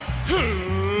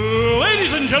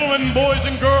Ladies and gentlemen, boys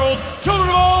and girls, children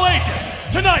of all ages,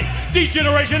 tonight,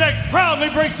 D-Generation X proudly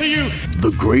brings to you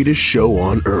the greatest show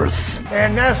on earth.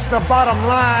 And that's the bottom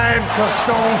line, because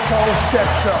Stone Cold said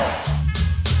so.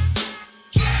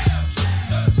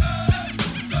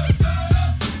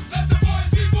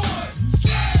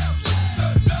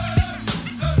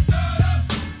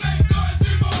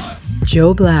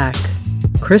 Joe Black,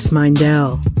 Chris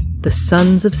Mindell, the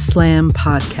Sons of Slam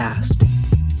podcast.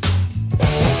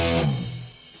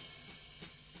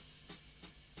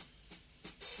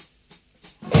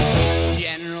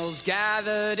 Generals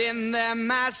gathered in their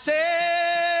masses,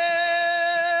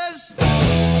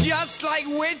 just like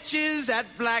witches at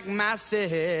black masses.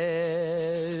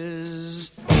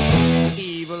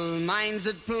 Evil minds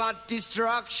that plot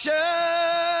destruction,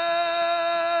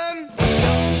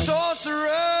 sorcerer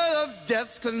of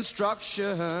death's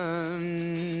construction.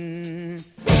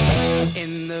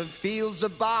 In the fields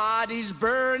of bodies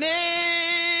burning,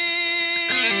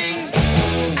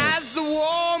 as the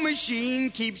war machine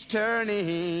keeps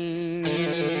turning.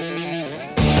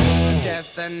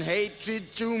 Death and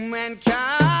hatred to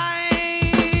mankind,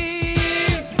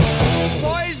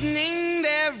 poisoning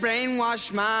their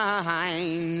brainwashed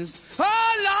minds.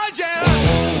 Oh Lord, yeah.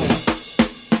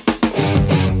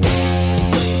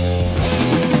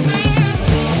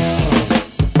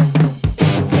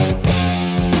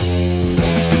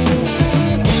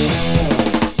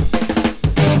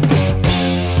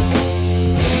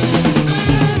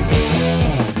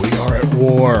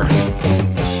 War.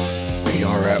 We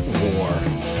are at war.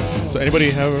 So anybody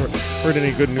have heard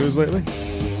any good news lately? No,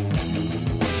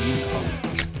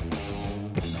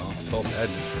 it's all bad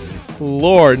news for me.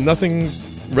 Lord, nothing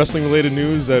wrestling related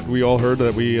news that we all heard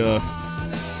that we had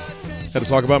to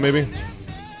talk about maybe?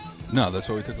 No, that's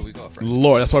why we took a week off, right?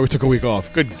 Lord, that's why we took a week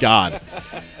off. Good God.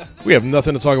 We have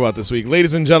nothing to talk about this week.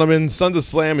 Ladies and gentlemen, Sons of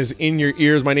Slam is in your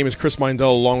ears. My name is Chris Mindell,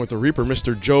 along with the Reaper,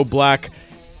 Mr. Joe Black,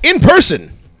 in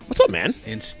person. What's up, man?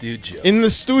 In studio. In the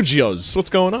studios. What's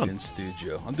going on? In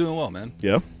studio. I'm doing well, man.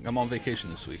 Yeah? I'm on vacation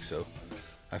this week, so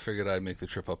I figured I'd make the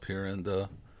trip up here and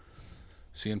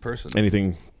see you in person.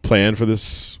 Anything planned for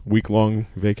this week-long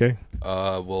vacay?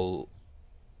 Well,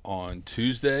 on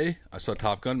Tuesday, I saw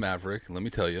Top Gun Maverick, and let me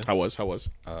tell you. How was?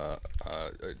 I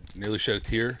nearly shed a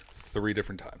tear 3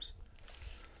 different times.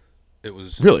 It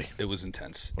was really. It was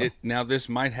intense. Wow. Now this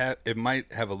might have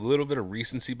a little bit of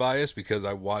recency bias because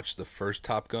I watched the first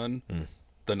Top Gun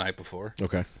the night before.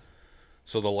 Okay.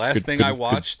 So the last thing I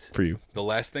watched for you, the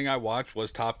last thing I watched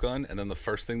was Top Gun, and then the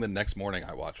first thing the next morning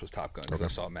I watched was Top Gun because I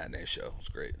saw a matinee show. It was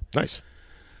great. Nice.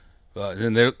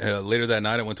 Then later that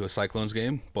night I went to a Cyclones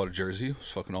game, bought a jersey. It was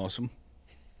fucking awesome.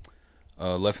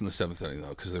 Left in the 7th inning though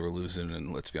because they were losing,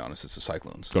 and let's be honest, it's the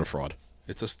Cyclones. Got a fraud.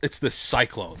 It's the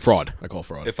Cyclones. Fraud. I call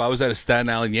fraud. If I was at a Staten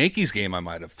Island Yankees game, I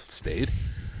might have stayed.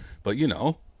 But,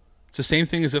 it's the same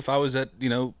thing as if I was at,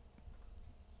 Citi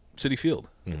Field.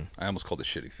 Mm-hmm. I almost called it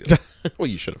Shitty Field. Well,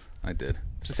 you should have. I did.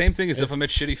 It's the same thing as if I'm at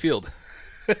Shitty Field.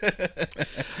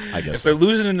 I guess. If they're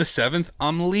losing in the 7th,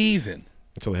 I'm leaving.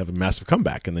 Until they have a massive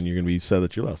comeback, and then you're going to be sad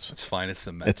that you lost. It's fine. It's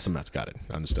the Mets. It's the Mets. Got it.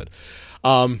 Understood.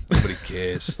 Nobody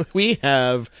cares. We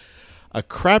have a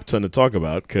crap ton to talk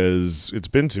about because it's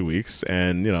been 2 weeks,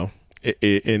 and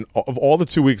of all the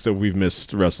 2 weeks that we've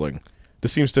missed wrestling,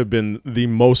 this seems to have been the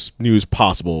most news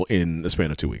possible in the span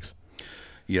of 2 weeks.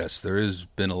 Yes, there has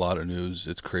been a lot of news.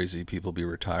 It's crazy. People be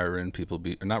retiring. People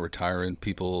be not retiring.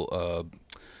 People,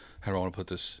 how do I want to put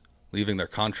this? Leaving their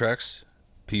contracts.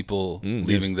 People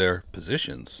leaving their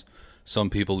positions. Some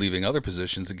people leaving other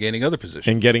positions and gaining other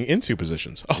positions and getting into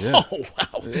positions. Yeah. Oh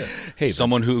wow! Yeah. Hey,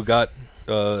 someone who got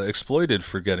exploited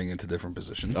for getting into different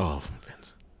positions. Oh,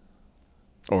 Vince.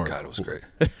 God, it was great.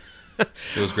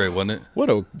 It was great, wasn't it? What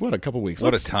a couple weeks.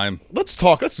 What a time. Let's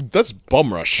talk. Let's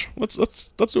bum rush.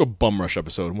 Let's do a bum rush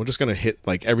episode, and we're just gonna hit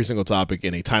like every single topic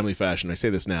in a timely fashion. I say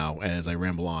this now as I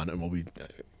ramble on, and we'll be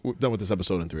done with this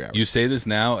episode in 3 hours. You say this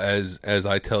now as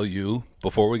I tell you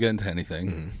before we get into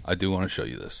anything. I do want to show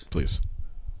you this, please.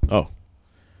 Oh,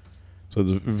 so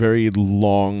there's a very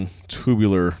long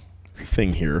tubular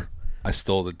thing here. I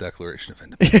stole the Declaration of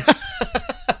Independence.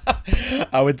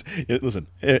 I would listen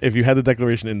if you had the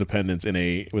Declaration of Independence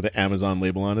with an Amazon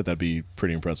label on it. That'd be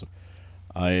pretty impressive.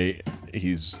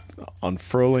 He's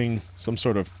unfurling some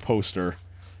sort of poster,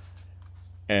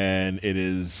 and it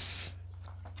is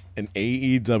an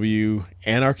AEW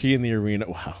Anarchy in the Arena.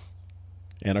 Wow,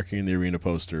 Anarchy in the Arena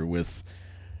poster with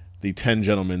the 10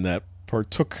 gentlemen that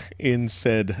partook in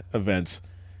said event.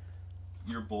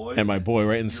 Your boy and my boy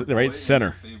right in center. Your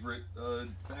favorite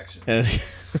faction. And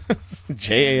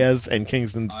JAS and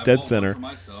Kingston's I dead vote center. for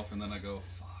myself, and then I go,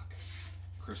 fuck.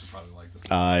 Chris would probably like this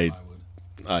I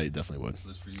definitely would.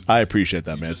 I appreciate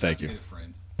that, man. Thank you.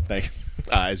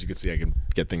 As you can see, I can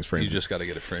get things framed. You just got to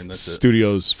get it framed. That's it.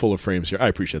 Studios full of frames here. I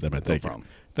appreciate that, man. Thank you. problem.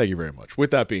 Thank you very much.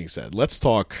 With that being said, let's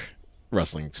talk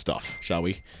wrestling stuff, shall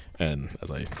we? And as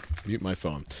I mute my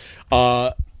phone,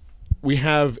 we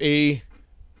have I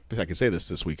can say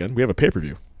this weekend. We have a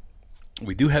pay-per-view.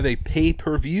 We do have a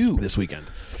pay-per-view This weekend.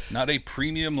 not a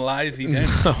premium live event.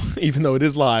 No, even though it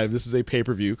is live, this is a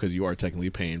pay-per-view because you are technically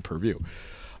paying per view.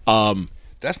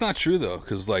 That's not true though,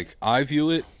 because like I view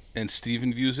it and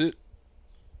Steven views it.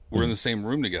 We're in the same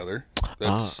room together.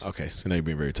 That's Okay. So now you're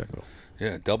being very technical.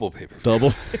 yeah, double pay-per-view. Double.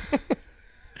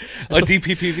 A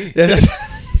DPPV. Yeah,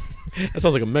 that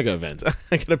sounds like a mega event.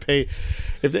 I gotta pay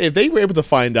if they were able to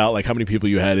find out like how many people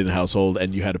you had in the household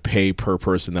and you had to pay per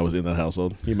person that was in that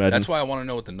household. Can you imagine? That's why I want to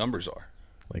know what the numbers are.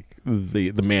 Like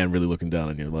the man really looking down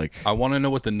on you, like I want to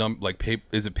know what the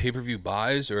is it pay-per-view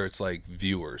buys or it's like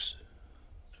viewers?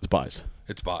 it's buys.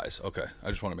 It's buys. Okay, I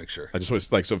just want to make sure. I just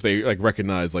was like, so if they like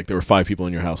recognize like there were 5 people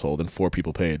in your household and 4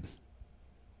 people paid,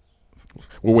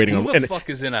 we're waiting Who on. the And fuck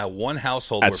is in a one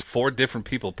household where 4 different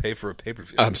people pay for a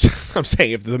pay-per-view? I'm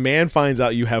saying if the man finds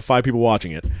out you have 5 people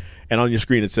watching it, and on your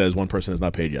screen it says one person has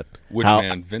not paid yet. Which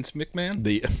man? Vince McMahon?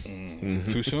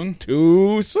 Too soon?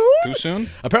 Too soon? Too soon?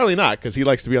 Apparently not, because he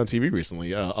likes to be on TV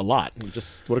recently a lot.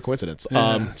 Just what a coincidence.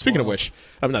 Speaking of which,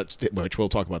 I'm not. Which we'll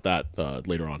talk about that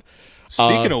later on.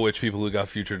 Speaking of which, people who got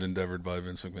featured endeavored by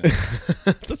Vince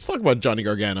McMahon. Let's talk about Johnny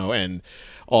Gargano and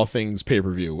all things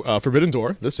pay-per-view. Forbidden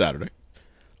Door this Saturday.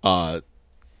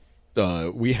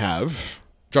 We have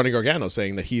Johnny Gargano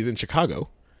saying that he's in Chicago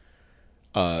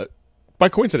by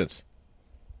coincidence.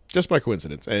 Just by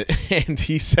coincidence. And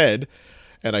he said,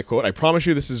 and I quote, "I promise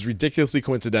you this is ridiculously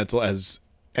coincidental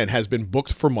and has been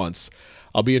booked for months.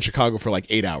 I'll be in Chicago for like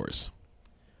 8 hours."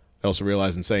 I also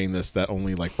realize in saying this that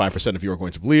only like 5% of you are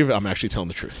going to believe it. I'm actually telling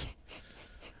the truth.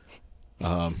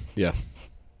 Yeah.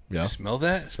 Smell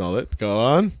that? Smell it. Go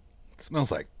on. It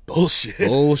smells like bullshit.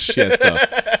 Bullshit, though.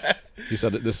 He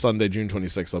said that this Sunday, June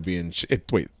 26th, I'll be in...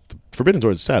 Wait, Forbidden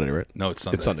Door is Saturday, right? No, it's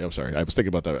Sunday. It's Sunday. I'm sorry. I was thinking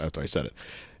about that after I said it.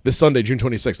 This Sunday, June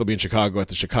 26th, I'll be in Chicago at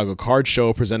the Chicago Card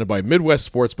Show presented by Midwest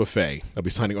Sports Buffet. I'll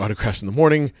be signing autographs in the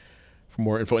morning. For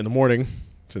more info in the morning,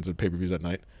 since the pay-per-view's at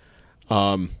night.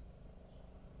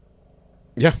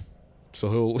 Yeah.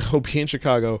 So he'll be in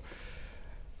Chicago.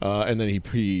 And then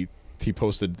he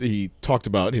posted... He talked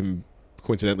about him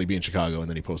coincidentally being in Chicago, and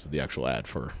then he posted the actual ad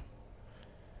for...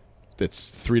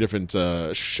 It's 3 different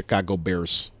Chicago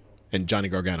Bears and Johnny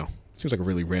Gargano. Seems like a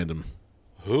really random.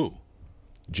 Who?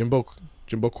 Jimbo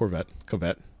Covert.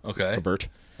 Okay. Covert.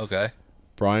 Okay.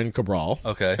 Brian Cabral.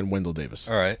 Okay. And Wendell Davis.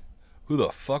 All right. Who the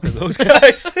fuck are those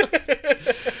guys?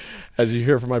 As you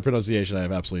hear from my pronunciation, I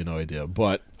have absolutely no idea.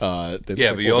 But yeah,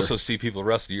 but you also see people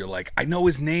wrestle. You're like, I know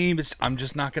his name. I'm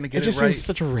just not going to get it right. It just seems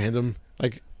such a random,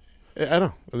 like, I don't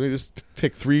know. Let me just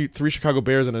pick three Chicago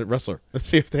Bears and a wrestler. Let's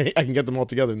see if I can get them all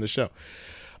together in this show.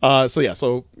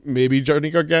 So maybe Johnny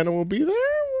Gargano will be there.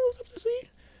 We'll have to see.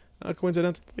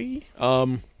 Coincidentally.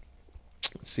 Let's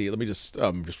see. Let me just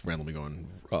randomly going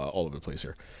all over the place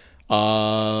here.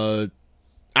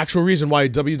 Actual reason why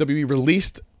WWE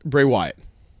released Bray Wyatt.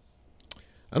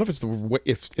 I don't know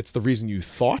if it's the reason you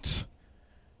thought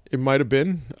it might have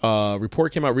been. A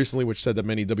report came out recently which said that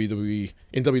many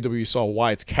WWE saw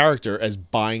Wyatt's character as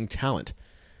buying talent.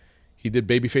 He did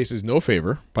babyfaces no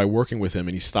favor by working with him,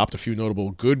 and he stopped a few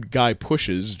notable good guy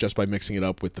pushes just by mixing it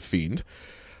up with The Fiend,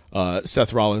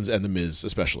 Seth Rollins, and The Miz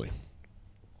especially.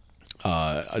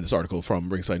 This article from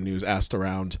Ringside News asked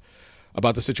around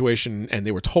about the situation, and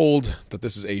they were told that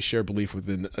this is a shared belief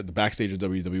within the backstage of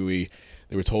WWE.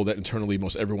 They were told that internally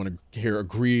most everyone here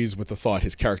agrees with the thought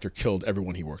his character killed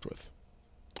everyone he worked with.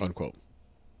 Unquote.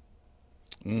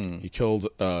 He killed,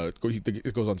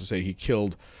 it goes on to say he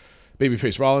killed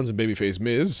babyface Rollins and babyface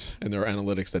Miz, and there are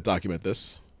analytics that document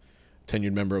this. A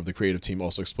tenured member of the creative team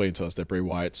also explained to us that Bray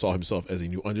Wyatt saw himself as a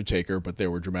new Undertaker, but there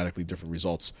were dramatically different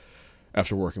results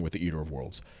after working with the Eater of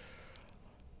Worlds.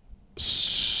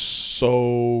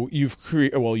 So you've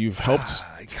helped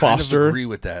I kind foster. of agree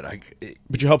with that.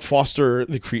 But you help foster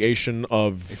the creation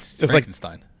of it's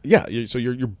Frankenstein. Like, yeah, so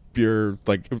you're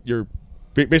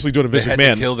basically doing a Vince They had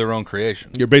McMahon. to kill their own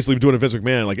creation. You're basically doing a Vince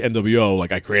McMahon like NWO.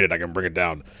 Like I created, I can bring it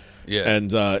down. Yeah,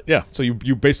 and so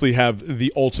you basically have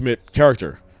the ultimate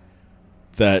character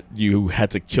that you had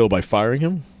to kill by firing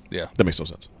him. Yeah, that makes no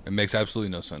sense. It makes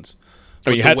absolutely no sense. I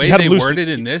mean, the way they worded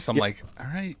in this, I'm like, all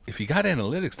right, if you got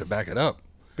analytics to back it up.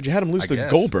 But you had him lose to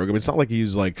Goldberg. I mean, it's not like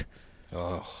he's like... we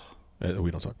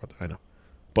don't talk about that, I know.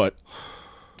 But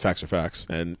facts are facts.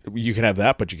 And you can have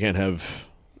that, but you can't have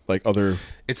like other.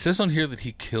 It says on here that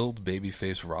he killed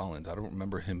babyface Rollins. I don't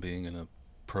remember him being in a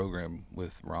program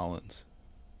with Rollins.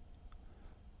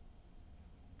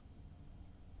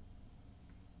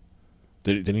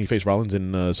 Didn't he face Rollins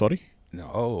in Saudi?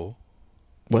 No.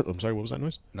 What? I'm sorry. What was that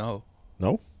noise? No.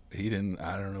 No. He didn't.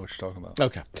 I don't know what you're talking about.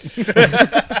 Okay.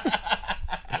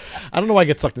 I don't know why I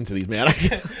get sucked into these, man.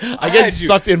 I get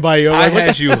sucked in by you. I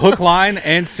had you hook, line,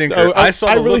 and sinker. I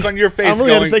saw the look on your face. I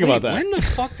really had to think about that. When the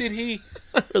fuck did he?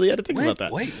 I really had to think about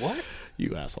that. Wait, what?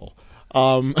 You asshole.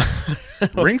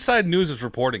 Ringside News is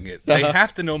reporting it. They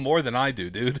have to know more than I do,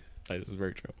 dude. This is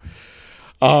very true.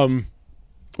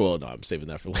 Well, no, I'm saving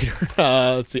that for later.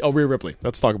 Let's see. Oh, Rhea Ripley.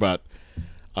 Let's talk about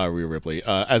Rhea Ripley.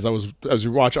 As we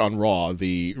watch on Raw,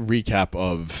 the recap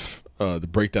of the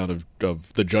breakdown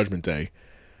of the Judgment Day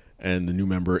and the new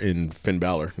member in Finn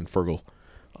Balor and Fergal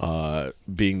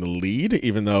being the lead,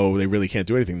 even though they really can't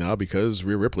do anything now because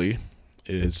Rhea Ripley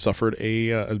has suffered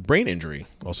a brain injury,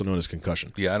 also known as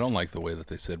concussion. Yeah, I don't like the way that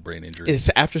they said brain injury. It's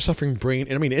after suffering brain.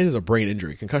 I mean, it is a brain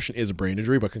injury. Concussion is a brain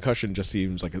injury, but concussion just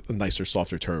seems like a nicer,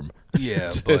 softer term. Yeah,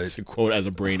 to quote as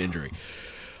a brain injury.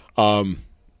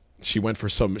 She went for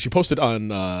some. She posted on.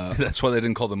 That's why they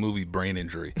didn't call the movie Brain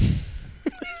Injury.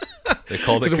 They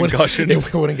called it concussion.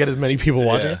 It wouldn't get as many people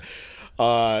watching.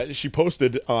 Yeah. She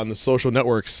posted on the social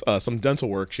networks some dental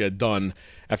work she had done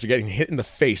after getting hit in the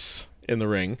face in the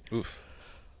ring. Oof.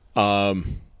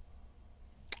 On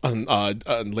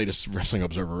latest Wrestling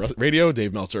Observer Radio,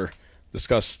 Dave Meltzer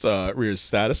discussed Rhea's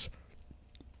status.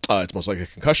 It's most likely a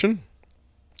concussion.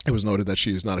 It was noted that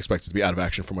she is not expected to be out of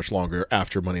action for much longer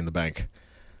after Money in the Bank.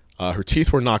 Her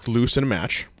teeth were knocked loose in a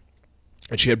match,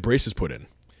 and she had braces put in.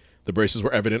 The braces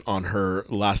were evident on her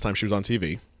last time she was on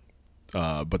TV.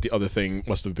 But the other thing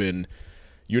must have been,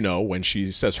 when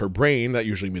she says her brain, that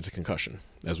usually means a concussion.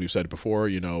 As we've said before,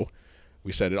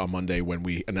 we said it on Monday when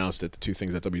we announced it. The two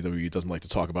things that WWE doesn't like to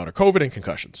talk about are COVID and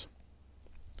concussions.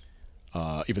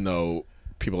 Even though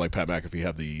people like Pat McAfee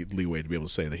have the leeway to be able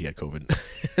to say that he had COVID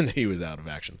and that he was out of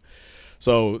action.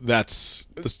 So that's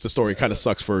the story. Kind of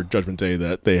sucks for Judgment Day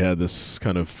that they had this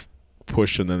kind of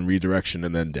push and then redirection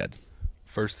and then dead.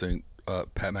 First thing,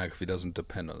 Pat McAfee doesn't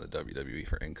depend on the WWE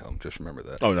for income. Just remember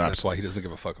that. Oh, no, that's why he doesn't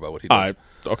give a fuck about what he does.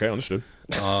 Okay, understood.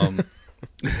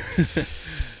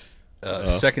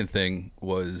 Second thing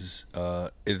was,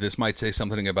 this might say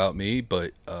something about me,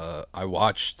 but I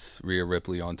watched Rhea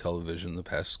Ripley on television the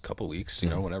past couple weeks.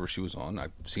 Whenever she was on,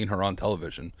 I've seen her on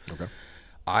television. Okay.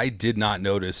 I did not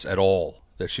notice at all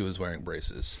that she was wearing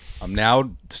braces. I'm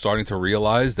now starting to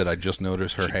realize that I just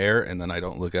noticed her hair, and then I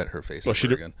don't look at her face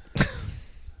again.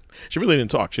 She really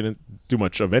didn't talk. She didn't do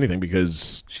much of anything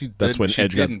because that's when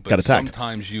Edge got attacked.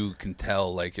 Sometimes you can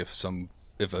tell, like if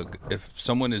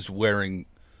someone is wearing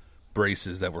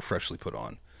braces that were freshly put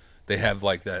on, they have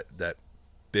like that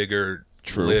bigger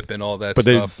lip and all that. But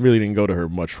stuff. They really didn't go to her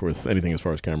much with anything as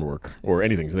far as camera work or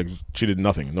anything. Like, she did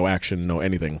nothing, no action, no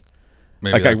anything.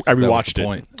 Maybe I rewatched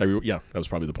it. That was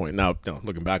probably the point. Now,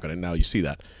 looking back on it, now you see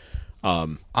that.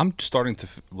 I'm starting to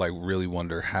really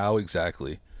wonder how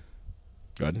exactly.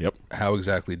 Go ahead. Yep. How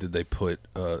exactly did they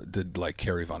did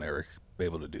Kerry Von Erich be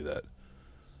able to do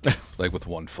that? Like with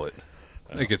one foot.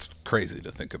 It's crazy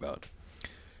to think about.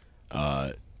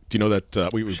 Do you know that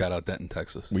we shout out Denton,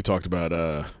 Texas? We talked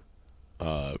about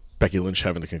Becky Lynch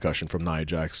having the concussion from Nia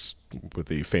Jax with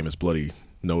the famous bloody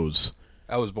nose.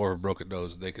 That was more of a broken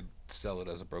nose. They could sell it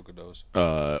as a broken nose.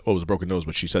 It was a broken nose,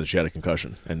 but she said that she had a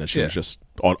concussion and that she was just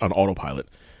on autopilot.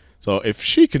 So if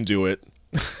she can do it,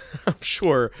 I'm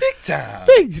sure. Big time.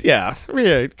 Yeah.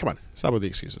 Come on. Stop with the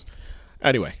excuses.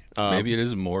 Anyway. Maybe it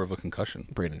is more of a concussion.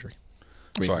 Brain injury.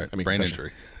 Brain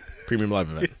injury. Premium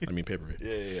live event. pay-per-view.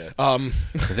 Yeah. I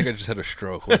think I just had a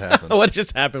stroke. What happened? What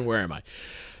just happened? Where am I?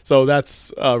 So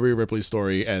that's Rhea Ripley's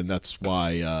story, and that's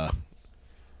why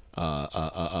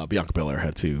Bianca Belair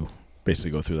had to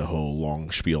basically go through the whole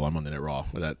long spiel on Monday Night Raw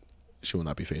that she will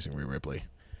not be facing Rhea Ripley.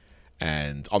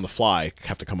 And on the fly,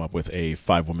 have to come up with a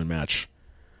 5-woman match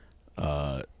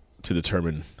to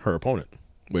determine her opponent.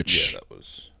 Which that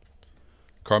was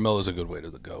Carmella's a good way to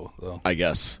go, though. I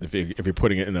guess if you're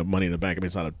putting it in a Money in the Bank, I mean,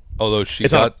 it's not a. Although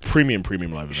it's not a premium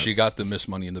live event. She got the Miss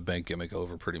Money in the Bank gimmick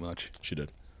over pretty much. She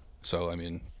did. So I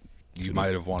mean, you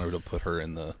might have wanted to put her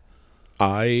in the.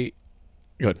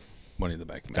 Good. Money in the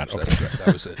Bank Okay. match.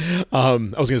 That was it. I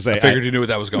was going to say. I figured you knew what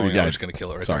that was going. I was just going to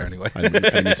kill her there anyway. I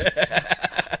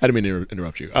didn't mean to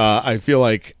interrupt you. I feel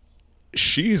like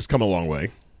she's come a long way.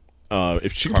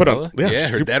 If she can Carmella? put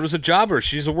on, her dad was a jobber.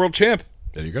 She's a world champ.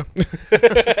 There you go.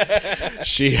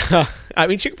 She I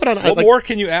mean, she could put on What more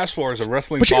can you ask for as a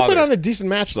wrestling but she could father? put on a decent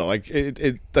match though. Like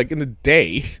like in the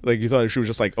day, like you thought she was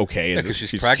just like okay. Yeah, because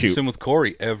she's practicing cute with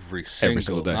Corey every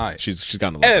single day. night. She's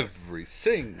gotten a lot better. Every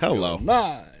single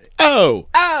night.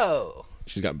 Oh,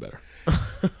 she's gotten better.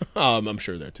 I'm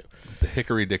sure there too. The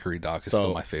Hickory Dickory Doc is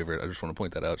still my favorite. I just want to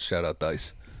point that out. Shout out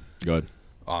Dice. Go ahead.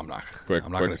 Oh, I'm not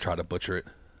going to try to butcher it.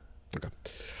 Okay.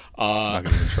 I'm not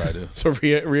going to even try to. So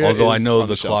Rhea although I is know on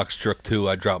the shelf. clock struck 2,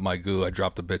 I dropped my goo. I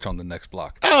dropped the bitch on the next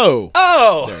block. Oh,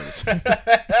 Oh, there it is.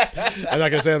 I'm not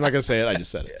gonna say it. I just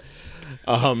said it.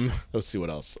 Let's see what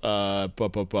else.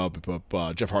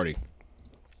 Jeff Hardy.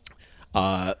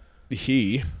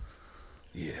 He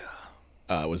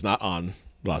was not on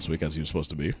last week as he was supposed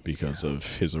to be because of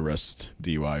his arrest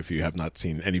DUI. If you have not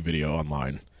seen any video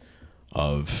online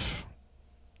of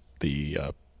the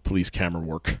police camera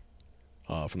work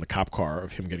from the cop car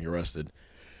of him getting arrested,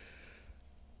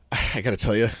 I gotta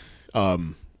tell you,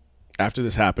 after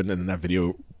this happened and then that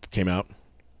video came out,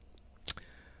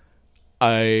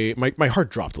 my heart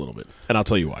dropped a little bit, and I'll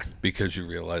tell you why. because you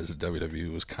realized that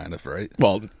WWE was kind of right.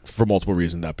 Well, for multiple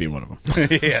reasons, that being one of them.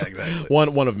 Yeah, exactly.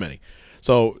 one of many.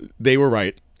 So they were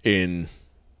right in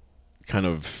kind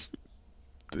of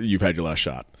you've had your last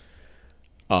shot.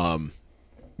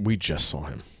 We just saw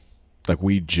him. Like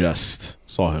we just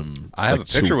saw him. I have like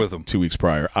a picture with him 2 weeks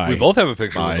prior. We both have a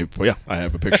picture with him. Yeah, I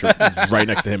have a picture right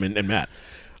next to him and Matt.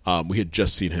 We had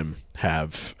just seen him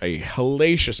have a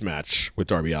hellacious match with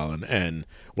Darby Allin, and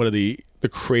one of the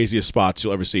craziest spots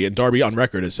you'll ever see. And Darby, on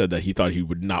record, has said that he thought he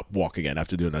would not walk again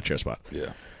after doing that chair spot.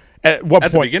 Yeah. At what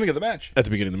At point? the beginning of the match. At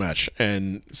the beginning of the match.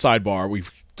 And sidebar,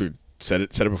 we've said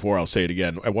it before. I'll say it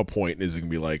again. At what point is it going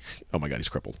to be like, oh my god, he's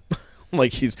crippled?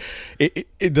 Like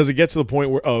does it get to the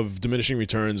point of diminishing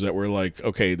returns that we're like,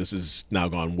 okay, this is now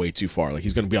gone way too far. Like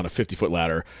he's going to be on a 50-foot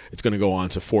ladder. It's going to go on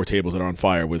to 4 tables that are on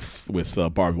fire with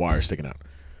barbed wire sticking out.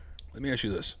 Let me ask you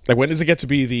this. Like when does it get to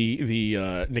be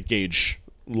the Nick Gage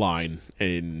line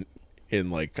in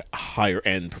like higher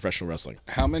end professional wrestling?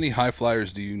 How many high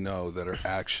flyers do you know that are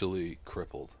actually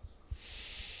crippled?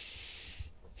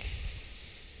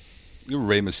 You're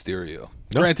Rey Mysterio.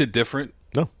 No. Granted, different.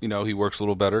 No. You know, he works a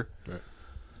little better. Right.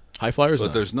 High flyers? But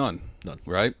No. there's none. None.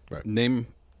 Right? Right. Name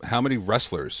how many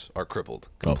wrestlers are crippled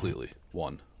completely.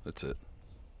 1. That's it.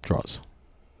 Draws.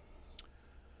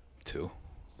 2.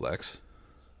 Lex.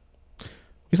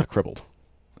 He's not crippled.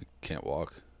 Can't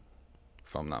walk,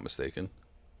 if I'm not mistaken.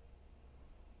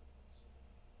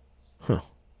 Huh.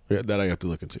 Yeah, that I have to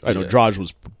look into. I know Yeah. Draj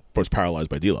was paralyzed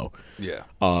by D'Lo. Yeah.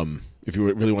 If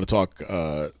you really want to talk,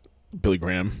 Billy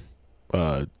Graham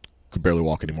could barely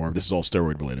walk anymore. This is all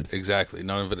steroid related. Exactly.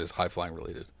 None of it is high flying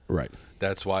related. Right.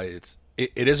 That's why it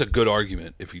is a good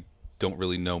argument if you don't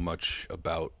really know much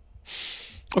about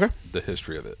Okay. the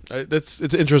history of it. It's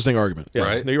an interesting argument. Yeah.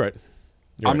 Right? No, you're right.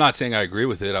 I'm not saying I agree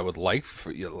with it. I would like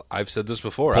I've said this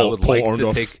before. I Paul would like to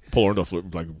Orndorff, take Paul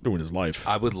Orndorff like ruined his life.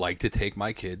 I would like to take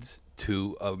my kids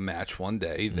to a match one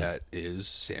day that is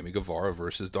Sammy Guevara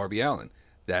versus Darby Allin.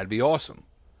 That'd be awesome.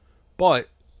 But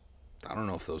I don't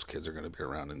know if those kids are going to be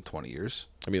around in 20 years.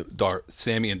 I mean,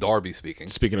 Sammy and Darby speaking.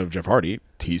 Speaking of Jeff Hardy,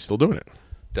 he's still doing it.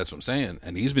 That's what I'm saying.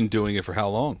 And he's been doing it for how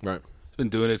long? Right. He's been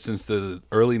doing it since the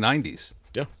early 90s,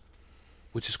 Yeah.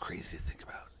 which is crazy to think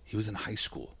about. He was in high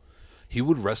school. He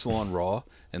would wrestle on Raw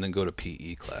and then go to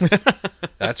PE class.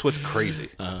 That's what's crazy.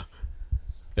 Yeah.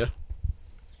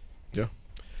 Yeah.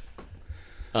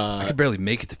 I could barely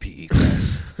make it to PE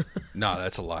class. No,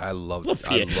 that's a lie. I love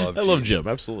Jim.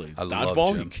 Absolutely. I love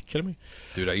Dodgeball? Jim. You kidding me?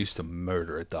 Dude, I used to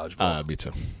murder at dodgeball. Me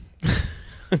too.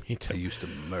 Me I too. used to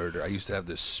murder. I used to have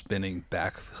this spinning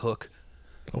back hook.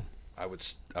 Oh. I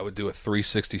would do a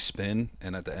 360 spin,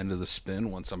 and at the end of the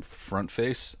spin, once I'm front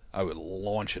face, I would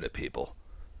launch it at people,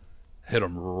 hit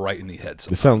them right in the head.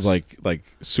 This sounds like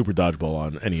Super Dodgeball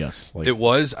on NES. Like It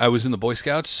was. I was in the Boy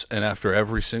Scouts, and after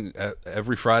every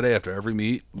Friday, after every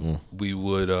meet, we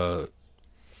would play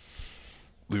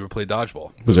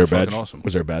dodgeball. was there a It fucking badge? Awesome.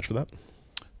 Was there a badge for that?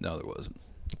 No, there wasn't.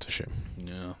 It's a shame.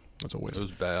 Yeah, That's a waste. it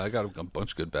was bad. I got a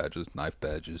bunch of good badges, knife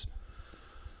badges,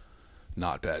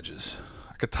 knot badges.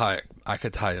 I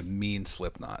could tie a mean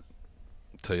slip knot.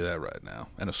 I'll tell you that right now,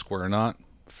 and a square knot,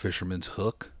 fisherman's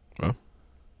hook. Well,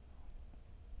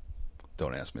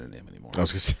 Don't ask me to name anymore. I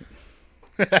was gonna say,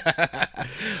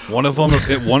 One of them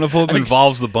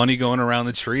involves the bunny going around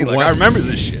the tree. Like, One- I remember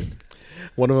this shit.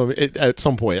 one of them at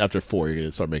some point after 4, you're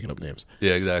gonna start making up names.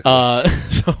 Yeah, exactly.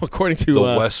 So according to the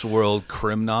Westworld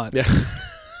Crim Knot. Yeah.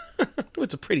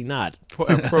 It's a pretty knot. Pro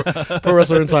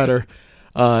Wrestler Insider,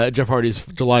 Jeff Hardy's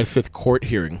July 5th court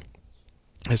hearing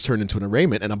has turned into an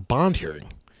arraignment and a bond hearing.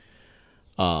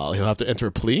 He'll have to enter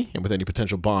a plea, and with any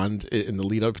potential bond in the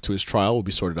lead up to his trial will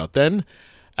be sorted out then.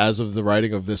 As of the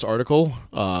writing of this article,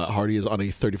 Hardy is on a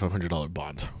 $3,500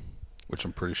 bond. Which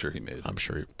I'm pretty sure he made.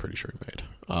 Pretty sure he made.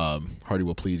 Hardy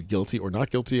will plead guilty or not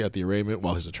guilty at the arraignment,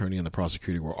 while his attorney and the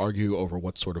prosecutor will argue over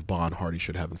what sort of bond Hardy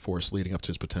should have enforced leading up to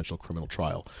his potential criminal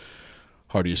trial.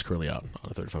 Hardy is currently out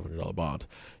on a $3,500 bond.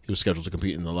 He was scheduled to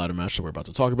compete in the ladder match that we're about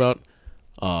to talk about.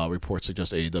 Reports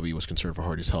suggest AEW was concerned for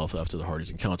Hardy's health after the Hardys'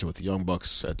 encounter with the Young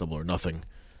Bucks at Double or Nothing.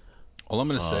 All I'm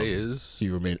going to say is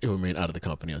He'll remain out of the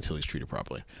company until he's treated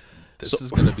properly. this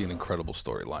is going to be an incredible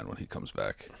storyline when he comes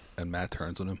back and Matt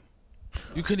turns on him.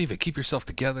 You couldn't even keep yourself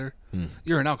together.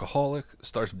 You're an alcoholic.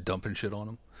 Starts dumping shit on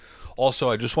him. Also,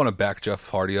 I just want to back Jeff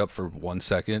Hardy up for 1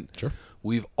 second. Sure.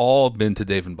 We've all been to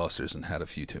Dave & Buster's and had a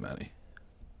few too many.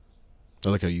 I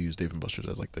like how you use Dave & Buster's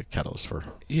as like the catalyst for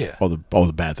Yeah. all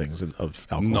the bad things of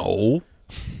alcohol. No.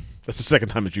 That's the second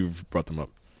time that you've brought them up.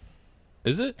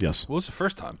 Is it? Yes. What was the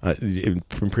first time?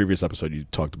 From previous episode, you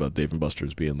talked about Dave &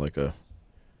 Buster's being like a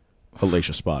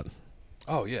hellacious spot.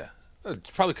 Oh, yeah. It's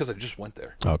probably because I just went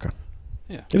there. Oh, okay.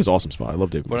 Yeah. It is an awesome spot. I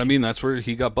love Dave & But Buster's. I mean, that's where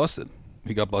he got busted.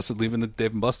 He got busted leaving the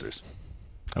Dave & Buster's.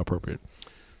 How appropriate.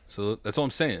 So that's all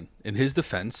I'm saying. In his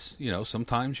defense,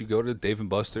 sometimes you go to Dave &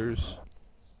 Buster's,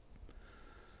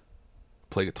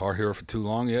 play Guitar Hero for too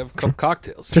long, you have a couple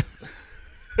cocktails.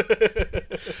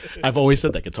 I've always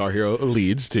said that Guitar Hero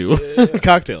leads to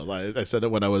cocktails. I said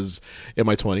it when I was in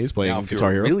my 20s playing Now, if Guitar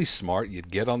you're Hero. really smart, you'd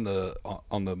get on the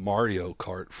Mario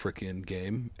Kart freaking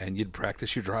game, and you'd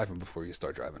practice your driving before you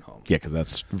start driving home. Yeah, because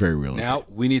that's very realistic. Now,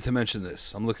 we need to mention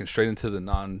this. I'm looking straight into the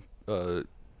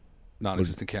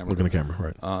non-existent camera. Look in the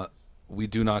camera, right. We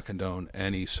do not condone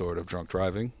any sort of drunk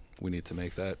driving. We need to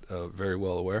make that very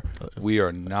well aware. We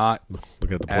are not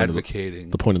Look at the point advocating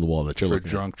the point in the wall that you're for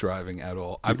looking drunk driving at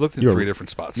all. I've looked in You're- 3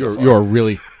 different spots. at. So far. You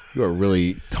are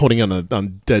really holding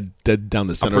on dead down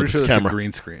the I'm center of pretty this sure that's camera. a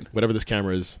green screen. Whatever this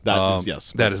camera is, that is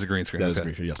yes. That is a green screen. That is a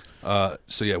okay. green screen, yes.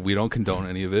 So yeah, we don't condone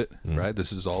any of it, right?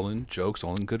 This is all in jokes,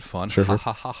 all in good fun. Sure, ha sure.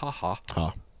 ha ha ha ha.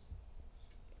 Ah,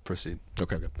 Proceed.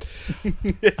 okay.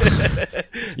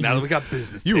 Now that we got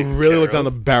business, You taken really care looked of. down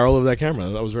the barrel of that camera.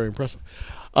 That was very impressive.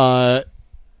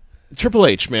 Triple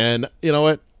H, man. You know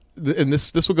what? And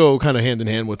this will go kind of hand in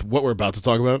hand with what we're about to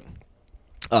talk about.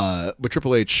 But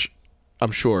Triple H,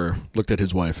 I'm sure, looked at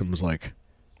his wife and was like,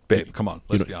 Babe, come on,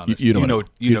 let's know- be honest. you know know, what-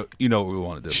 you know what we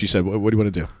want to do. she said, what do you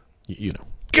want to do? You know.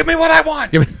 Give me what I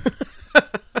want.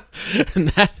 And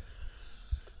that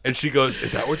And she goes,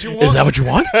 "Is that what you want?" is that what you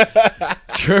want?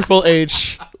 Triple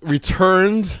H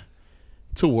returned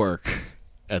to work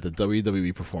at the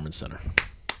WWE Performance Center.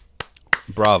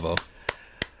 Bravo.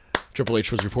 Triple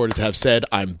H was reported to have said,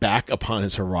 "I'm back" upon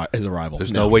his arrival.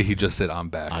 There's no way he just said, "I'm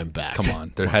back." I'm back. Come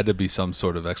on. There had to be some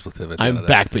sort of expletive at the end I'm of that.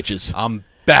 back, bitches. I'm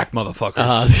back,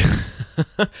 motherfuckers.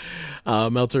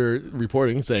 Meltzer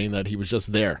reporting saying that he was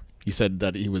just there. He said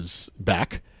that he was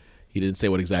back. He didn't say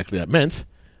what exactly that meant.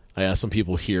 I asked some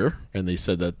people here, and they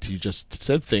said that he just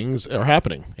said things are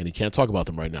happening, and he can't talk about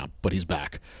them right now, but he's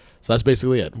back. So that's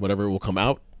basically it. Whatever will come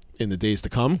out in the days to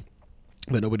come,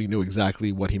 but nobody knew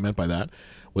exactly what he meant by that.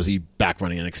 Was he back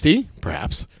running NXT?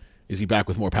 Perhaps. Is he back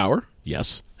with more power?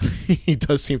 Yes. He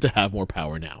does seem to have more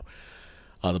power now.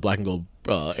 The black and gold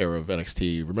era of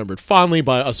NXT, remembered fondly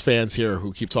by us fans here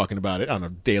who keep talking about it on a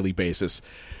daily basis,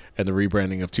 and the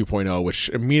rebranding of 2.0, which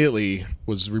immediately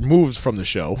was removed from the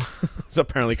show,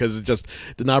 apparently because it just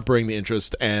did not bring the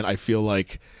interest. And I feel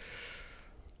like,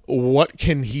 what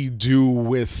can he do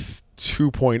with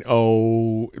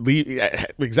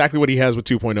 2.0? Exactly what he has with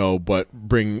 2.0, but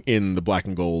bring in the black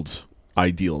and gold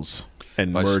ideals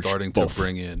and By merge starting both to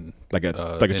bring in like a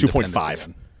independence 2.5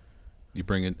 again. You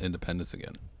bring in independence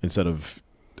again instead of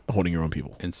holding your own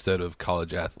people. instead of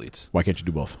college athletes. Why can't you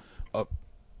do both?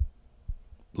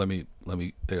 Let me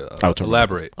I'll turn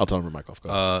elaborate. I'll turn my mic off. Go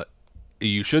ahead.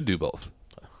 You should do both.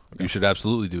 You should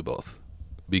absolutely do both.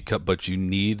 But you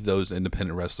need those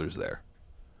independent wrestlers there.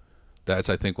 That's,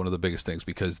 I think, one of the biggest things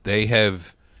because they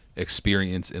have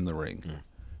experience in the ring,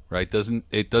 right?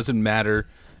 It doesn't matter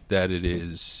that it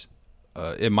is.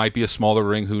 It might be a smaller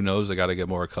ring. Who knows? They got to get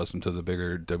more accustomed to the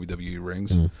bigger WWE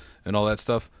rings and all that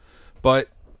stuff. But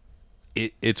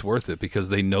it's worth it because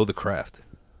they know the craft,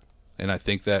 and I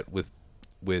think that with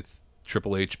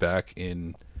Triple H back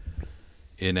in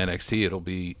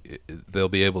NXT, they'll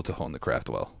be able to hone the craft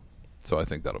well. So I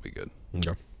think that'll be good.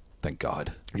 Okay. Thank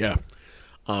God. Yeah.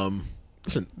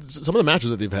 Listen, some of the matches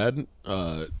that they've had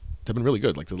have been really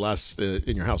good. Like the last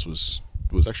In Your House was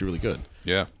actually really good.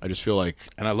 Yeah. I just feel like,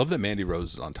 And I love that Mandy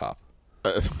Rose is on top.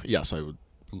 yes, I would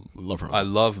love her. I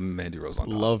love Mandy Rose on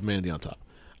top. Love Mandy on top.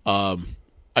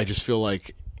 I just feel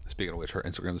like Speaking of which, her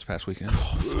Instagram this past weekend.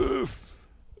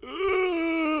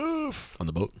 On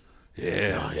the boat.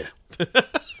 Yeah. Oh, yeah.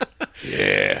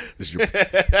 Yeah. This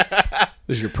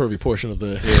is your pervy portion of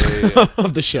the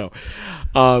of the show.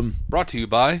 Brought to you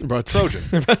by Trojan.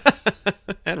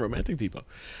 And Romantic Depot.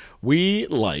 We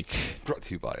like Brought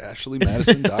to you by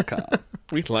AshleyMadison.com.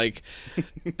 we like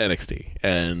NXT,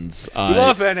 and We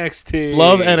love NXT.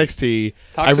 Love NXT.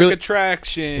 Toxic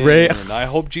Attraction. Ray- And I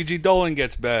hope Gigi Dolan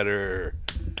gets better.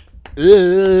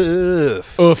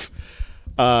 Oof.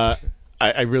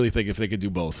 I really think if they could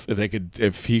do both,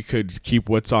 if he could keep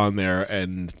what's on there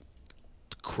and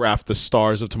craft the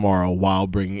stars of tomorrow while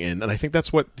bringing in, and I think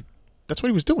that's what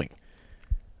he was doing.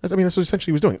 That's what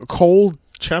essentially he was doing. Cole,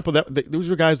 Ciampa, those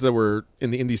were guys that were in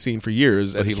the indie scene for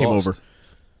years, and he came lost. over.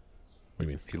 What do you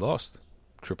mean? He lost.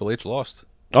 Triple H lost.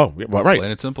 Oh, yeah, well, right. Plain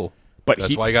and simple. But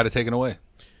that's why he got it taken away.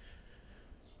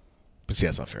 But see,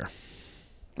 that's not fair.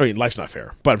 I mean, life's not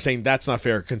fair. But I'm saying that's not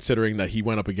fair considering that he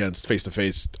went up against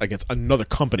face-to-face against another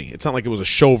company. It's not like it was a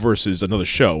show versus another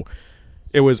show.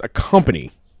 It was a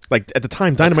company. Like, at the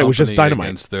time, Dynamite was just Dynamite.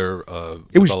 Against their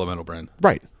developmental brand.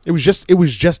 Right. It was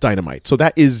just Dynamite. So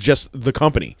that is just the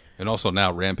company. And also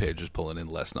now Rampage is pulling in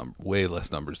way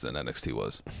less numbers than NXT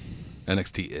was.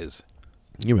 NXT is.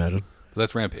 You imagine. But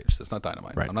that's Rampage. That's not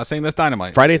Dynamite. Right. I'm not saying that's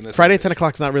Dynamite. Friday that's 10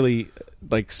 o'clock is not really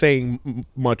like saying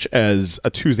much as a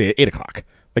Tuesday at 8 o'clock.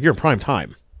 Like you're in prime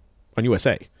time on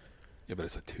USA. Yeah, but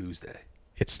it's a Tuesday.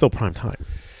 It's still prime time.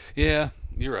 Yeah,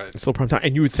 you're right. It's still prime time.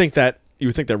 And you would think that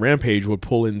Rampage would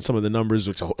pull in some of the numbers,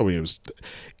 which I mean, it was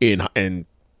in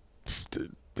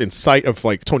sight of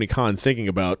like Tony Khan thinking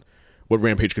about what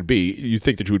Rampage could be. You'd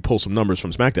think that you would pull some numbers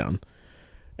from SmackDown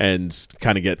and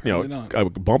kind of get a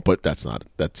bump, but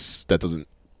that doesn't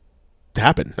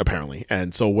happen apparently.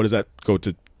 And so, what does that go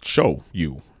to show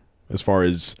you as far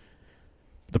as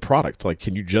the product? Like,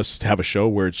 can you just have a show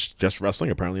where it's just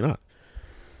wrestling? Apparently not.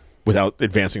 Without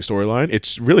advancing storyline,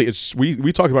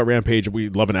 we talk about Rampage and we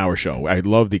love an hour show. I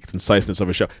love the conciseness of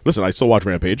a show. Listen, I still watch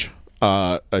Rampage.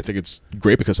 I think it's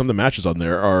great because some of the matches on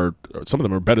there some of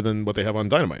them are better than what they have on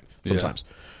Dynamite sometimes.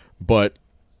 Yeah. But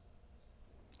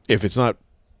if it's not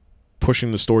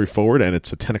pushing the story forward and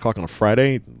it's at 10 o'clock on a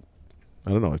Friday,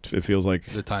 I don't know. It feels like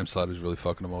the time slot is really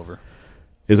fucking them over.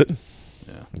 Is it?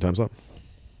 Yeah. The time slot.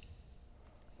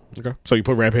 Okay. So you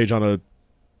put Rampage on a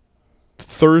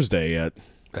Thursday at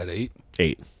 8?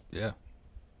 8. Yeah.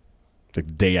 It's like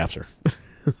the day after.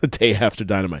 The day after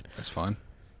Dynamite. That's fine.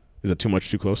 Is that too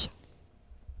much, too close?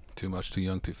 Too much, too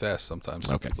young, too fast sometimes.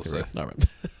 Okay. People say. Right. All right.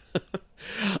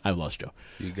 I've lost Joe.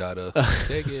 You gotta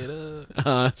take it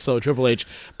up. So Triple H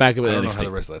back up with NXT. I don't know how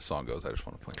the rest of that song goes. I just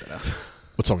want to point that out.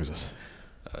 What song is this?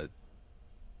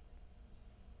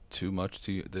 Too much,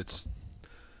 too... It's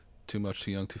Too Much,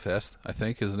 Too Young, Too Fast, I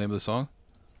think, is the name of the song.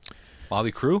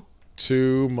 Molly Crew?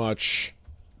 Too much,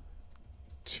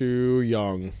 too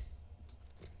young.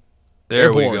 There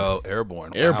Airborne. we go.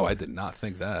 Airborne. Airborne. Wow, I did not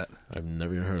think that. I've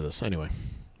never even heard of this. Anyway.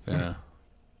 Yeah.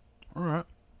 All right.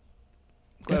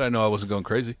 Glad I know I wasn't going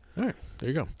crazy. All right. There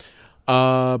you go.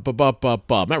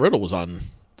 Matt Riddle was on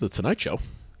the Tonight Show.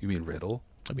 You mean Riddle?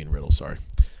 I mean Riddle, sorry.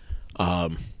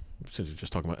 Since we're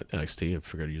just talking about NXT, I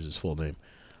forgot to use his full name.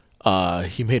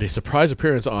 He made a surprise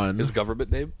appearance on... His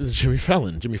government name? Jimmy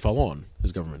Fallon,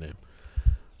 his government name.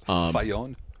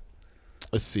 Fallon?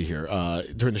 Let's see here.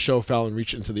 During the show, Fallon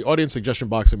reached into the audience suggestion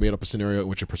box and made up a scenario in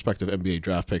which a prospective NBA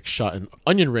draft pick shot an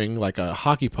onion ring like a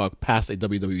hockey puck past a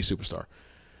WWE superstar.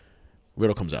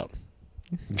 Riddle comes out.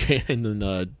 And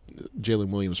then Jalen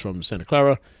Williams from Santa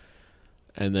Clara.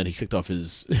 And then he kicked off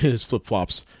his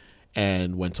flip-flops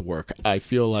and went to work. I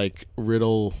feel like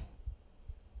Riddle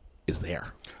is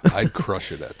there. I'd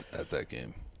crush it at that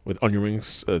game. With onion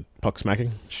rings, puck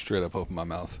smacking? Straight up open my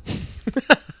mouth.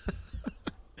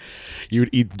 You would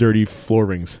eat dirty floor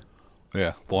rings.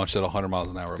 Yeah, launched at 100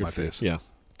 miles an hour in my face. Yeah,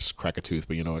 just crack a tooth,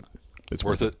 but you know what? It's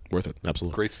worth it. Worth it,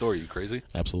 absolutely. Great story, you crazy?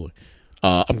 Absolutely.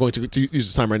 I'm going to use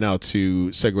this time right now to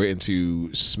segue into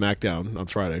SmackDown on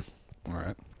Friday.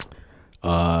 All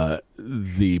right.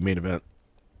 The main event.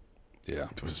 Yeah.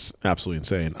 It was absolutely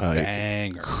insane.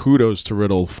 Banger. Kudos to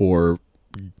Riddle for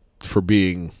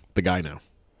being the guy now.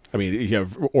 I mean, you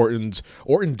have Orton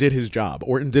did his job.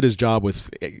 Orton did his job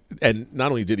and not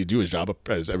only did he do his job,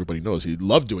 as everybody knows, he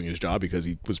loved doing his job because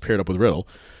he was paired up with Riddle.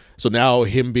 So now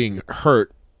him being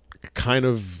hurt kind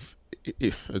of,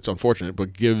 it's unfortunate,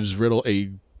 but gives Riddle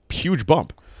a huge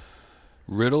bump.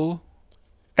 Riddle?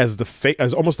 As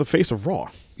almost the face of Raw.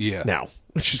 Yeah. Now,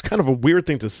 which is kind of a weird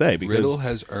thing to say. Because Riddle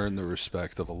has earned the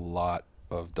respect of a lot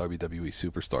of WWE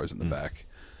superstars in the back.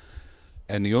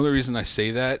 And the only reason I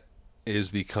say that is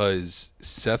because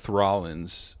Seth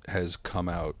Rollins has come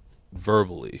out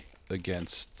verbally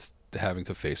against having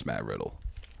to face Matt Riddle.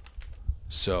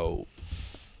 So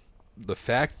the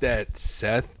fact that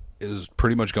Seth is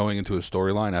pretty much going into a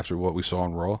storyline after what we saw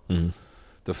on Raw,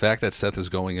 the fact that Seth is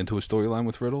going into a storyline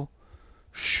with Riddle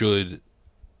should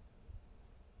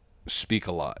speak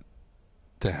a lot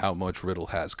to how much Riddle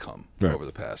has come over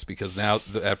the past. Because now,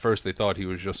 at first, they thought he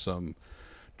was just some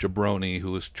jabroni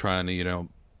who was trying to,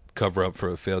 cover up for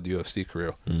a failed UFC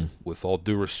career. With all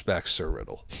due respect, Sir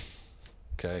Riddle.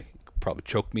 Okay? Probably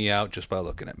choked me out just by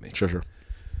looking at me. Sure.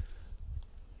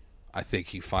 I think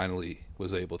he finally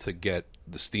was able to get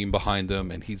the steam behind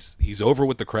him, and he's over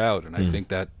with the crowd, and I think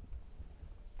that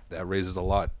raises a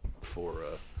lot for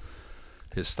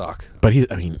his stock. But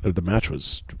the match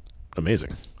was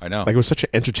amazing. I know. Like, it was such an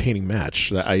entertaining match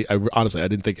that I honestly, I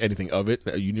didn't think anything of it.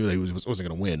 You knew that he wasn't going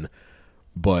to win,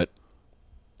 but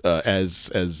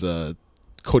as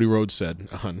Cody Rhodes said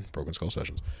on Broken Skull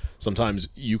Sessions, sometimes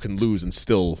you can lose and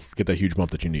still get that huge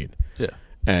bump that you need. Yeah,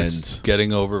 and it's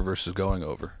getting over versus going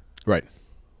over. Right,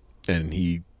 and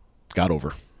he got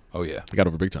over. Oh yeah, he got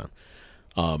over big time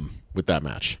with that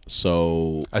match.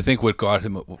 So I think what got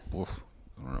him,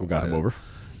 over.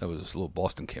 That was this little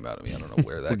Boston came out of me. I don't know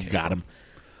where that came got from. him.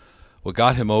 What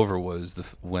got him over was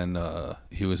when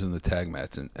he was in the tag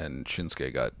match and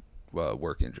Shinsuke got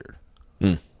work injured.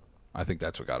 I think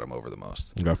that's what got him over the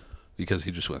most. Okay. Because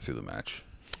he just went through the match.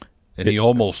 And he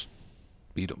almost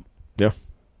beat him. Yeah.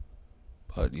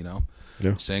 But,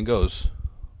 saying goes,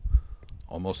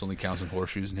 almost only counts in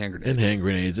horseshoes and hand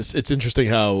grenades. It's interesting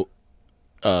how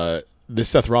this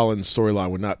Seth Rollins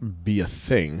storyline would not be a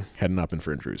thing had it not been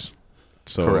for injuries.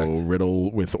 So Correct.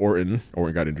 Riddle with Orton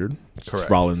got injured. Correct.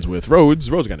 Rollins with Rhodes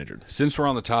got injured. Since we're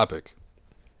on the topic,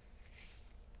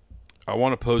 I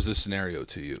want to pose this scenario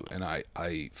to you, and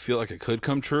I feel like it could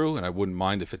come true, and I wouldn't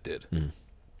mind if it did.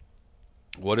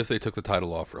 What if they took the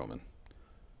title off Roman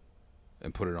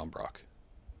and put it on Brock?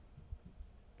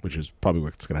 Which is probably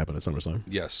what's going to happen at SummerSlam.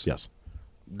 Yes.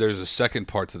 There's a second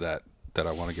part to that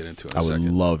I want to get into in a second. I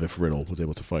would love if Riddle was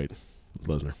able to fight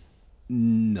Lesnar.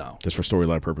 No. Just for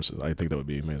storyline purposes. I think that would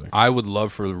be amazing. I would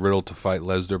love for Riddle to fight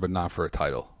Lesnar, but not for a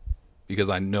title. Because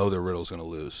I know that Riddle's going to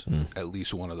lose at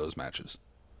least one of those matches.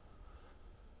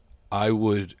 I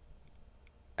would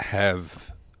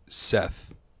have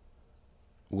Seth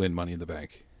win Money in the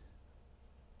Bank.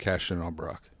 Cash in on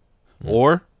Brock.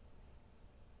 Or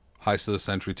Heist of the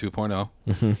Century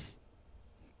 2.0.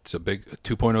 It's a big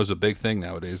 2.0 is a big thing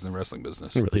nowadays in the wrestling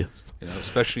business. It really is.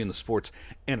 Especially in the sports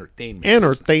entertainment.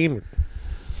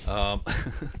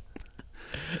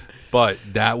 But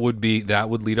that would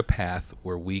lead a path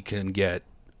where we can get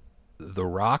The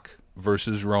Rock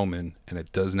versus Roman, and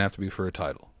it doesn't have to be for a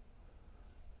title.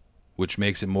 Which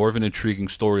makes it more of an intriguing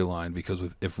storyline,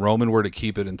 because if Roman were to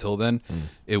keep it until then,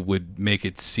 it would make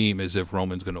it seem as if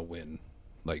Roman's going to win,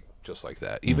 just like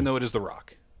that, even though it is The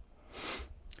Rock.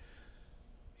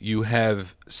 You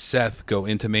have Seth go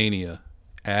into Mania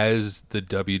as the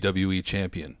WWE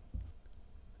champion,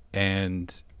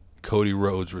 and Cody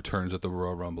Rhodes returns at the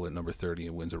Royal Rumble at number 30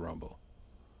 and wins a Rumble.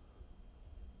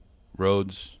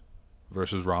 Rhodes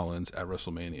versus Rollins at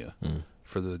WrestleMania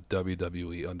for the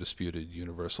WWE Undisputed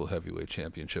Universal Heavyweight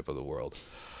Championship of the world.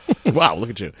 Wow, look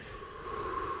at you.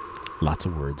 Lots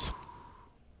of words.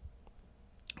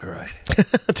 All right.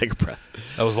 Take a breath.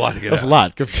 That was a lot to get out. That's a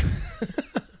lot.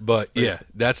 But, yeah,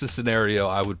 that's the scenario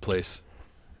I would place.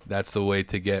 That's the way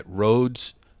to get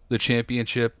Rhodes the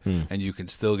championship, and you can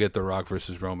still get The Rock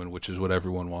versus Roman, which is what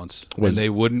everyone wants. And they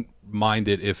wouldn't mind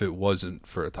it if it wasn't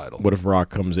for a title. What if Rock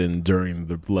comes in during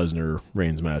the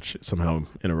Lesnar-Reigns match, somehow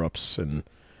interrupts and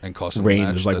costs him Reigns the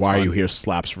match? is like, That's why fine. are you here?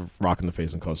 Slaps Rock in the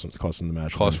face and costs him the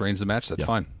match. Cost Reigns the match? That's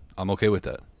fine. I'm okay with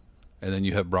that. And then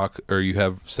you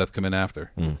have Seth come in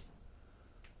after.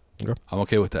 Okay. I'm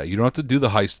okay with that. You don't have to do the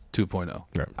Heist 2.0.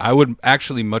 Right. I would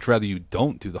actually much rather you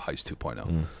don't do the Heist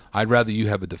 2.0. I'd rather you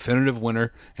have a definitive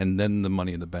winner, and then the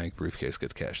Money in the Bank briefcase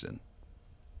gets cashed in.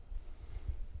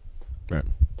 Right.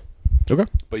 Okay.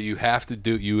 But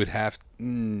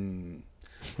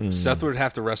Seth would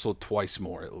have to wrestle twice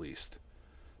more at least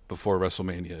before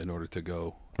WrestleMania in order to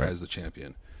go as the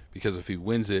champion. Because if he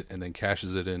wins it and then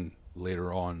cashes it in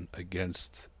later on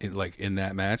in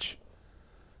that match,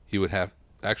 he would have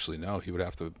he would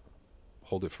have to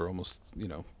hold it for almost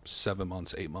 7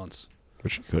 months, 8 months.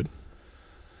 Which he could.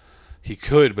 He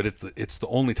could, but it's the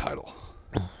only title.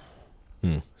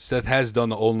 Seth has done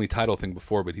the only title thing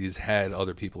before, but he's had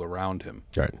other people around him.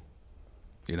 Right.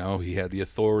 He had the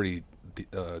authority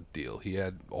deal. He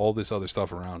had all this other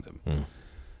stuff around him.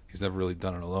 He's never really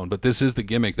done it alone. But this is the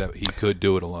gimmick that he could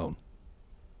do it alone.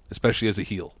 especially as a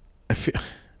heel. I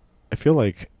feel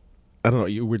like, I don't know.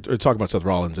 You were talking about Seth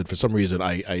Rollins, and for some reason,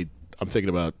 I'm thinking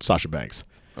about Sasha Banks.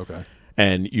 Okay.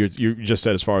 And you just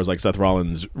said as far as like Seth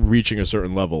Rollins reaching a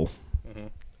certain level,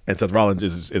 and Seth Rollins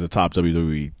is a top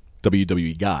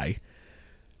WWE guy.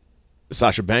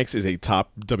 Sasha Banks is a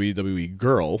top WWE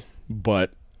girl,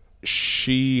 but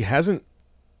she hasn't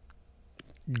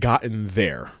gotten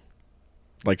there.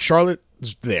 Like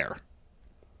Charlotte's there.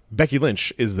 Becky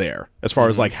Lynch is there as far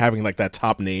as like having like that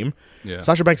top name. Yeah.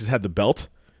 Sasha Banks has had the belt.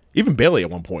 Even Bayley at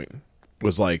one point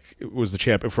was the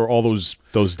champion for all those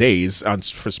days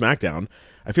for SmackDown.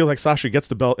 I feel like Sasha gets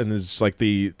the belt and is like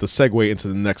the segue into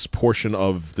the next portion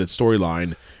of the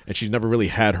storyline, and she's never really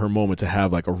had her moment to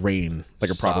have like a reign,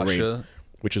 like a proper reign,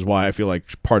 which is why I feel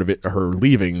like part of it, her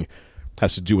leaving,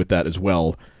 has to do with that as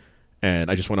well.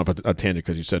 And I just went off a tangent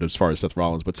because you said as far as Seth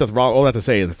Rollins, but Seth Rollins, all that to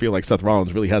say is I feel like Seth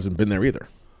Rollins really hasn't been there either.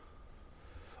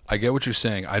 I get what you're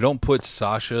saying. I don't put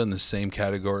Sasha in the same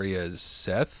category as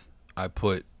Seth. I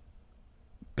put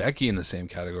Becky in the same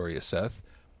category as Seth.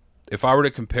 If I were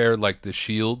to compare like the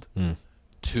Shield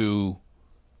to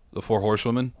the Four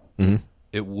Horsewomen,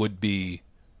 it would be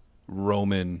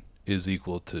Roman is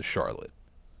equal to Charlotte,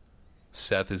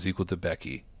 Seth is equal to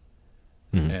Becky,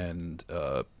 and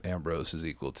Ambrose is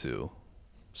equal to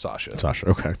Sasha,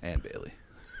 okay, and Bayley.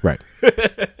 Right.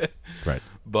 Right.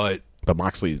 But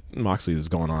Moxley is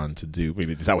going on to do. I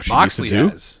mean, is that what she Moxley used to do?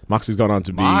 has. Moxley's gone on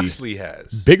to be Moxley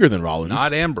has bigger than Rollins,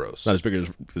 not Ambrose, not as big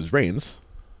as Reigns.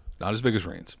 Not as big as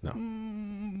Reigns. No.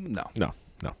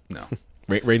 No.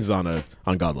 Reigns is on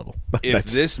God level. If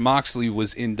this Moxley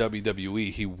was in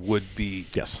WWE, he would be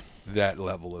that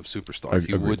level of superstar.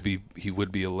 He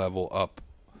would be a level up.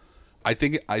 I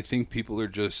think people are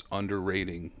just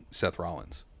underrating Seth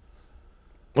Rollins.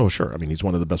 Oh, sure. I mean, he's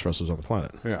one of the best wrestlers on the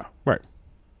planet. Yeah. Right.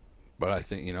 But I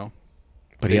think,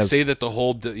 but they say that the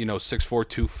whole 6'4",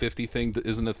 250 thing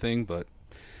isn't a thing, but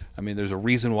I mean, there's a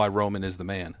reason why Roman is the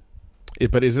man.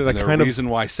 But is it a kind of reason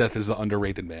why Seth is the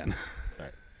underrated man?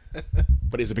 Right.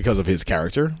 But is it because of his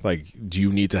character? Like, do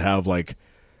you need to have like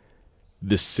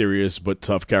this serious but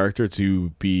tough character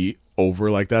to be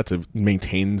over like that to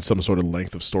maintain some sort of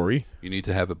length of story? You need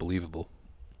to have it believable.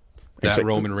 That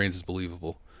Roman Reigns is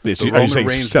believable. Yeah, so are you saying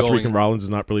Seth freaking Rollins is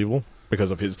not believable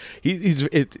because of his?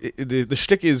 The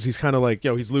shtick is he's kind of like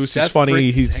he's loose, he's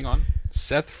funny. Hang on,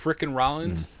 Seth freaking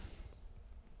Rollins,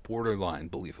 borderline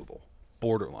believable,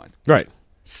 borderline. Right.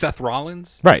 Seth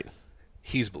Rollins, right?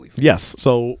 He's believable. Yes.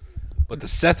 So, but the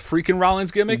Seth freaking Rollins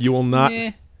gimmick, you will not.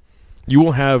 You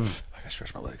will have. I gotta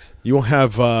stretch my legs. You will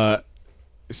have like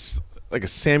a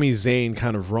Sami Zayn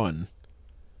kind of run.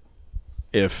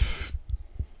 If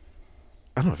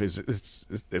I don't know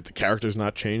if the character's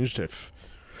not changed, if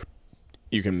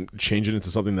you can change it into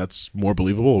something that's more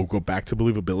believable or go back to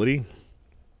believability.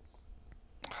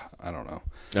 I don't know.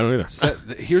 I don't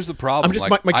either. Here's the problem.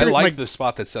 I like the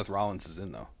spot that Seth Rollins is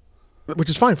in, though. Which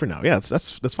is fine for now. Yeah,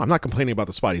 that's fine. I'm not complaining about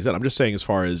the spot he's in. I'm just saying as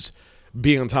far as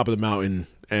being on top of the mountain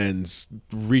and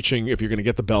reaching, if you're going to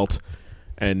get the belt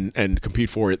and compete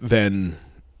for it, then,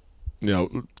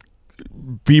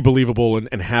 be believable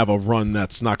and have a run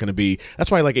that's not going to be. That's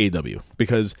why I like AEW,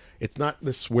 because it's not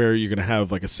this where you're going to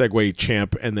have like a segue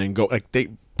champ and then go like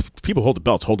people hold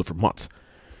it for months,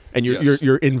 and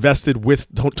you're invested with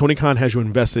Tony Khan has you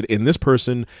invested in this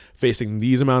person facing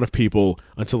these amount of people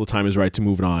until the time is right to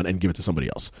move it on and give it to somebody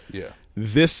else. Yeah,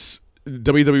 this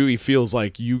WWE feels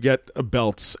like you get a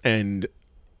belt, and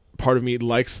part of me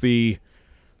likes the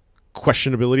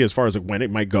questionability as far as like when it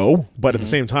might go, but at the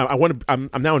same time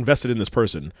I'm now invested in this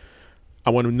person.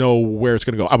 I want to know where it's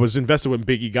going to go. I was invested when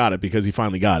Big E got it because he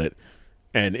finally got it,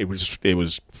 and it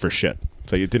was for shit,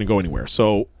 so it didn't go anywhere.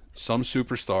 So some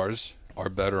superstars are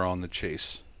better on the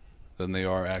chase than they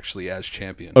are actually as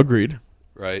champion. Agreed.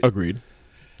 Right. Agreed.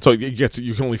 So you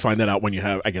can only find that out when you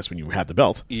have the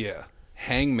belt. Yeah.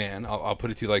 Hangman, I'll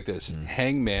put it to you like this: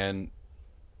 Hangman,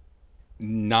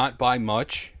 not by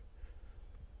much.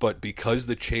 But because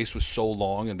the chase was so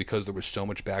long and because there was so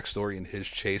much backstory in his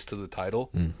chase to the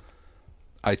title,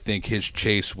 I think his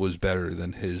chase was better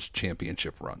than his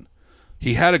championship run.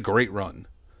 He had a great run,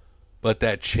 but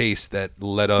that chase that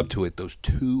led up to it, those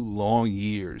 2 long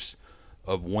years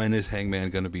of when is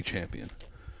Hangman going to be champion,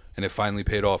 and it finally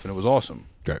paid off, and it was awesome.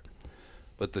 Right.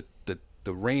 But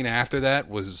the reign after that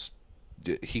was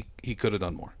he could have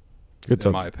done more. In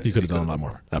my opinion, he could have done a lot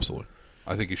more. Absolutely.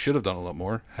 I think he should have done a lot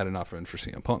more had it not been for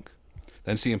CM Punk.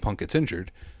 Then CM Punk gets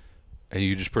injured, and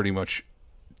you just pretty much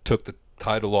took the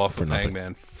title off of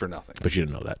Hangman for nothing. But you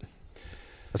didn't know that.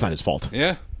 That's not his fault.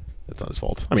 Yeah. That's not his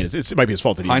fault. I mean, it might be his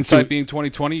fault that he hindsight being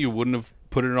 2020, you wouldn't have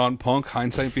put it on Punk,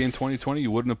 hindsight being 2020,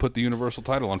 you wouldn't have put the Universal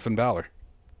title on Finn Balor.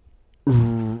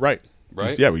 Right.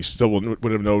 Right? Yeah, we still wouldn't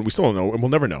have known. We still don't know, and we'll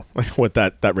never know what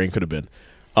that reign could have been.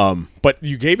 But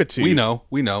you gave it to... We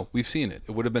know. We've seen it.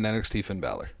 It would have been NXT Finn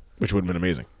Balor. Which would have been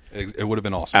amazing. It would have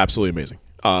been awesome. Absolutely amazing.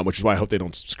 Which is why I hope they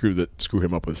don't screw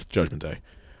him up with Judgment Day.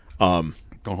 Don't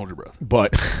hold your breath.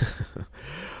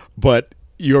 But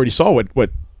you already saw what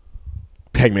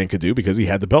Hangman could do because he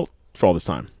had the belt for all this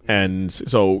time. And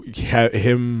so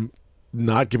him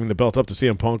not giving the belt up to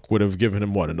CM Punk would have given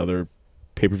him, another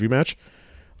pay-per-view match?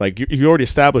 Like, you already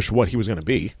established what he was going to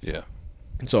be. Yeah.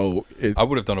 So I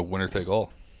would have done a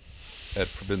winner-take-all at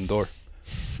Forbidden Door.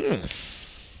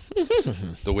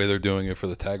 The way they're doing it for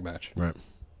the tag match. Right.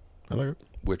 I like it.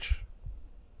 Which,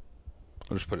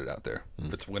 I'll just put it out there.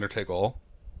 If it's winner-take-all,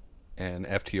 and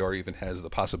FTR even has the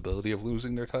possibility of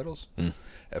losing their titles,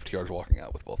 FTR's walking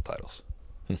out with both titles.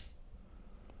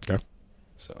 Okay.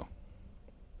 So,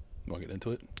 you want to get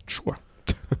into it? Sure.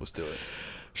 Let's do it.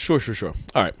 Sure.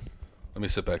 All right. Let me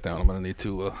sit back down. I'm gonna need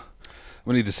to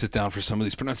sit down for some of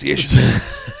these pronunciations.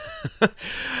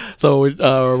 So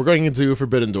we're going into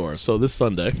Forbidden Door. So this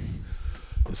Sunday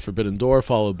is Forbidden Door,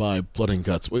 followed by Blood and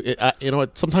Guts. You know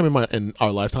what? Sometime in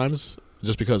our lifetimes,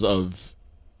 just because of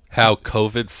how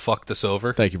COVID fucked us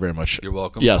over. Thank you very much. You're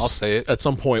welcome. Yes, I'll say it. At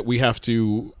some point, we have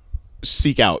to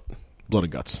seek out Blood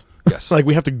and Guts. Yes. Like,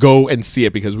 we have to go and see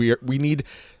it because we need,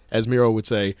 as Miro would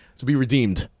say, to be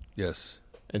redeemed. Yes.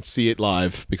 And see it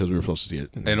live because we were supposed to see it.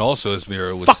 And also, as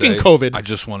Miro would fucking say, COVID. I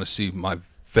just want to see my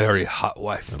very hot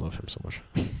wife. I love him so much.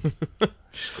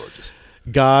 She's gorgeous.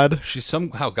 God. She's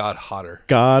somehow got hotter.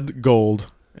 God, Gold,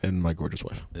 and my gorgeous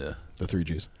wife. Yeah. The 3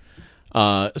 Gs.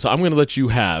 So I'm going to let you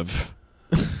have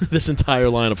this entire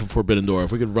lineup of Forbidden Door.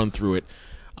 If we could run through it,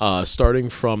 starting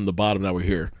from the bottom that we're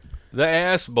here. The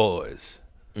Ass Boys.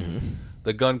 Mm-hmm.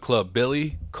 The Gun Club.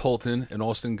 Billy, Colton, and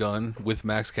Austin Gunn with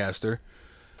Max Caster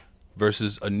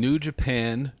versus a New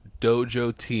Japan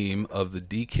Dojo team of the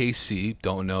DKC.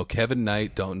 Don't know. Kevin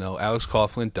Knight. Don't know. Alex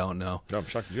Coughlin. Don't know. No, I'm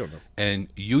shocked you don't know.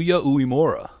 And Yuya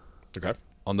Uemura. Okay.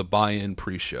 On the buy-in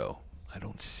pre-show. I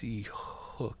don't see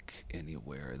Hook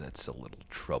anywhere. That's a little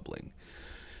troubling,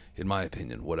 in my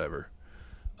opinion. Whatever.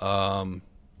 I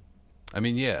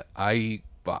mean, yeah. I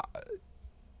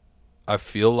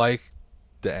feel like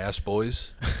the Ass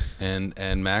Boys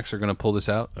and Max are going to pull this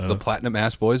out. The Platinum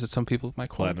Ass Boys that some people might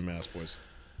call Platinum Ass Boys.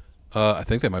 I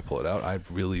think they might pull it out. I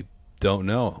really don't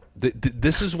know.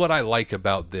 This is what I like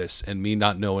about this, and me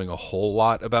not knowing a whole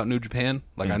lot about New Japan.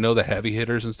 Like, I know the heavy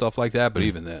hitters and stuff like that, but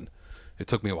even then, it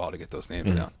took me a while to get those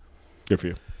names down. Good for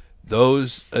you.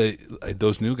 Those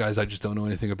new guys, I just don't know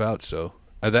anything about. So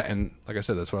and like I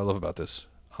said, that's what I love about this.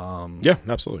 Yeah,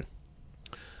 absolutely.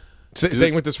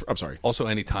 Staying with this, I'm sorry. Also,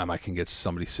 anytime I can get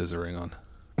somebody scissoring on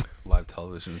live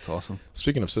television, it's awesome.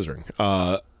 Speaking of scissoring,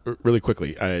 really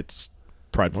quickly, it's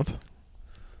Pride Month.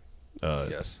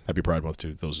 Yes. Happy Pride Month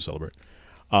to those who celebrate.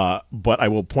 But I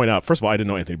will point out, first of all, I didn't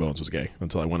know Anthony Bowens was gay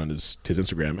until I went on his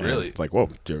Instagram. And really? It's like, whoa,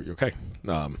 you're okay.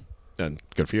 And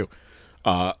good for you.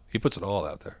 He puts it all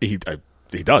out there. He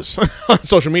does. On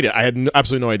social media. I had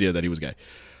absolutely no idea that he was gay.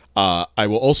 I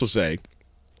will also say,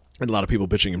 and a lot of people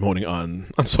bitching and moaning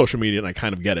on social media, and I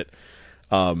kind of get it.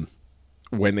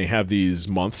 When they have these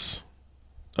months,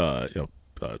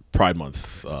 Pride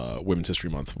Month, Women's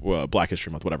History Month, Black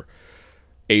History Month, whatever,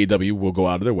 AEW will go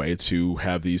out of their way to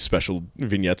have these special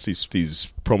vignettes,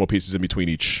 these promo pieces in between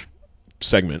each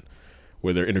segment,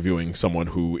 where they're interviewing someone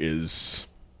who is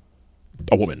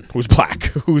a woman, who's black,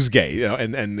 who's gay,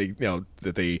 and they,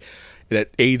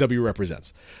 that AEW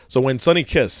represents. So when Sonny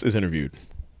Kiss is interviewed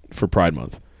for Pride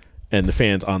Month, and the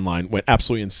fans online went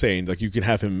absolutely insane, like, you can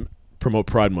have him promote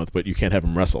Pride Month, but you can't have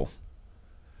him wrestle.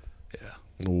 Yeah.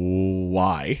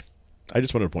 Why? I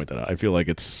just wanted to point that out. I feel like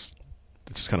it's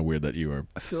just kind of weird that you are.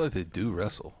 I feel like they do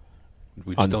wrestle.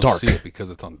 We On just don't Dark. see it because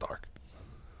it's on Dark.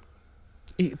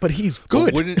 But he's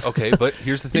good. But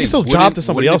here's the thing. He can still job to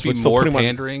somebody else, Would but it be still more put him on-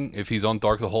 pandering if he's on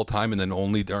Dark the whole time and then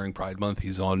only during Pride Month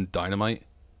he's on Dynamite?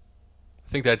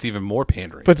 I think that's even more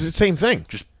pandering. But it's the same thing.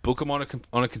 Just book them on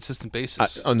a consistent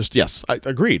basis. Yes, I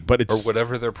agreed. But or it's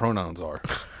whatever their pronouns are.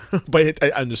 But I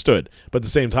understood. But at the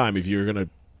same time, if you're going to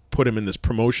put him in this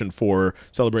promotion for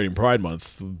celebrating Pride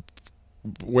Month,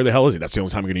 where the hell is he? That's the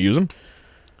only time you're going to use him?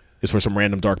 Is for some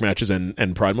random dark matches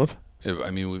and Pride Month?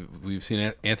 I mean, we've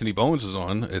seen Anthony Bowens was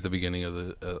on at the beginning of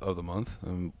the month,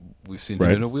 and we've seen Right.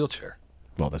 him in a wheelchair.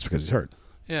 Well, that's because he's hurt.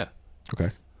 Yeah.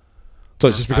 Okay. So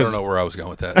it's just because I don't know where I was going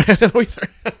with that. I don't know either.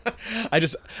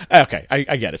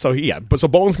 I get it. So so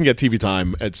Bowens can get TV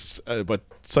time. It's but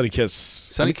Sonny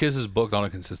Kiss is booked on a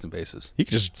consistent basis. he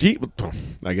could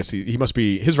I guess he must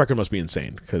be, his record must be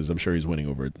insane because I'm sure he's winning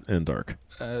over in dark.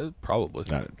 Probably.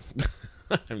 I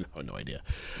have no idea.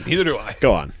 Neither do I.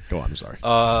 Go on. I'm sorry.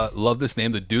 Love this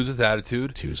name, the Dudes with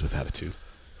Attitude. Dudes with Attitude.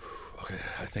 Okay,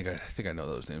 I think I know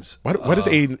those names. Why does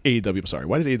AEW? I'm sorry.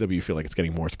 Why does AEW feel like it's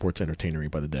getting more sports entertainery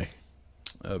by the day?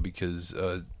 Because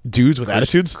Dudes with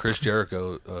Attitudes. Chris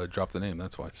Jericho dropped the name.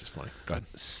 That's why. This is funny. Go ahead.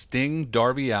 Sting,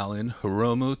 Darby Allin,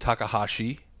 Hiromu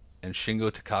Takahashi, and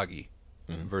Shingo Takagi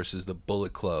versus the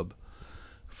Bullet Club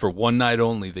for one night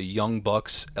only. The Young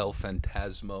Bucks, El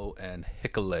Fantasmo, and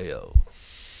Hikuleo.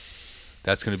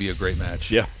 That's going to be a great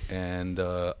match. Yeah. And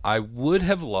I would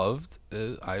have loved,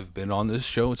 I've been on this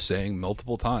show saying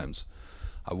multiple times,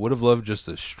 I would have loved just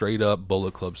a straight up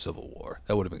Bullet Club Civil War.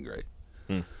 That would have been great.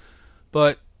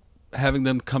 But having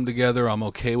them come together, I'm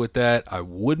okay with that. I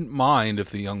wouldn't mind if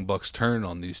the Young Bucks turn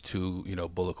on these two,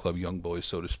 Bullet Club young boys,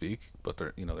 so to speak. But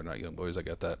they're not young boys. I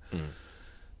get that.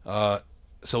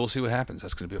 So we'll see what happens.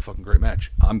 That's going to be a fucking great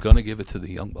match. I'm going to give it to the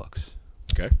Young Bucks.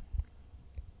 Okay.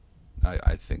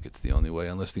 I think it's the only way,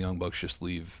 unless the Young Bucks just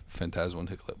leave Phantasmo and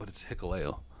Hikuleo. But it's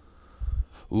Hikuleo.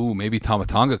 Ooh, maybe Tama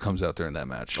Tonga comes out there in that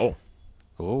match. Oh.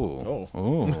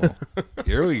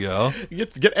 Here we go.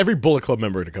 Get every Bullet Club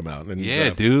member to come out.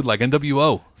 And, dude, like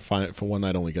NWO. Find it for one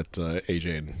night only. Get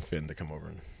AJ and Finn to come over.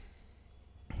 And...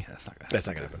 Yeah, that's not gonna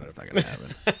happen. That's not gonna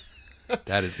happen.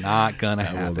 That is not gonna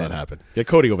happen. That will not happen. Get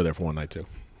Cody over there for one night too.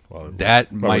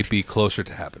 That might be closer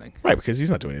to happening. Right, because he's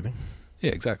not doing anything.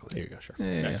 Yeah, exactly. There you go. Sure.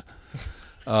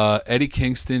 Yeah. Eddie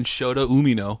Kingston, Shota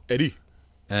Umino. Eddie.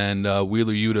 And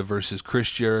Wheeler Yuta versus Chris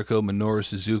Jericho, Minoru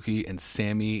Suzuki, and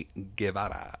Sammy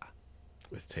Guevara.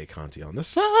 With Tay Conti on the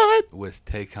side. With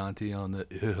Tay Conti on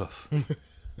the...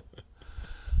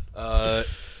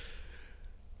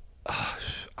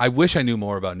 I wish I knew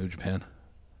more about New Japan.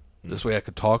 This way I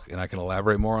could talk and I can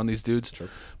elaborate more on these dudes. Sure.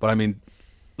 But, I mean,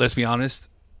 let's be honest.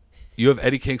 You have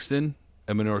Eddie Kingston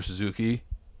and Minoru Suzuki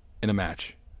in a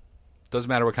match. Doesn't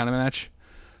matter what kind of match.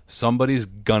 Somebody's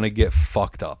going to get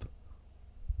fucked up.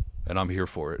 And I'm here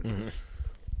for it.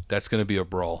 That's going to be a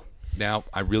brawl. Now,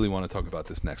 I really want to talk about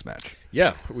this next match.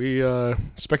 Yeah, we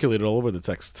speculated all over the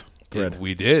text thread.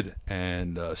 We did.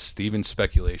 And Steven's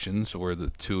speculations were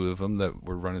the two of them that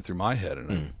were running through my head,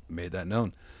 and I made that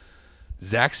known.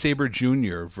 Zack Sabre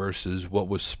Jr. versus what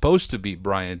was supposed to be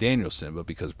Bryan Danielson, but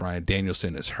because Bryan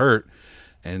Danielson is hurt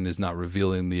and is not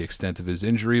revealing the extent of his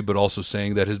injury, but also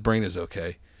saying that his brain is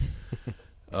okay.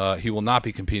 He will not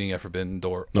be competing at Forbidden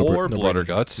Door or Blood or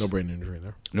Guts. No brain injury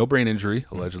there. No brain injury,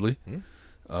 allegedly.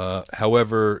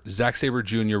 However, Zack Sabre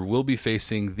Jr. will be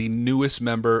facing the newest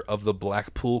member of the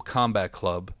Blackpool Combat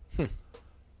Club,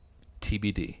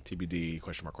 TBD. TBD,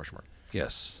 question mark.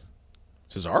 Yes.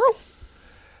 Cesaro?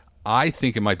 I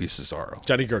think it might be Cesaro.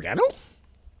 Johnny Gargano?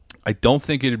 I don't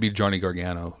think it'd be Johnny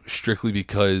Gargano, strictly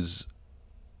because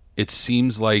it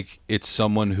seems like it's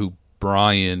someone who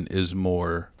Bryan is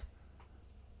more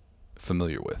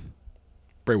familiar with.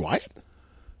 Bray Wyatt?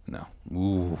 No.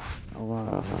 Ooh.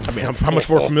 I mean, how much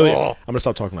more familiar? I'm going to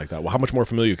stop talking like that. Well, how much more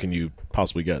familiar can you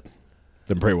possibly get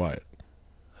than Bray Wyatt?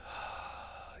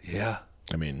 Yeah.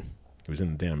 I mean, he was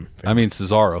in the damn family. I mean,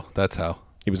 Cesaro. That's how.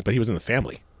 But he was in the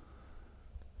family.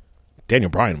 Daniel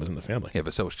Bryan was in the family. Yeah,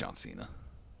 but so was John Cena.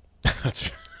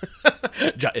 That's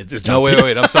No,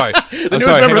 wait. I'm sorry. I'm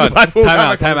sorry. Hang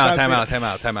on.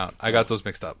 Time out. I got those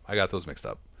mixed up.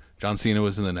 John Cena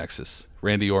was in the Nexus.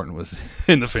 Randy Orton was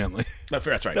in the family. That's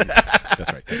right.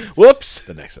 That's right. Whoops.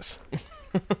 The Nexus.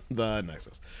 The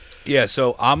Nexus. Yeah,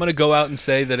 so I'm going to go out and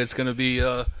say that it's going to be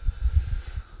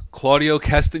Claudio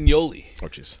Castagnoli. Oh,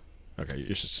 jeez. Okay, you're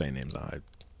just saying names now.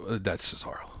 That's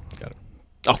Cesaro. Got it.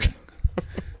 Okay.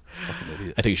 Fucking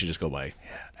idiot. I think you should just go by. Yeah,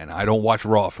 and I don't watch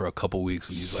Raw for a couple weeks.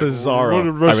 And he's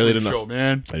Cesaro. Like, I really didn't know. Show,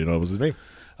 man. I didn't know it was his name.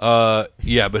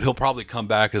 Yeah, but he'll probably come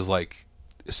back as like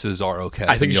Cesaro Castagnoli.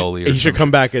 I think he should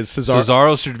come back as Cesaro.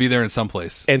 Cesaro should be there in some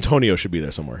place. Antonio should be there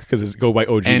somewhere because it's go by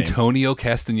OG Antonio name.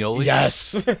 Castagnoli?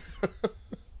 Yes.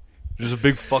 There's a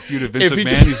big fuck you to Vince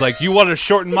McMahon. He's like, you want to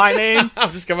shorten my name?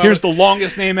 Here's the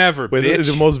longest name ever, with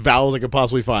bitch. The most vowels I could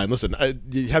possibly find. Listen,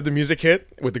 you have the music hit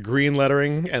with the green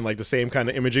lettering and like the same kind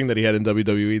of imaging that he had in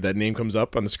WWE. That name comes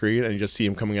up on the screen and you just see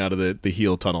him coming out of the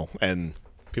heel tunnel. And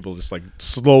people just like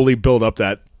slowly build up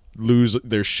that lose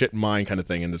their shit mind kind of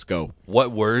thing and just go.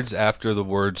 What words after the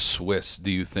word Swiss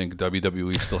do you think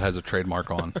WWE still has a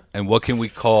trademark on? And what can we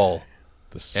call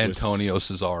Antonio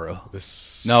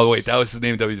Cesaro? No, wait, that was his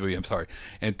name in WWE. I'm sorry.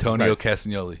 Antonio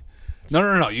Castagnoli.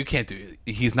 No. You can't do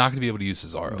it. He's not going to be able to use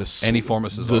Cesaro. Any form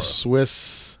of Cesaro. The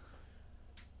Swiss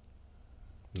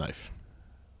knife.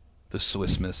 The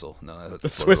Swiss missile. No, that's The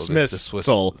Swiss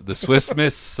missile. The Swiss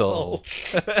missile.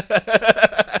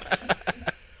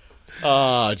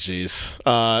 Oh, jeez.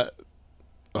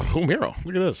 Miro,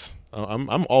 look at this.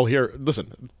 I'm all here.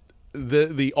 Listen,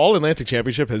 the All Atlantic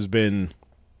Championship has been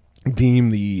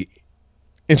deemed the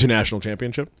international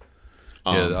championship.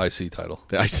 Yeah, the IC title.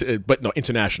 But no,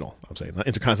 international. I'm saying not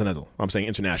intercontinental. I'm saying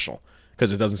international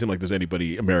because it doesn't seem like there's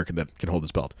anybody American that can hold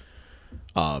this belt.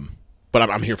 But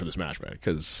I'm here for this match, man,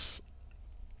 because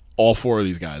all four of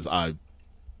these guys, I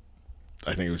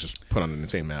think it was just put on an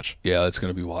insane match. Yeah, it's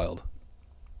going to be wild.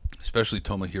 Especially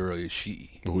Tomohiro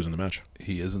Ishii. Who's in the match?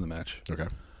 He is in the match. Okay.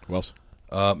 Who else?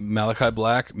 Malachi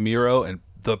Black, Miro, and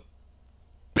the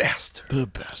Bastard. The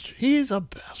Bastard. He's a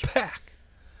bastard. Pack.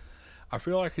 I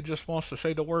feel like he just wants to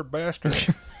say the word bastard.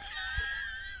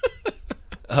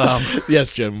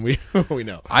 Yes, Jim, we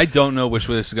know. I don't know which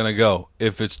way this is going to go.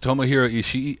 If it's Tomohiro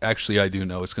Ishii, actually I do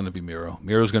know it's going to be Miro.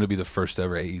 Miro's going to be the first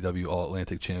ever AEW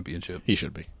All-Atlantic Championship He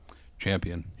should be.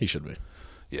 champion. He should be.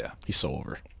 Yeah, He's so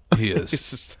over. he is. It's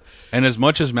just, And as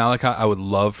much as Malachi, I would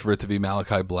love for it to be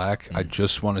Malachi Black, I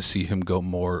just want to see him go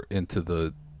more into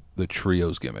the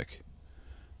trios gimmick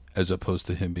as opposed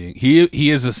to him being... He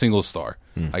is a single star.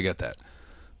 I get that.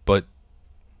 But...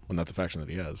 well, not the faction that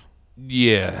he has.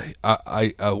 Yeah,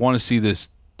 I want to see this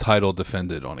title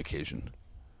defended on occasion.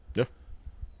 Yeah.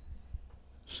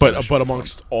 So that But should be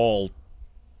amongst all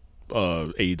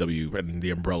AEW and the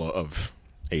umbrella of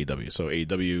AEW, so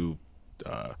AEW,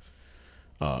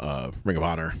 Ring of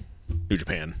Honor, New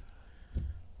Japan,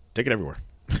 take it everywhere.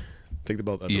 Take the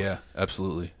belt fun. everywhere. Yeah,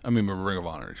 absolutely. I mean, Ring of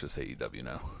Honor is just AEW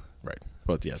now. Right.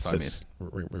 But yes, I it's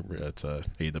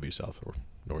AEW South or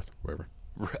North, wherever.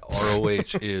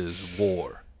 ROH is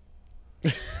war.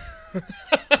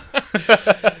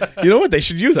 You know what they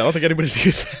should use? I don't think anybody's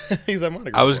used that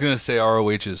moniker. I was going to say ROH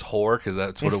is whore because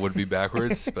that's what it would be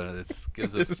backwards, but it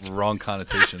gives us the wrong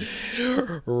connotation.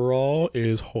 Raw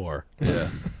is whore. Yeah.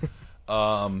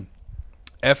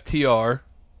 FTR,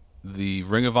 the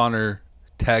Ring of Honor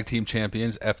Tag Team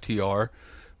Champions, FTR,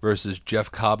 versus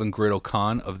Jeff Cobb and Great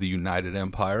Khan of the United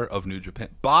Empire of New Japan,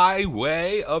 by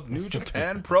way of New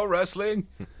Japan Pro Wrestling.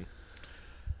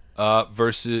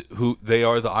 Versus who they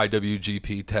are, the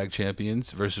IWGP Tag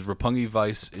Champions, versus Roppongi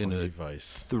Vice in a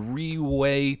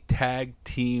three-way tag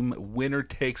team winner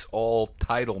takes all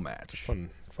title match. Fun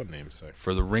name to say.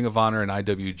 For the Ring of Honor and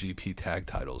IWGP tag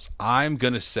titles. I'm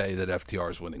going to say that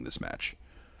FTR is winning this match.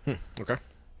 Okay.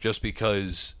 Just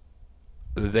because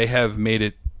they have made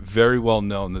it very well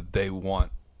known that they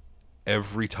want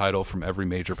every title from every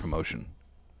major promotion.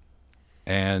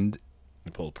 And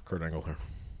You pull up Kurt Angle here.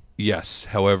 yes,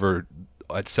 however,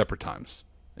 at separate times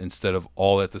instead of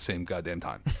all at the same goddamn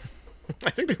time. I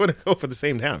think they want to go for the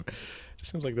same time. It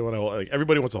seems like they want to. Like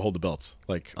everybody wants to hold the belts,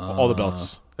 like all the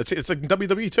belts. It's like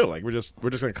WWE too. Like we're just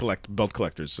going to collect belt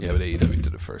collectors. Yeah, but AEW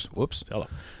did it first. Whoops. Hello.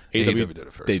 AEW did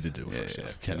it first. They did do it Yeah, first. yeah.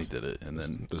 Yes. Kenny Yes. did it, and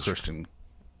then This is- Christian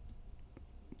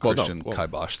Well,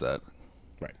 kiboshed that.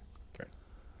 Right.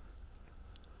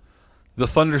 The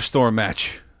Thunderstorm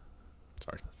match.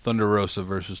 Sorry. Thunder Rosa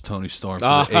versus Tony Storm for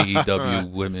the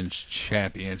AEW Women's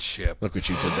Championship. Look what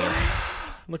you did there.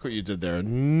 Look what you did there.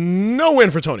 No win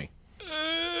for Tony.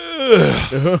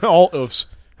 All oofs.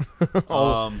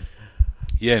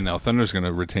 Yeah, no, Thunder's going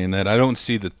to retain that. I don't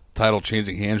see the title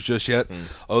changing hands just yet.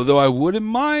 Although I wouldn't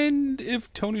mind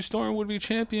if Tony Storm would be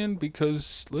champion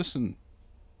because, listen,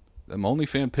 them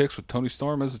OnlyFans pics with Tony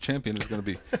Storm as the champion is going to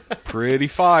be pretty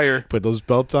fire. Put those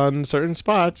belts on certain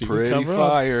spots. You can Pretty cover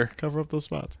fire. Up, cover up those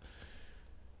spots.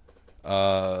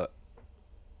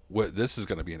 This is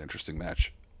going to be an interesting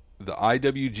match. The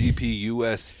IWGP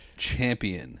US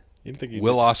champion, You didn't think you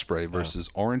Will Ospreay versus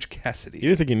Orange Cassidy. You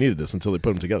didn't think you needed this until they put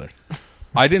them together.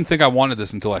 I didn't think I wanted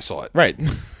this until I saw it. Right.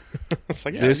 It's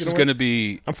like, yeah, This you is know going to what?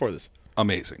 be I'm for this.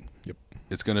 amazing. Yep.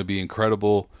 It's going to be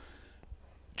incredible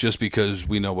just because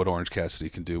we know what Orange Cassidy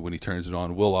can do when he turns it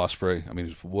on. Will Ospreay, I mean,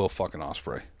 it's Will fucking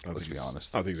Ospreay. Let's be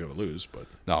honest. I don't think he's going to lose, but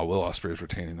No, Will Ospreay is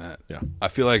retaining that. Yeah. I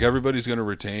feel like everybody's going to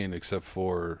retain except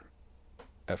for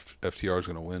FTR is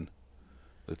going to win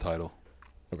the title.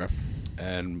 okay.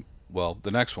 And, well,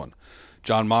 the next one.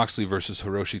 Jon Moxley versus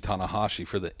Hiroshi Tanahashi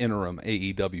for the interim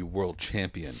AEW World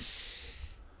Champion.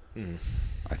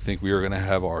 I think we are going to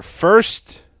have our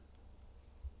first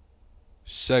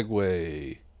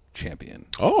Segway champion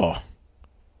Oh.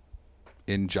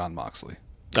 in Jon Moxley.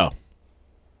 Oh.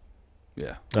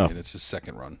 Yeah. Oh. I mean, it's his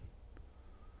second run.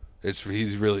 He's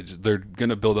really they're going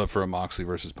to build up for a Moxley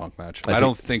versus Punk match. I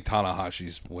don't think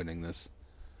Tanahashi's winning this.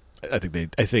 I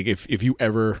think if you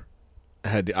ever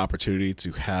had the opportunity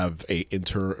to have a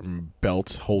interim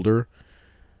belt holder,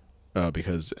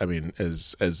 because I mean,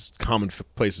 as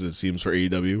commonplace as it seems for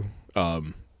AEW,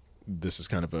 this is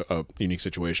kind of a unique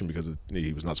situation because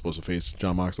he was not supposed to face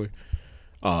Jon Moxley.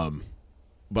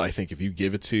 But I think if you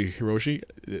give it to Hiroshi,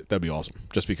 that'd be awesome.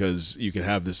 Just because you can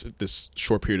have this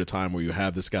short period of time where you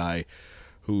have this guy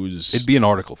who's... It'd be an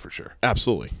article for sure.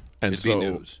 Absolutely. And It'd be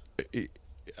news.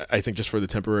 I think just for the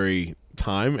temporary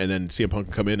time, and then CM Punk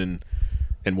can come in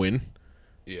and win.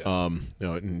 Yeah.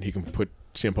 And he can put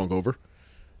CM Punk over.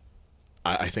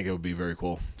 I think it would be very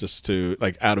cool. Just to,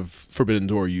 like, out of Forbidden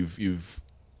Door, you've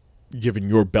given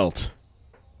your belt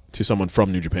to someone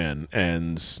from New Japan,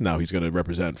 and now he's going to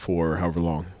represent for however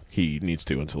long he needs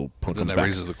to until Punk Then comes that back.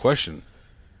 raises the question: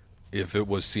 if it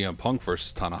was CM Punk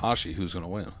versus Tanahashi, who's going to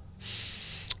win?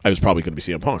 I was probably going to be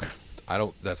CM Punk.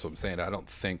 That's what I'm saying. I don't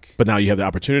think. But now you have the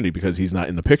opportunity because he's not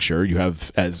in the picture. You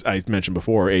have, as I mentioned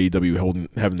before, AEW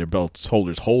having their belts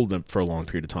holders hold them for a long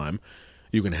period of time.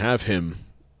 You can have him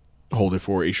hold it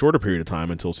for a shorter period of time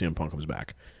until CM Punk comes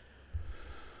back.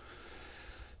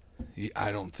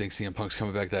 I don't think CM Punk's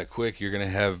coming back that quick. You're gonna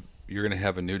have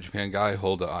a New Japan guy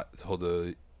hold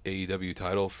the AEW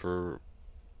title for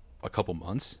a couple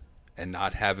months and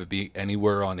not have it be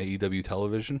anywhere on AEW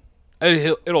television.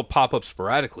 It'll pop up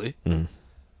sporadically,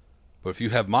 but if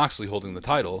you have Moxley holding the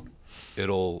title,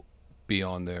 it'll be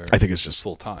on there. I think it's just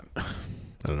full time. I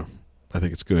don't know. I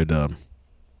think it's good. I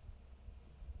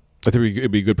think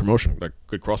it'd be a good promotion, like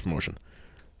good cross promotion,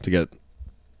 to get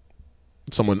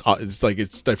someone. It's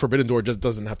like Forbidden Door just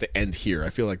doesn't have to end here. I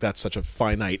feel like that's such a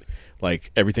finite. Like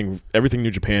everything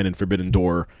New Japan and Forbidden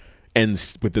Door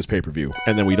ends with this pay-per-view,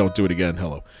 and then we don't do it again.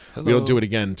 Hello. We don't do it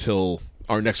again till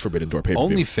our next Forbidden Door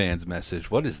pay-per-view. OnlyFans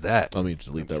message. What is that? Let me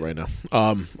delete that right now.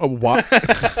 What?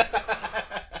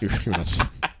 you're not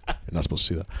supposed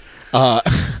to see that.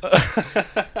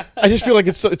 I just feel like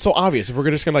it's so obvious. If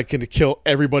we're just gonna kill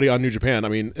everybody on New Japan, I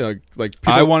mean, like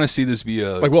people, I want to see this be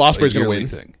Will Ospreay's gonna win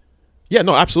thing. Yeah,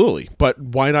 no, absolutely. But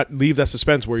why not leave that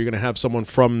suspense where you're going to have someone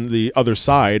from the other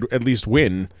side at least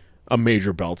win a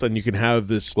major belt, and you can have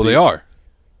this. Well, they are.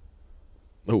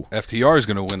 Oh, FTR is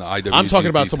going to win the IWGP I'm talking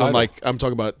about someone title. I'm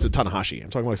talking about the Tanahashi. I'm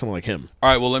talking about someone like him. All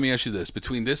right. Well, let me ask you this: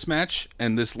 between this match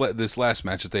and this last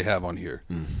match that they have on here,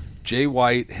 Jay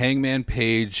White, Hangman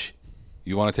Page.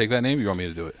 You want to take that name? Or you want me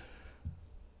to do it?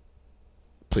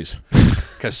 Please.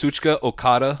 Kazuchika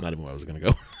Okada. Not even where I was going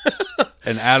to go.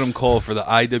 And Adam Cole for the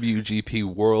IWGP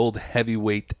World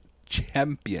Heavyweight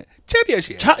Championship.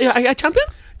 Champion?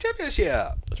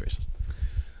 Championship. That's racist.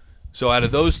 So out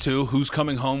of those two, who's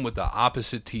coming home with the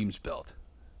opposite team's belt?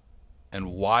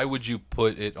 And why would you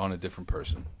put it on a different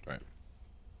person? Right.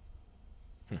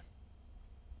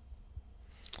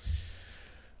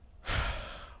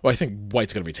 Well, I think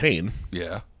White's going to retain.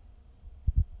 Yeah.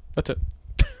 That's it.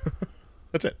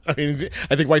 That's it. I mean,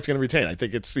 I think White's going to retain. I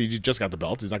think he just got the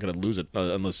belt. He's not going to lose it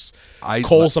unless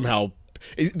Cole somehow.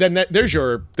 Then there's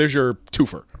your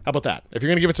twofer. How about that? If you're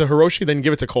going to give it to Hiroshi, then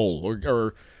give it to Cole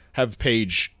or have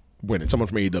Page win it. Someone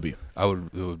from AEW.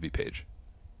 It would be Page.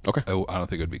 Okay. I don't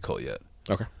think it would be Cole yet.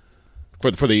 Okay.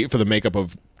 For the makeup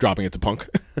of dropping it to Punk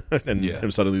and him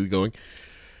suddenly going.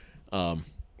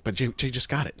 But Jay just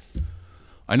got it.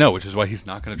 I know, which is why he's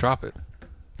not going to drop it.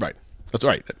 Right. That's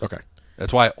right. Okay.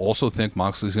 That's why I also think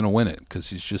Moxley's going to win it because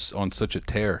he's just on such a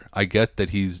tear. I get that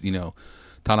he's,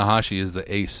 Tanahashi is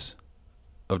the ace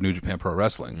of New Japan Pro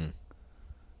Wrestling.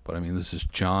 But, I mean, this is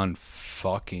John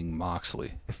fucking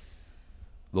Moxley.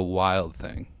 The Wild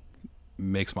Thing.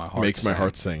 Makes my heart Makes my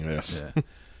heart sing, yes. Yeah.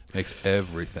 Makes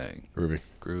everything.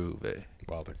 Groovy.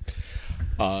 Wild Thing.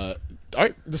 All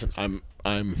right, listen,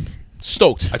 I'm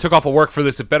stoked. I took off of work for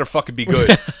this. It better fucking be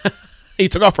good. You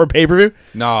took off for a pay-per-view?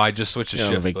 No, I just switched a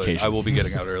shift. Vacation. But I will be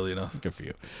getting out early enough. Good for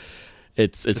you.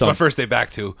 It's my first day back,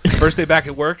 too. First day back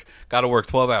at work. Got to work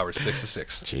 12 hours, 6 to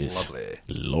 6. Jeez. Lovely.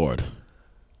 Lord.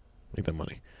 Make that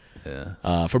money.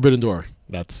 Yeah. Forbidden Door.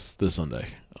 That's this Sunday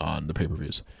on the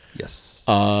pay-per-views. Yes.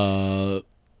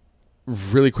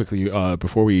 Really quickly,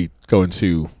 before we go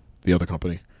into the other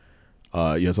company,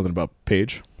 you had something about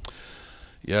Paige?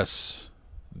 Yes.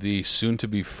 The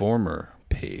soon-to-be former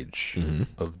Page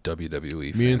of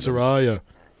WWE. Me and Saraya.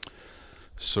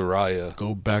 Saraya.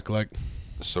 Go back like...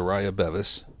 Saraya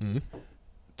Bevis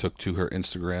took to her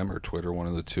Instagram or Twitter, one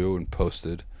of the two, and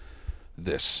posted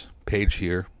this. Page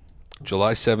here.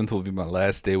 July 7th will be my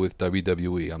last day with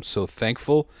WWE. I'm so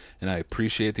thankful, and I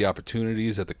appreciate the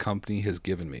opportunities that the company has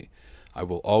given me. I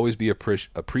will always be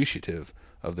appreciative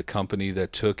of the company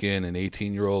that took in an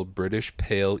 18-year-old British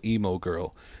pale emo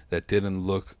girl that didn't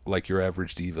look like your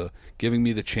average diva, giving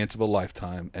me the chance of a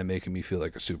lifetime and making me feel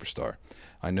like a superstar.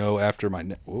 I know after my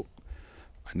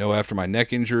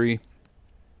neck injury,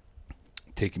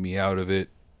 taking me out of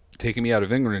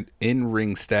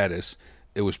in-ring status,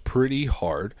 it was pretty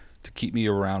hard to keep me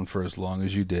around for as long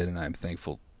as you did, and I'm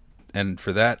thankful. And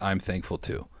for that, I'm thankful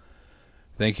too.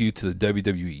 Thank you to the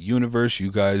WWE Universe.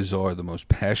 You guys are the most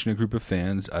passionate group of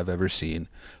fans I've ever seen.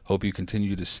 Hope you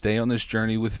continue to stay on this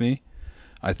journey with me.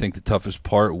 I think the toughest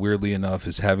part, weirdly enough,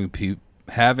 is having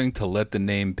to let the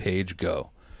name Paige go.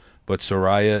 But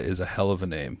Soraya is a hell of a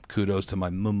name. Kudos to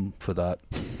my mum for that.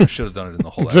 I should have done it in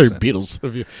the whole Very accent. Beatles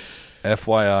of you.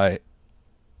 FYI,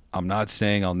 I'm not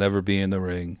saying I'll never be in the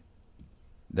ring.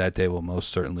 That day will most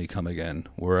certainly come again,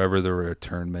 wherever the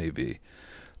return may be.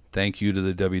 Thank you to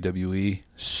the WWE,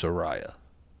 Soraya.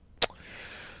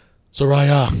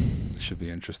 Soraya. Should be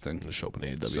interesting. The show open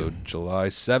AEW. So July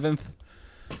 7th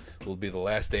will be the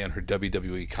last day on her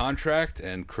WWE contract.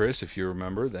 And Chris, if you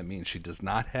remember, that means she does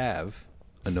not have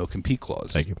a no-compete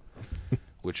clause. Thank you.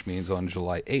 Which means on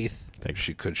July 8th, Thank you.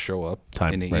 she could show up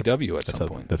Time, in right. AEW at some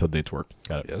point. That's how dates work.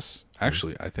 Got it. Yes.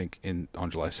 Actually, I think on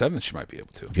July 7th, she might be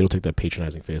able to. If you don't take that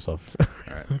patronizing face off.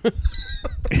 All right.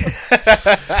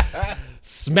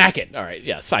 Smack it. All right.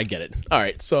 Yes, I get it. All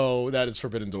right. So that is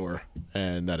Forbidden Door,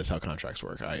 and that is how contracts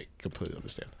work. I completely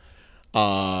understand.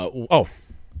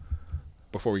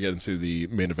 Before we get into the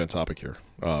main event topic here,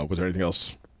 was there anything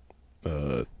else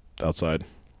outside?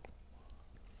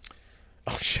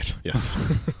 Oh, shit. Yes.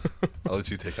 I'll let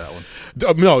you take that one.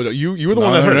 No, you were the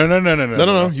one that heard it.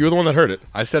 No. You were the one that heard it.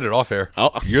 I said it off air.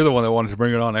 Oh. You're the one that wanted to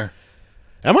bring it on air.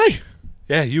 Am I?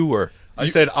 Yeah, you were. I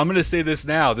said, I'm going to say this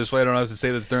now. This way I don't have to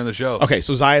say this during the show. Okay,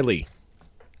 so Xia Li.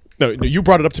 No, you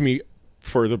brought it up to me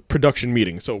for the production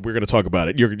meeting, so we're going to talk about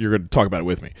it. You're going to talk about it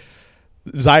with me.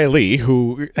 Xia Li,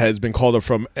 who has been called up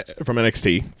from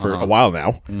NXT for a while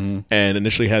now, and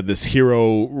initially had this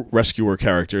hero rescuer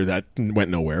character that went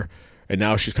nowhere, and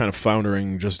now she's kind of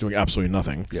floundering, just doing absolutely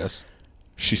nothing. Yes.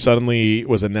 She suddenly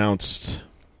was announced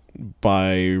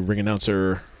by ring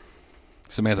announcer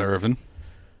Samantha Irvin.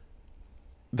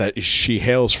 that she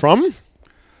hails from.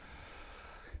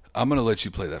 I'm going to let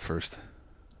you play that first.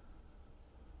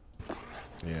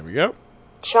 There we go.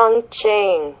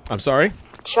 Chongqing. I'm sorry?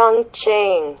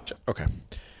 Chongqing. Okay.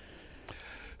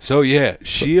 So, yeah,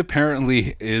 she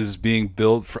apparently is being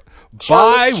billed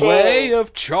by way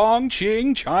of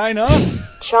Chongqing, China.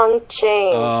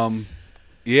 Chongqing.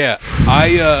 Yeah,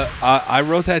 I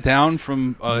wrote that down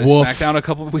from SmackDown a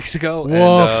couple of weeks ago, and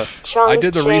I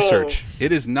did the research.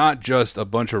 It is not just a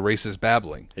bunch of racist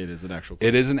babbling. It is an actual.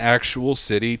 It is an actual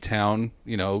city, town,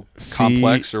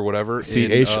 complex or whatever.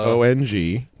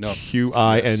 CHONG. No.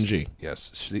 QING. Yes,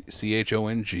 CHONG.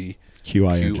 QING.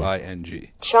 QING.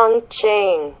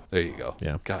 Chongqing. There you go.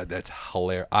 Yeah. God, that's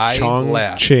hilarious. I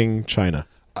laughed. Chongqing, China.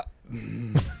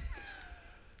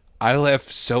 I laughed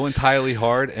so entirely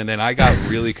hard, and then I got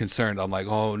really concerned. I'm like,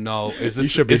 "Oh no, is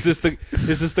this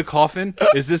the coffin?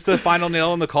 Is this the final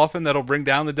nail in the coffin that'll bring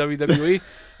down the WWE?"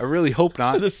 I really hope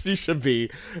not. You should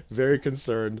be very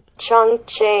concerned.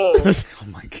 Chongqing. Oh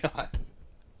my god!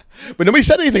 But nobody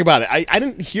said anything about it. I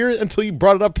didn't hear it until you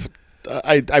brought it up.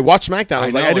 I watched SmackDown. I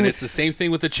know, and it's the same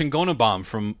thing with the Chingona bomb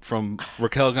from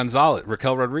Raquel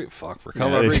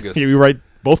Rodriguez. You were right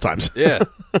both times. Yeah.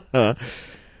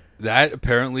 That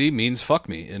apparently means fuck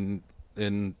me in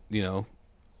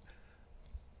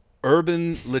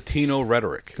urban Latino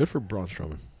rhetoric. Good for Braun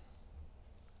Strowman.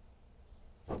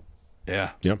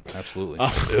 Yeah. Yep. Absolutely.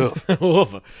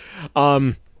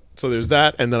 So there's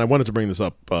that, and then I wanted to bring this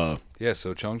up. Yeah.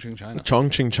 So Chongqing, China.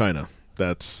 Chongqing, China.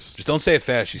 That's just don't say it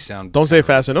fast. You sound. Don't say it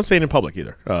fast, and don't say it in public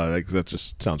either. That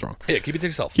just sounds wrong. Yeah. Keep it to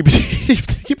yourself. Keep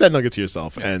that nugget to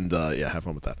yourself, and have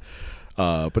fun with that.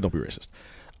 But don't be racist.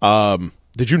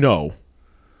 Did you know?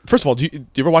 First of all, do you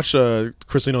ever watch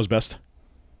Chris Lee Knows Best?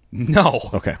 No.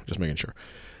 Okay, just making sure.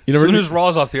 As soon as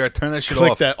Raw's off the air, I turn that shit off.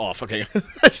 Click that off. Okay,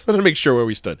 I just wanted to make sure where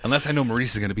we stood. Unless I know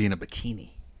Maurice is going to be in a bikini.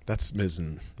 That's Ms.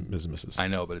 and Mrs. I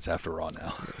know, but it's after Raw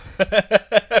now.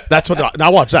 That's what.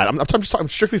 Now watch that. I'm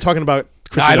strictly talking about.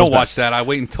 Chris Lee I don't watch that. I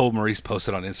wait until Maurice posts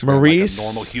it on Instagram. Maurice, like a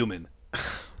normal human.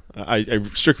 I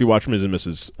strictly watch Ms. and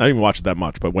Mrs. I don't even watch it that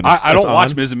much, but when I don't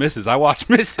watch Ms. and Mrs. I watch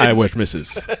Mrs. I watch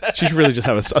Mrs. She should really just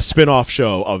have a spin-off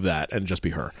show of that and just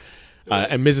be her.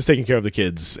 And Mrs. is taking care of the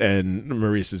kids, and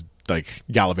Maurice is like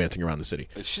gallivanting around the city.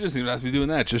 She doesn't even have to be doing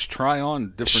that. Just try on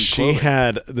different. She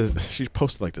clothing. She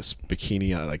posted like this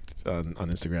bikini on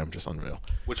Instagram, just unreal.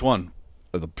 Which one?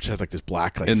 She has like this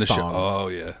black in the thong. show. Oh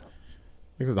yeah, I think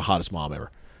they're the hottest mom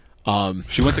ever.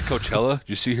 She went to Coachella. Did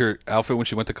you see her outfit when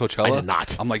she went to Coachella? I did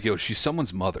not. I'm like, yo, she's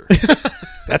someone's mother.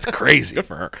 That's crazy. Good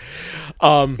for her.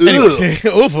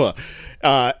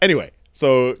 Anyway,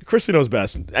 so Chrisley knows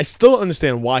best. I still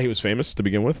understand why he was famous to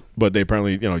begin with, but they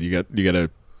apparently, you get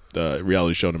a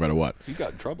reality show no matter what. He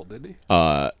got in trouble, didn't he?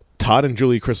 Todd and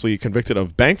Julie Chrisley, convicted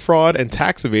of bank fraud and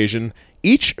tax evasion,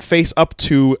 each face up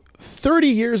to 30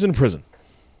 years in prison.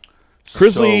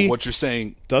 Chrisley, so what you're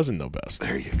saying, doesn't know best.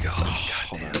 There you go. God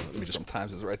damn.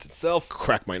 Sometimes it writes itself.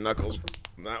 Crack my knuckles.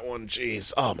 That one,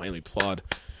 jeez. Oh, my only applaud.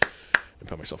 And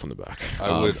pat myself on the back.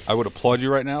 I would applaud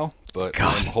you right now, but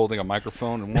I'm holding a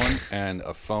microphone in one and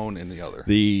a phone in the other.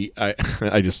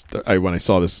 When I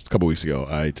saw this a couple weeks ago,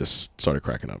 I just started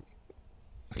cracking up.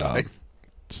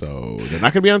 So they're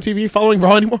not going to be on TV following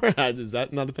Raw anymore. Is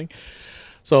that not a thing?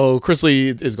 So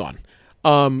Chrisley is gone.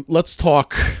 Let's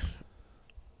talk.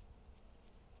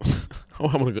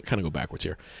 I'm going to kind of go backwards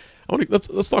here.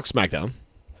 Let's talk SmackDown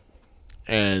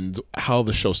and how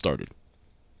the show started,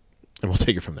 and we'll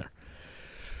take it from there.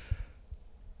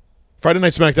 Friday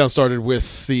Night SmackDown started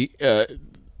with the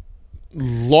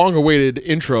long-awaited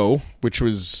intro, which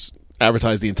was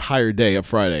advertised the entire day of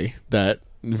Friday, that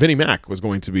Vinnie Mac was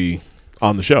going to be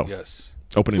on the show. Yes.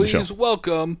 Opening the show. Please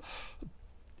welcome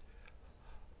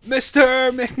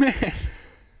Mr. McMahon.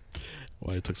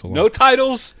 Why it took so long? No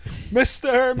titles,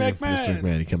 Mr. McMahon. Mr.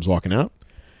 McMahon. He comes walking out.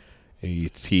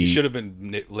 He should have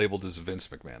been labeled as Vince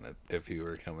McMahon if he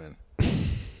were to come in.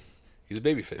 He's a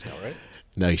babyface now, right?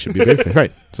 No, he should be a babyface,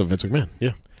 right? So Vince McMahon,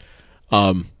 yeah.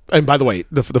 And by the way,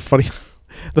 the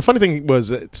funny thing was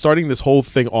that starting this whole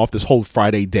thing off, this whole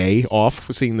Friday day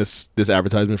off, seeing this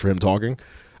advertisement for him talking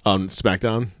on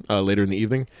SmackDown later in the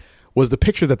evening, was the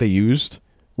picture that they used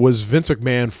was Vince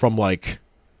McMahon from like.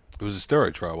 It was a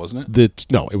steroid trial, wasn't it?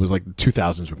 No, it was like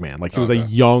 2000s McMahon. Like he was a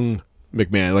young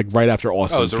McMahon, like right after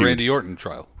Austin. Oh, it was a Randy Orton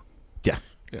trial. Yeah.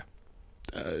 Yeah.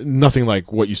 Nothing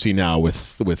like what you see now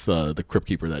with the Crypt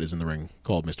Keeper that is in the ring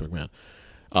called Mr. McMahon.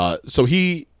 So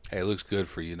he. Hey, it looks good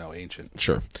for, ancient.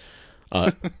 Sure.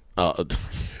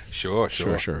 Sure.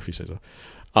 If you say so.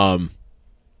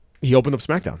 He opened up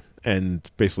SmackDown and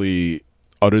basically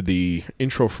uttered the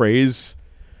intro phrase.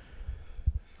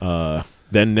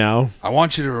 Then now. I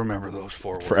want you to remember those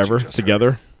 4 words. Forever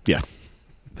together. Heard. Yeah.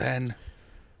 Then,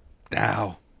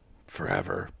 now,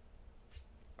 forever,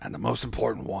 and the most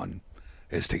important one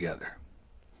is together.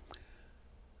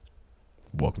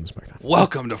 Welcome to SmackDown.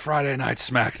 Welcome to Friday Night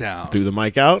SmackDown. Threw the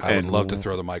mic out. I would love to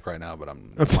throw the mic right now, but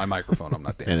my microphone. I'm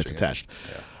not damaging and it's attached.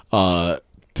 Yeah.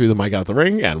 Threw the mic out the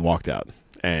ring and walked out.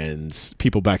 And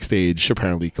people backstage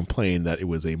apparently complained that it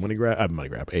was a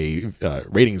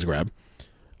ratings grab.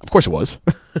 Of course it was.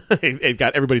 It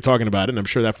got everybody talking about it, and I'm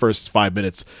sure that first 5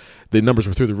 minutes, the numbers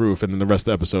were through the roof, and then the rest of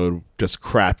the episode just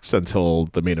crapped until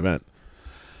the main event.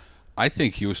 I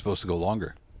think he was supposed to go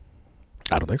longer.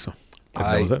 I don't think so.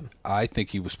 I think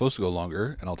he was supposed to go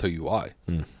longer, and I'll tell you why.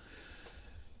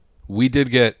 We did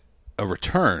get a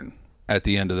return at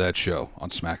the end of that show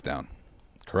on SmackDown,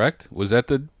 correct? Was that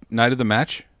the night of the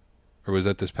match, or was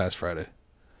that this past Friday?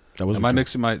 Am I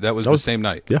mixing that was the same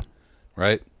night. Yeah.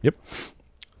 Right? Yep.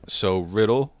 So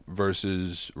Riddle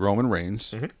versus Roman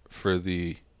Reigns for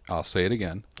the, I'll say it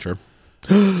again. Sure.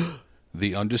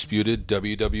 The undisputed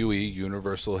WWE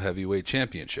Universal Heavyweight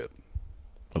Championship.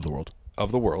 Of the world.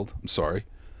 I'm sorry.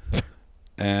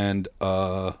 And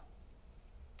that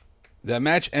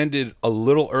match ended a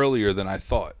little earlier than I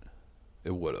thought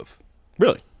it would have.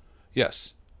 Really?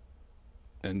 Yes.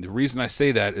 And the reason I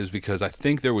say that is because I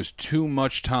think there was too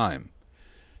much time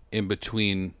in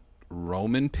between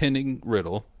Roman pinning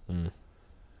Riddle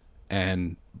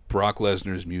and Brock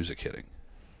Lesnar's music hitting.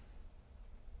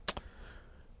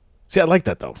 See, I like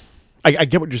that though. I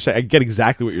get what you're saying. I get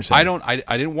exactly what you're saying.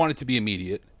 I didn't want it to be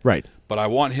immediate. Right. But I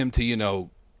want him to,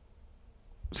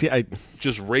 see,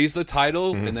 just raise the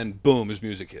title and then boom, his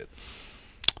music hit.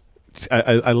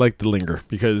 I like the linger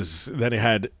because then it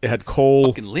had Cole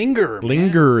fucking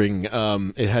lingering.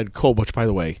 It had Cole, which by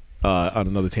the way, on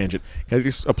another tangent, can I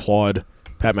just applaud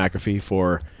Pat McAfee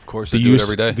for of course do it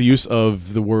every day. The use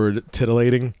of the word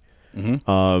titillating,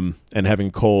 and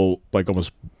having Cole like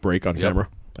almost break on camera.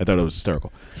 I thought it was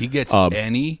hysterical. He gets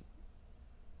any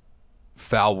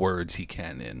foul words he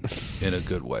can in a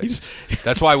good way.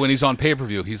 That's why when he's on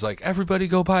pay-per-view, he's like, everybody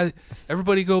go buy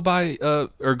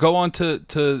or go on to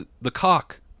the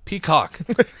Peacock.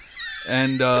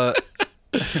 And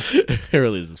it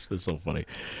really is. It's so funny.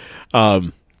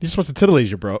 He just wants to titillate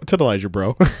your bro.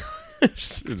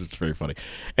 It's very funny.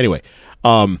 Anyway,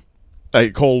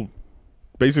 Cole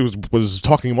basically was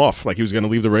talking him off like he was going to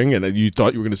leave the ring, and you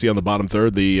thought you were going to see on the bottom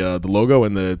third the logo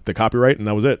and the copyright, and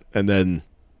that was it. And then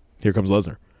Here comes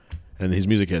Lesnar. And his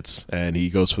music hits, and he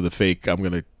goes for the fake, I'm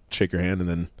going to shake your hand, and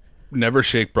then... Never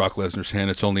shake Brock Lesnar's hand.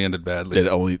 It's only ended badly. It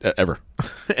only... ever.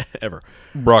 Ever.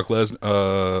 Brock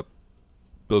Lesnar...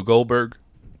 Bill Goldberg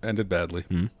ended badly.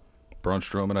 Mm-hmm. Braun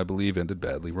Strowman, I believe, ended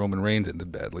badly. Roman Reigns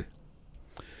ended badly.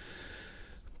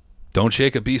 Don't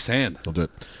shake a beast's hand. Don't do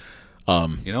it.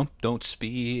 Don't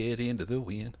spit into the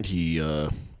wind. He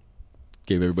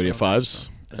gave everybody a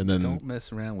fives, and then Don't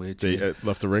mess around with they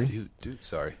left the ring.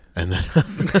 Sorry. And then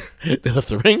they left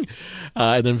the ring,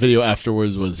 and then video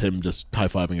afterwards was him just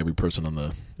high-fiving every person in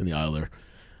the aisle there,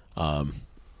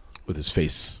 with his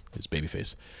face, his baby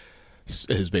face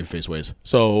ways.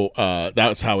 So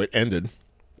that's how it ended.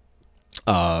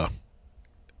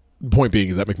 Point being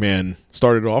is that McMahon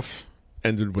started off,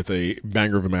 ended with a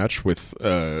banger of a match with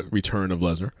return of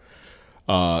Lesnar.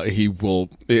 He will,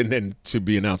 and to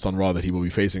be announced on Raw that he will be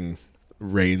facing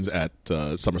Reigns at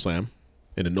SummerSlam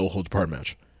in a no-holds-barred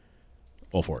match.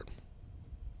 All for it.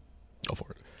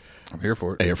 I'm here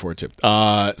for it. I'm here for it, too.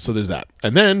 So there's that.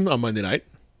 And then on Monday night,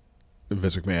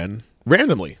 Vince McMahon,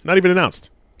 randomly, not even announced,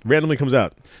 randomly comes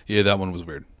out. Yeah, that one was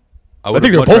weird. I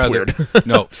think they're both weird.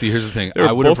 No, see, here's the thing.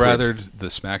 I would have rathered the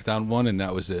SmackDown one, and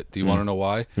that was it. Do you want to know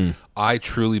why? I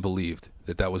truly believed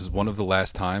that was one of the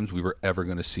last times we were ever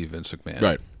going to see Vince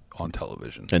McMahon on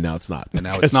television. And now it's not. And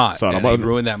now it's not. So and he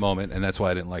ruined that moment, and that's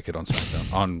why I didn't like it on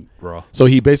SmackDown, on Raw. So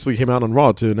he basically came out on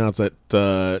Raw to announce that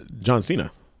John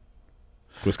Cena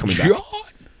was coming back.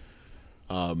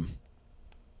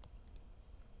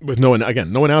 With no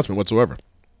announcement whatsoever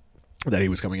that he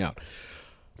was coming out.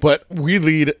 But we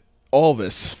lead all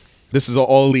this. This is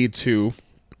all lead to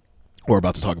what we're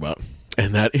about to talk about.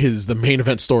 And that is the main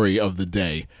event story of the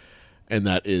day. And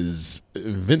that is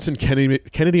Vincent Kennedy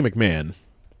McMahon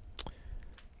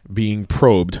being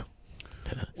probed.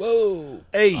 Whoa.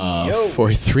 Hey, yo. For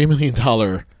a $3 million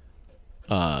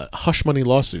hush money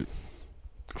lawsuit.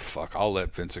 Fuck, I'll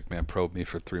let Vince McMahon probe me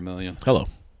for $3 million. Hello.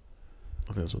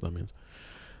 I think that's what that means.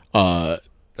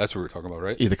 That's what we're talking about,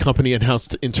 right? The company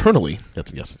announced internally,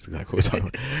 that's exactly what we're talking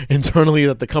about, internally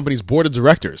that the company's board of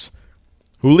directors,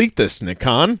 who leaked this, Nick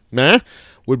Khan,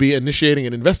 would be initiating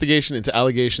an investigation into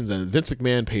allegations that Vince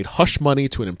McMahon paid hush money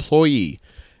to an employee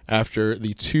after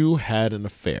the two had an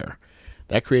affair.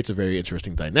 That creates a very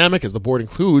interesting dynamic, as the board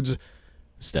includes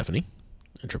Stephanie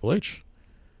and Triple H.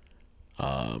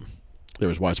 There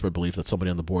was widespread belief that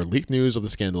somebody on the board leaked news of the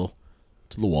scandal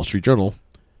to the Wall Street Journal,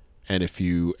 and if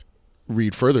you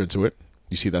read further into it,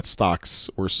 you see that stocks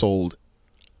were sold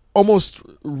almost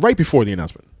right before the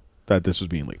announcement that this was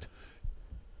being leaked.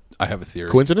 I have a theory.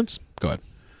 Coincidence? Go ahead.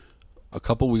 A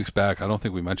couple weeks back, I don't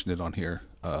think we mentioned it on here,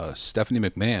 Stephanie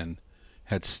McMahon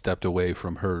had stepped away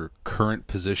from her current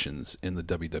positions in the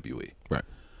WWE. Right.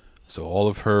 So all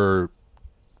of her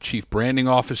chief branding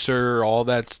officer, all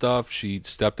that stuff, she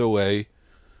stepped away,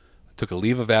 took a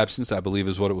leave of absence, I believe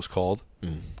is what it was called.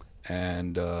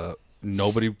 And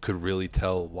nobody could really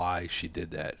tell why she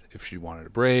did that. If she wanted a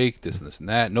break, this and this and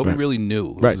that. Nobody really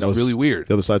knew. It was really weird.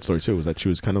 The other side story, too, was that she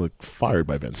was kind of like fired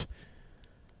by Vince.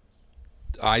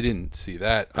 I didn't see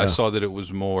that. Yeah. I saw that it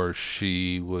was more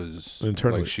she was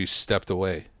internally, like she stepped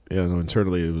away. Yeah, no,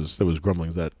 internally there was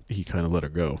grumblings that he kind of let her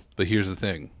go. But here's the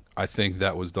thing. I think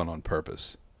that was done on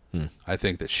purpose. I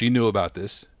think that she knew about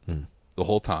this the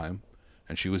whole time,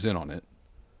 and she was in on it.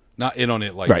 Not in on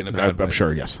it like in a bad way. I'm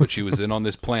sure, yes. But she was in on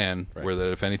this plan where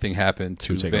that if anything happened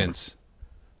to Vince,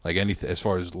 like anything as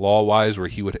far as law-wise, where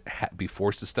he would be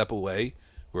forced to step away,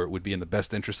 where it would be in the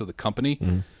best interest of the company,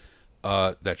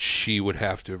 that she would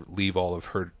have to leave all of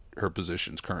her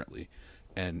positions currently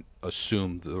and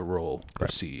assume the role of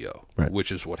CEO,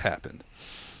 which is what happened.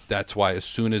 That's why as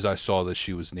soon as I saw that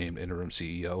she was named interim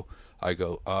CEO, I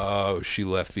go, oh, she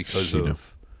left because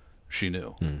she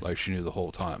knew. Like she knew the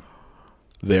whole time.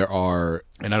 And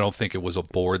I don't think it was a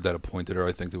board that appointed her.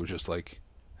 I think it was just like,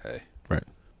 hey. Right.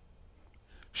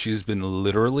 She's been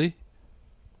literally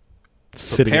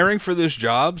preparing for this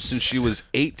job since she was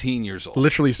 18 years old.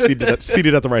 Literally seated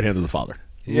at the right hand of the Father.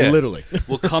 Yeah. Literally.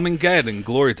 Will come and get in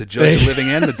glory to judge the living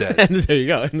and the dead. And there you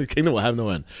go. And the kingdom will have no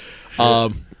end.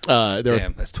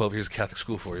 Damn, that's 12 years of Catholic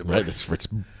school for you, boy. Right, it's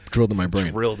drilled in my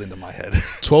brain. Drilled into my head.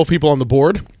 12 people on the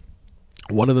board.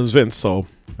 One of them is Vince, so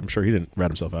I'm sure he didn't rat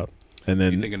himself out. And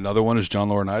then you think another one is John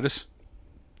Laurinaitis?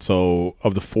 So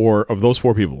of those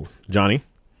four people, Johnny,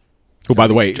 who by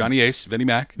the way, Johnny Ace, Vinnie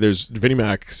Mac. There's Vinnie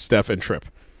Mac, Steph, and Tripp.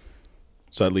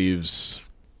 So that leaves,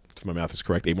 if my math is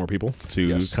correct, 8 more people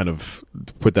to kind of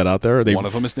put that out there. One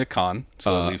of them is Nick Khan,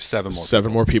 so that leaves 7 more.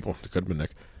 7 more people. It could have been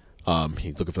Nick.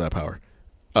 He's looking for that power.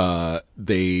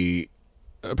 They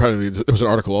apparently there was an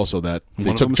article also that they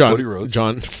One of took them is John. Cody Rhodes.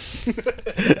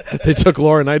 They took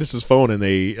Laurinaitis' phone and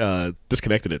they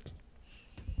disconnected it.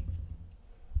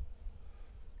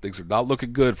 Things are not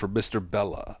looking good for Mr.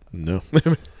 Bella. No,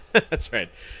 that's right.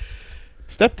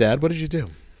 Stepdad, what did you do?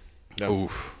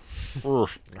 Oof.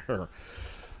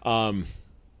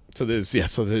 So there's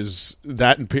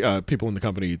that, and people in the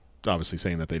company obviously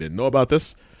saying that they didn't know about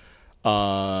this.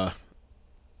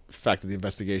 Fact of the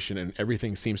investigation and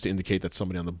everything seems to indicate that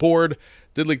somebody on the board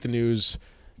did leak the news.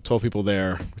 12 people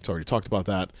there. It's already talked about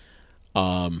that.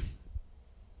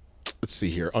 Let's see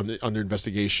here. Under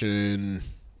investigation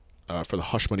for the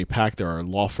Hush Money PAC, there are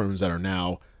law firms that are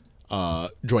now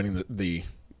joining the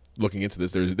looking into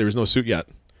this. There is no suit yet.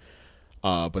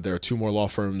 But there are 2 more law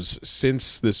firms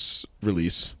since this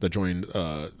release that joined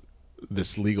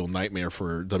this legal nightmare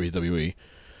for WWE.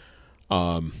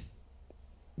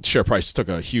 Share price took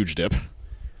a huge dip.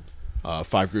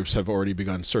 5 groups have already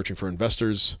begun searching for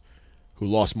investors who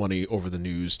lost money over the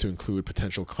news, to include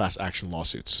potential class action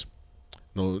lawsuits.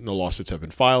 No lawsuits have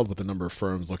been filed, but the number of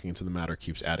firms looking into the matter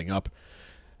keeps adding up.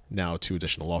 Now 2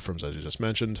 additional law firms, as you just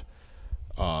mentioned.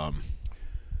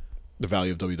 The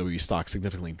value of WWE stock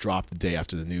significantly dropped the day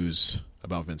after the news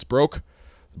about Vince broke.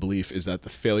 The belief is that the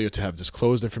failure to have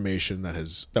disclosed information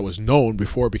that was known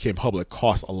before it became public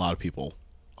cost a lot of people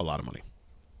a lot of money.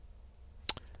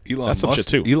 That's some shit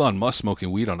too. Elon Musk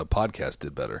smoking weed on a podcast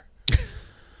did better.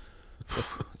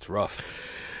 It's rough.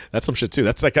 That's some shit too.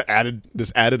 That's like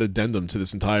this added addendum to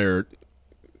this entire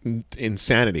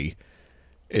insanity,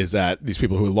 is that these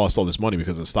people who lost all this money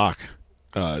because of stock,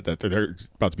 that they're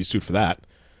about to be sued for that.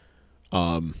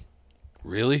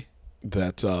 Really?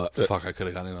 That fuck, I could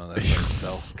have gotten in on that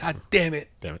myself. God damn it.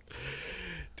 Damn it.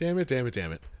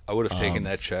 I would have taken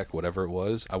that check, whatever it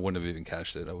was. I wouldn't have even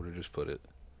cashed it. I would have just put it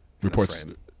in reports. a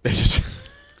frame. They just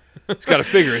It's got to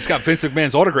figure. It's got Vince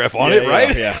McMahon's autograph on it,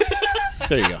 right? Yeah.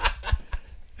 There you go.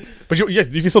 But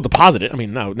you can still deposit it. I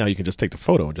mean, now you can just take the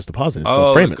photo and just deposit it and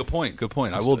still frame it. Good point.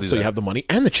 I will do that. So you have the money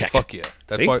and the check. Fuck yeah.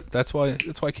 That's why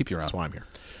I keep you around. That's why I'm here.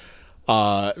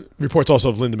 Reports also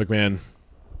of Linda McMahon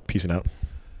peacing out.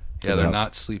 Yeah, they're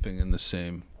not sleeping in the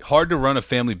same. Hard to run a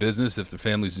family business if the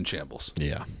family's in shambles.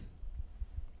 Yeah.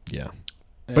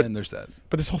 And there's that.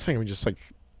 But this whole thing, I mean, just like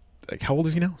how old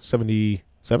is he now?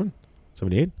 77?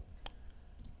 78?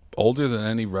 Older than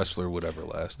any wrestler would ever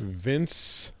last.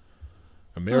 Vince,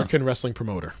 American wrestling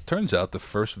promoter. Turns out the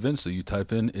first Vince that you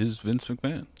type in is Vince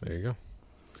McMahon. There you go.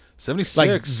 76.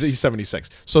 Like, he's 76.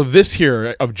 So this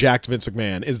here of jacked Vince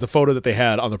McMahon is the photo that they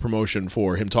had on the promotion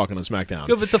for him talking on SmackDown.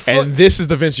 Yeah, but and this is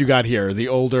the Vince you got here, the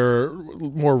older,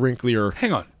 more wrinklier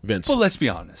Hang on. Vince. Well, let's be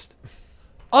honest.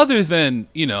 Other than,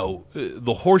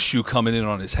 the horseshoe coming in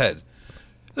on his head,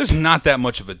 there's not that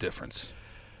much of a difference.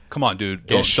 Come on, dude.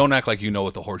 Don't act like you know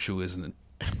what the horseshoe is.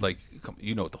 Like,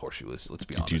 you know what the horseshoe is. Let's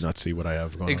be honest. Do you not see what I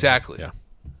have going on? Exactly. Yeah.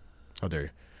 How dare you?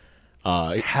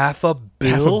 $500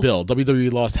 million?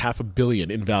 WWE lost $500 million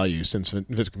in value since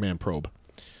Vince McMahon probe.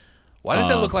 Why does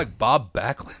that look like Bob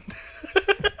Backlund?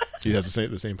 He has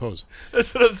the same pose.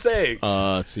 That's what I'm saying.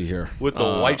 Let's see here. With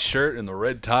the white shirt and the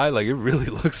red tie, like it really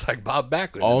looks like Bob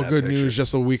Backlund. All in that good picture. news.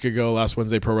 Just a week ago, last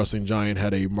Wednesday, Pro Wrestling Giant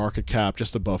had a market cap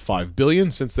just above $5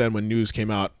 billion. Since then, when news came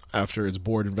out after its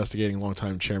board investigating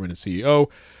longtime chairman and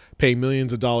CEO paying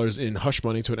millions of dollars in hush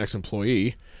money to an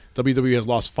ex-employee, WWE has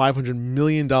lost $500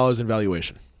 million in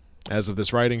valuation. As of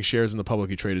this writing, shares in the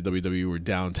publicly traded WWE were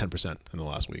down 10% in the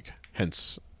last week.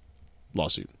 Hence,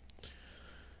 lawsuit.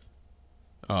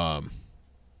 Yeah,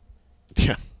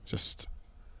 just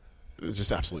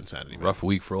absolute insanity. Man. Rough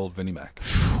week for old Vinnie Mac.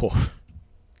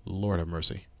 Lord have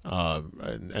mercy.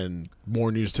 And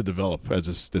more news to develop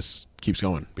as this keeps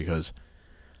going, because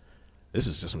this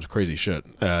is just some crazy shit,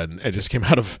 and it just came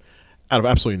out of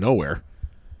absolutely nowhere.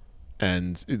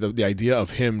 And the idea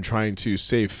of him trying to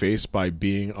save face by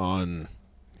being on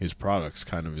his products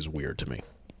kind of is weird to me.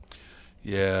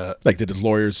 Yeah. Like, did his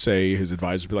lawyers say, his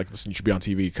advisors be like, listen, you should be on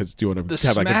TV because you want to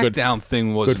have like a SmackDown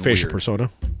thing wasn't good facial weird.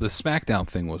 persona? The SmackDown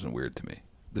thing wasn't weird to me.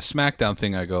 The SmackDown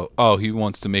thing, I go, oh, he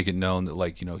wants to make it known that,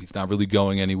 like, he's not really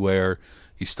going anywhere.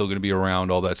 He's still going to be around,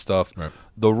 all that stuff. Right.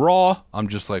 The Raw, I'm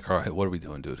just like, all right, what are we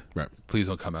doing, dude? Right. Please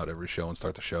don't come out every show and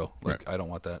start the show. Like, Right. I don't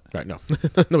want that. Right, no.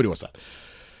 Nobody wants that.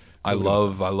 I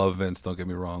love Vince, don't get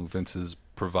me wrong. Vince has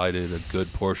provided a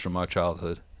good portion of my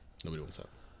childhood. Nobody wants that.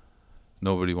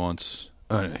 Nobody wants...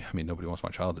 nobody wants my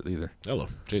childhood either. Hello,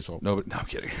 Jay's fault. No, I'm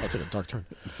kidding. I'll take a dark turn.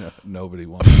 Nobody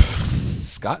wants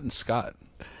Scott and Scott.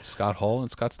 Scott Hall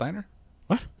and Scott Steiner?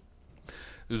 What?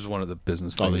 This is one of the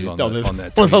business things on that one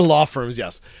tweet. of the law firms,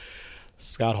 yes.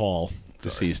 Scott Hall,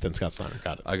 deceased, and Scott Steiner.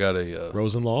 Got it. I got a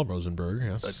Rosenlaw, Rosenberg,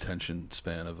 yes. attention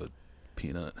span of a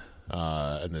Peanut.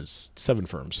 And there's 7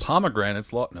 firms.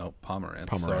 Pomegranates.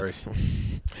 Pomeranz.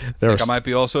 Sorry. I I might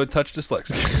be also a touch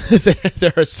dyslexic.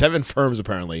 There are 7 firms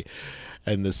apparently,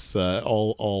 and this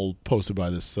all posted by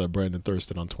this Brandon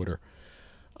Thurston on Twitter.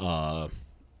 And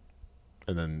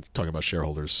then talking about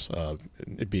shareholders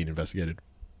it being investigated.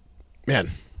 Man,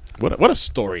 what a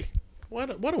story! What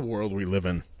a world we live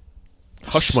in.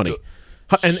 Hush money.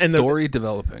 And story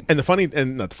developing. And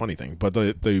not the funny thing, but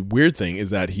the weird thing is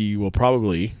that he will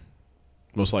probably,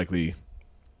 most likely,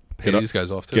 pay these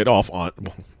guys off too. Get off on,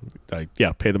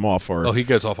 pay them off. Or he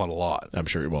gets off on a lot. I'm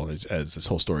sure. Well, as this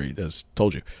whole story has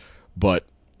told you, but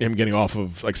him getting off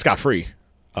of scot free,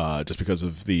 just because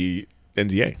of the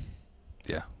NDA.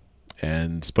 Yeah.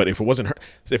 But if it wasn't her,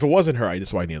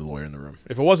 that's why I need a lawyer in the room.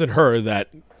 If it wasn't her that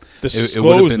disclosed it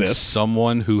would have been this,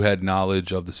 someone who had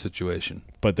knowledge of the situation.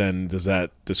 But then, does that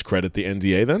discredit the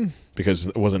NDA then? Because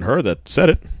it wasn't her that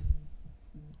said it.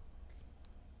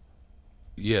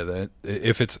 Yeah, that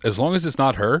if it's as long as it's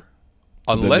not her,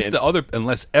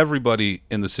 unless everybody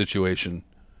in the situation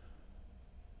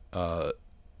had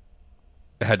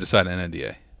to sign an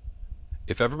NDA.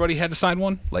 If everybody had to sign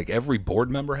one, like every board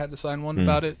member had to sign one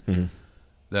about it,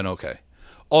 then okay.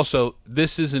 Also,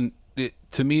 this isn't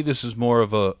to me. This is more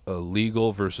of a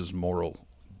legal versus moral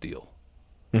deal,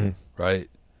 right?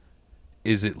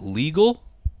 Is it legal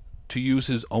to use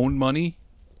his own money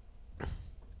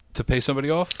to pay somebody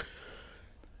off?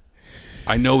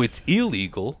 I know it's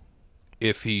illegal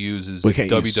if he uses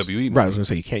WWE money. Right, I was going to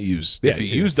say you can't use... If he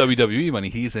used WWE money,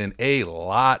 he's in a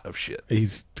lot of shit.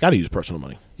 He's got to use personal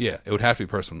money. Yeah, it would have to be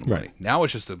personal money. Right. Now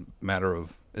it's just a matter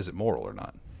of, is it moral or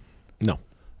not? No.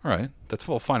 All right, that's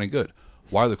all fine and good.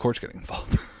 Why are the courts getting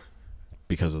involved?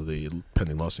 Because of the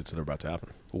pending lawsuits that are about to happen.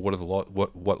 What are the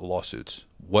what lawsuits?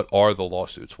 What are the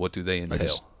lawsuits? What do they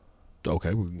entail?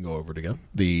 Okay, we can go over it again.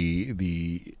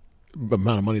 The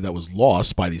amount of money that was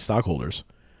lost by these stockholders,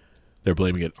 they're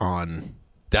blaming it on...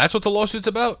 That's what the lawsuit's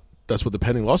about? That's what the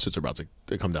pending lawsuits are about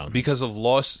to come down. Because of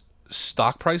lost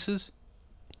stock prices?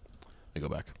 Let me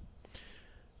go back.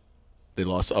 They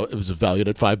lost... it was valued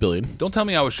at $5 billion. Don't tell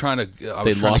me I was trying to...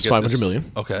 They lost $500 million.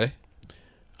 Okay.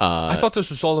 I thought this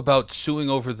was all about suing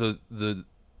over the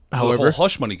however, whole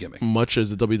hush money gimmick. Much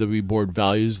as the WWE board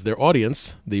values their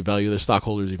audience, they value their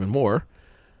stockholders even more.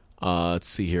 Let's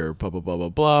see here. Blah, blah, blah, blah,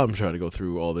 blah. I'm trying to go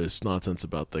through all this nonsense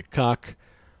about the Peacock.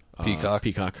 This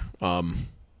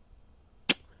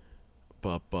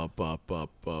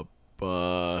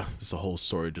is a whole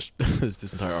story. Just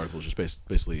this entire article is just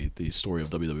basically the story of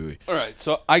WWE. All right,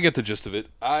 so I get the gist of it.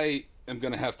 I am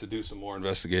going to have to do some more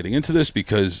investigating into this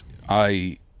because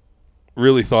I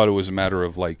really thought it was a matter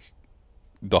of like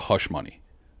the hush money.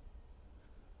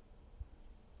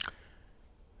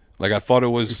 Like I thought it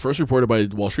was first reported by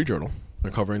Wall Street Journal.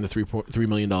 They're covering the $3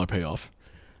 million payoff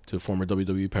to former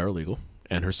WWE paralegal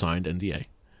and her signed NDA.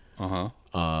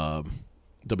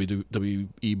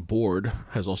 WWE board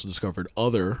has also discovered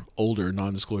other older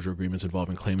non-disclosure agreements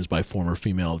involving claims by former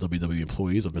female WWE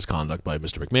employees of misconduct by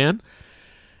Mr. McMahon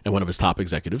and one of his top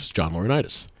executives, John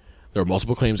Laurinaitis. There are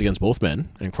multiple claims against both men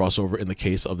and crossover in the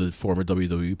case of the former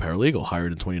WWE paralegal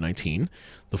hired in 2019.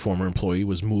 The former employee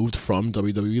was moved from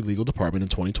WWE legal department in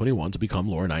 2021 to become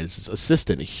Laurinaitis'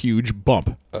 assistant. A huge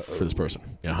bump for this person.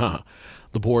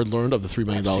 The board learned of the $3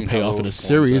 million payoff in a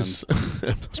series...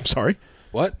 I'm sorry?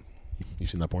 What? You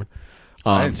seen that porn?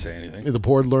 I didn't say anything. The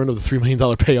board learned of the $3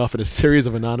 million payoff in a series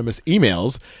of anonymous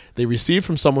emails they received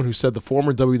from someone who said the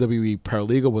former WWE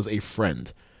paralegal was a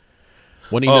friend.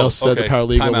 One email said the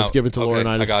paralegal was given to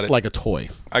Laurinaitis like a toy.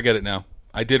 I get it now.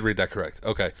 I did read that correct.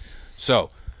 Okay. So,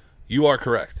 you are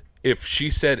correct. If she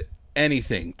said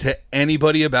anything to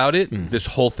anybody about it, this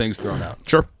whole thing's thrown out.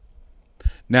 Sure.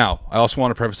 Now, I also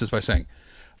want to preface this by saying,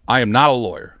 I am not a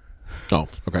lawyer. Oh,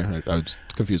 okay. I was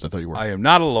confused. I thought you were. I am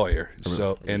not a lawyer,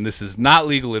 and this is not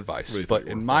legal advice. Really, but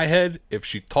in my head, if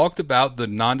she talked about the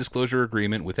non-disclosure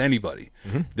agreement with anybody,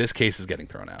 this case is getting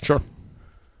thrown out. Sure.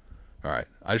 All right.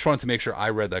 I just wanted to make sure I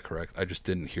read that correct. I just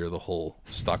didn't hear the whole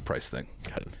stock price thing.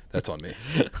 Got it. That's on me.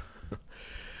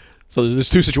 So there's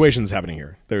 2 situations happening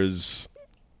here. There's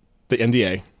the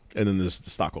NDA, and then there's the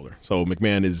stockholder. So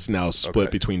McMahon is now split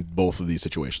between both of these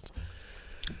situations.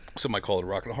 Some might call it a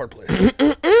rock and a hard place.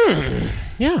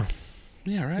 Yeah.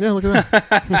 Yeah, right. Yeah, look at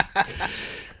that.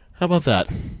 How about that?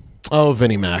 Oh,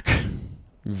 Vinnie Mac.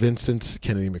 Vincent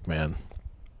Kennedy McMahon.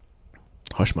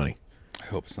 Hush money. I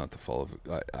hope it's not the fall of...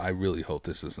 I really hope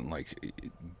this isn't like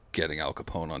getting Al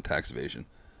Capone on tax evasion.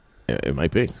 It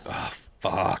might be. Oh,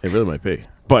 fuck. It really might be.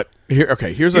 But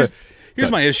here's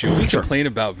Here's my issue. We complain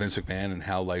about Vince McMahon and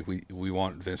how like we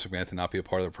want Vince McMahon to not be a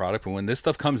part of the product, but when this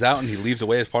stuff comes out and he leaves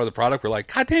away as part of the product, we're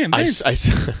like, God damn, Vince.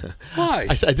 Why?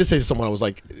 I did say to someone, I was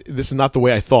like, this is not the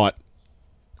way I thought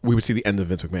we would see the end of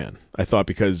Vince McMahon. I thought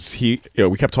because we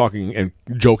kept talking and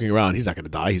joking around, he's not going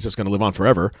to die. He's just going to live on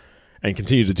forever and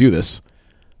continue to do this.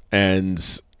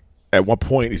 And at one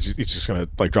point, he's just going to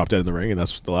like drop dead in the ring, and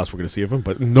that's the last we're going to see of him.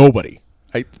 But nobody,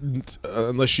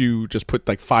 unless you just put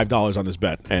like $5 on this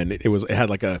bet, and it had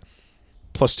like a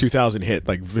plus 2,000 hit,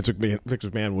 like Vince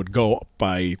McMahon would go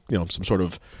by some sort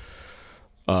of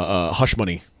hush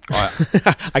money.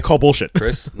 I call bullshit.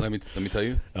 Chris, let me tell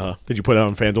you. Did you put it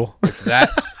on FanDuel? If that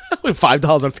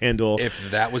 $5 on FanDuel.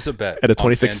 If that was a bet at a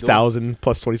 26,000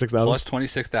 plus 26,000 plus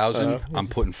 26,000, I'm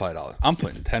putting $5. I'm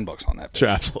putting $10 on that. Sure,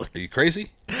 absolutely. Are you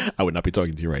crazy? I would not be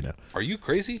talking to you right now. Are you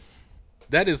crazy?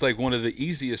 That is like one of the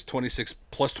easiest 26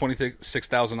 plus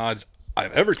 26,000 odds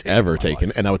I've ever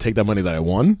taken. And I would take that money that I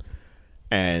won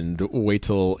and wait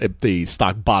till the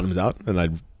stock bottoms out, and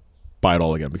I'd buy it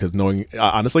all again, because knowing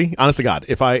honestly to God,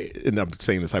 and I'm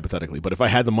saying this hypothetically, but if I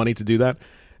had the money to do that,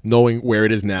 knowing where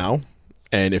it is now,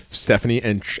 and if Stephanie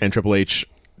and Triple H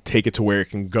take it to where it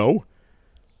can go,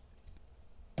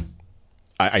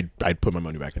 I'd put my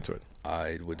money back into it.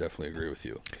 I would definitely agree with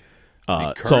you.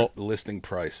 The current listing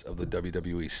price of the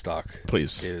WWE stock,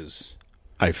 please, is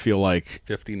I feel like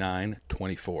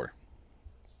 $59.24.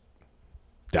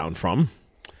 Down from?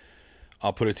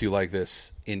 I'll put it to you like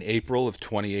this. In April of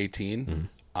 2018,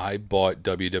 I bought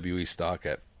WWE stock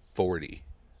at 40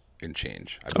 and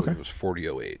change. I believe it was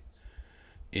 40.08.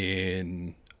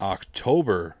 In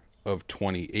October of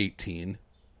 2018,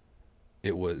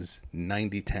 it was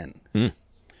 90.10.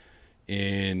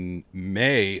 In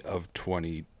April of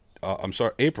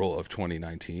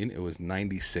 2019, it was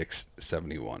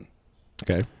 96.71.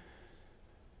 Okay.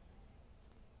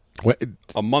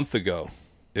 A month ago,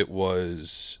 it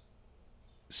was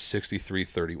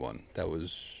 63.31. That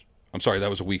was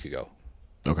a week ago.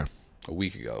 Okay. A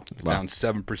week ago. It's Wow. down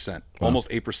 7%, Wow. almost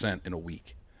 8% in a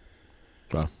week.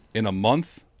 Wow. In a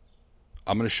month,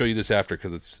 I'm going to show you this after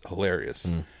because it's hilarious.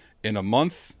 In a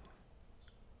month,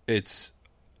 it's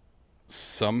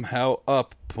somehow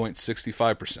up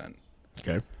 0.65%.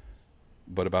 Okay.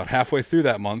 But about halfway through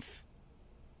that month,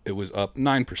 it was up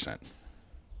 9%.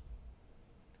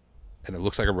 And it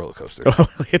looks like a roller coaster.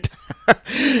 Look at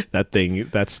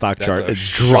that stock That's chart a is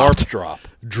sharp dropped.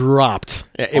 drop.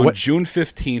 On What? June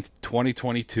 15th,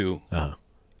 2022, Uh-huh.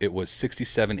 it was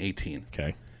 67.18.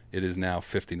 Okay. It is now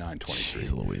 59.23.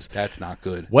 Jeez Louise. That's not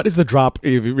good. What is the drop?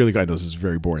 If you really, I know this is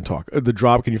very boring talk. The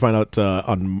drop, can you find out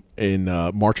in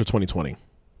March of 2020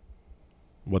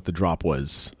 what the drop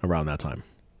was around that time?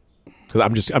 Because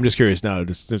I'm just curious now.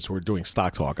 Since we're doing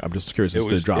stock talk, I'm just curious as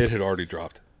to the drop. It had already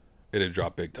dropped. It had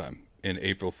dropped big time. In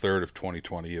April 3rd of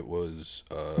 2020, it was...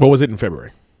 what was it in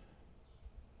February?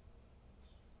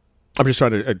 I'm just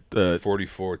trying to...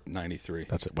 44.93.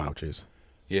 That's it. Wow, jeez.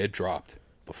 Yeah, it dropped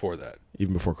before that.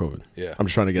 Even before COVID. Yeah. I'm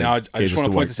just trying to get... Now, I just want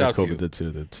to point this out to you. COVID did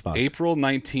to the stock. April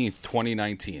 19th,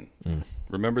 2019.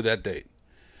 Remember that date.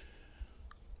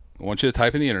 I want you to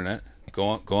type in the internet.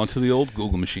 Go on to the old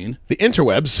Google machine. The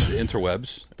interwebs. The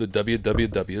interwebs. The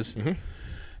wwws.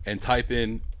 And type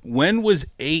in, when was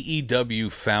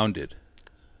AEW founded?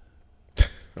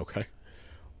 Okay.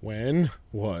 When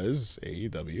was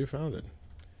AEW founded?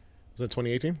 Was that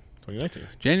 2018? 2019?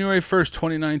 January 1st,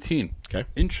 2019. Okay.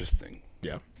 Interesting.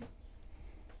 Yeah.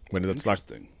 When did that stock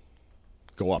Interesting.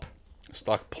 go up? The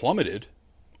stock plummeted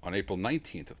on April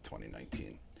 19th of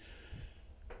 2019.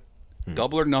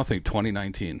 Double or Nothing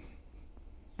 2019.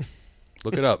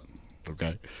 Look it up.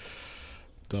 Okay.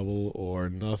 Double or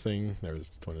Nothing.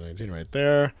 There's 2019 right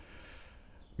there.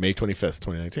 May 25th,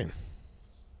 2019.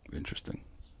 Interesting.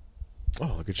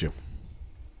 Oh, look at you.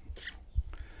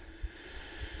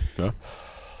 No?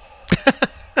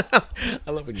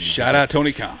 I love when you Shout out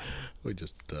Tony Khan. We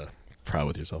just proud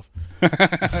with yourself.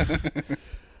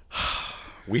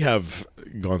 We have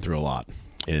gone through a lot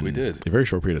in We did. a very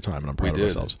short period of time, and I'm proud of did.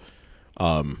 ourselves.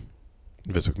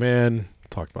 Vince McMahon,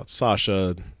 talked about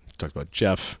Sasha, talked about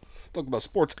Jeff. Talk about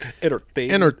sports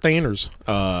entertainment. Entertainers.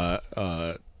 I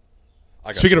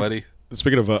got Speaking sweaty.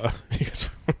 Speaking of,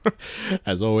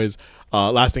 as always,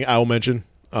 last thing I will mention,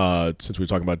 since we were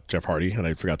talking about Jeff Hardy, and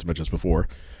I forgot to mention this before,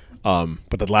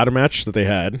 but the ladder match that they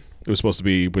had, it was supposed to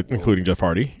be including Jeff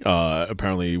Hardy.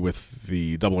 Apparently, with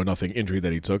the Double or Nothing injury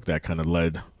that he took, that kind of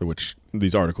led, which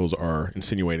these articles are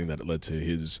insinuating that it led to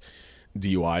his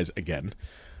DUIs again.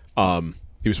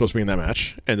 He was supposed to be in that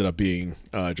match. Ended up being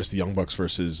just the Young Bucks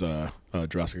versus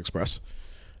Jurassic Express,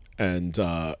 and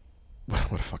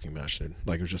what a fucking match, dude!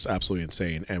 Like it was just absolutely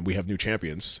insane. And we have new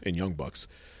champions in Young Bucks.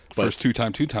 But First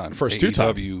two-time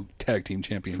AEW tag team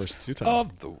champions First two-time.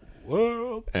 of the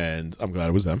world. And I'm glad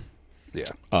it was them. Yeah,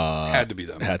 had to be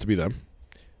them. Had to be them.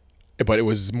 But it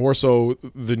was more so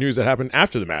the news that happened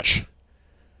after the match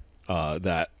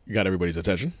that got everybody's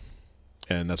attention.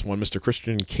 And that's one Mr.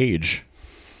 Christian Cage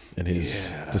and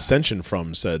his dissension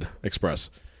from said Express.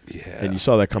 Yeah. And you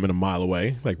saw that coming a mile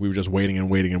away. Like we were just waiting and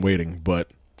waiting and waiting. But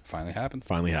Finally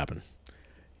happened.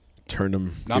 Turned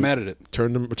him. Not mad at it.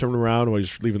 Turned him around while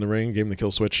he's leaving the ring, gave him the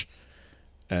kill switch.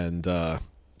 And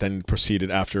then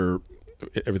proceeded after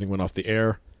everything went off the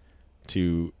air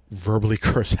to verbally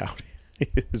curse out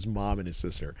his mom and his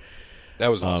sister. That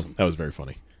was awesome. That was very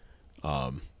funny.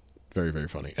 Very, very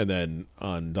funny. And then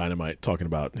on Dynamite, talking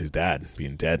about his dad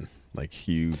being dead. Like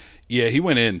he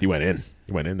went in. He went in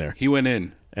there. He went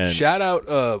in. And shout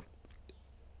out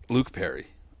Luke Perry.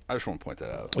 I just want to point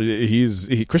that out.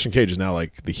 Christian Cage is now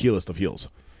like the heelest of heels.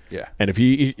 Yeah. And if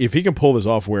he can pull this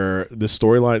off, where this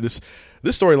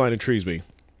storyline intrigues me,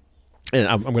 and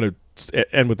I'm going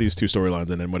to end with these two storylines,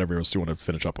 and then whatever else you want to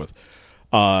finish up with.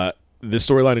 This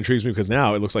storyline intrigues me because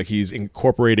now it looks like he's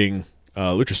incorporating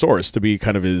Luchasaurus to be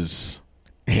kind of his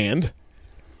hand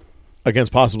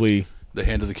against possibly the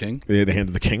hand of the king. The hand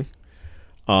of the king.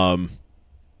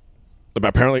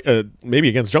 Apparently, maybe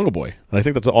against Jungle Boy, and I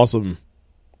think that's an awesome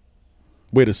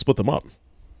way to split them up.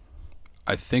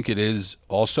 I think it is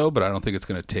also, but I don't think it's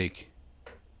going to take.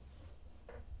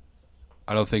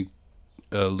 I don't think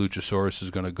Luchasaurus is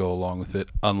going to go along with it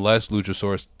unless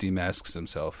Luchasaurus demasks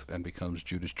himself and becomes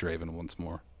Judas Draven once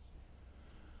more.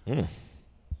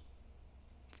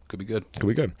 Could be good.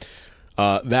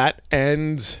 That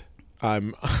and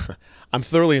I'm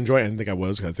thoroughly enjoying. I didn't think I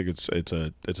was. I think it's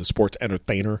a sports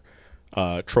entertainer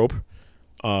trope.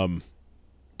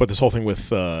 But this whole thing with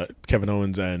Kevin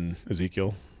Owens and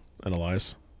Ezekiel and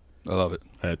Elias, I love it.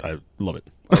 I love it.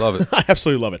 I love it. I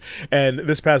absolutely love it. And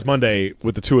this past Monday,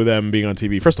 with the two of them being on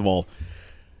TV, first of all,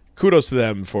 kudos to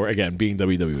them for, again, being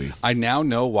WWE. I now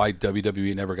know why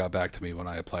WWE never got back to me when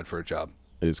I applied for a job.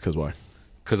 It's because why?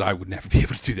 Because I would never be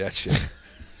able to do that shit.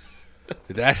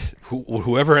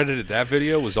 Whoever edited that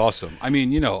video was awesome. I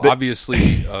mean,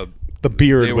 obviously... the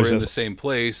beard they were was in the same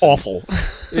place. Awful.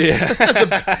 Yeah.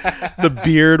 the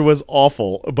beard was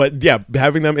awful. But yeah,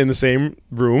 having them in the same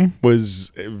room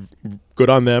was good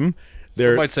on them.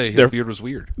 Some might say his beard was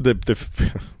weird. The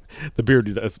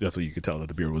beard, definitely you could tell that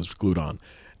the beard was glued on.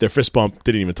 Their fist bump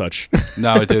didn't even touch.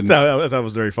 No, it didn't. That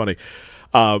was very funny.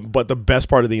 But the best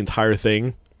part of the entire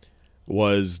thing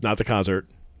was not the concert,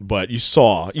 but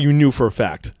you knew for a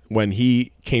fact when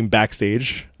he came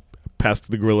backstage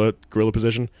past the gorilla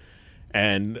position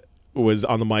and was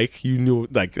on the mic, you knew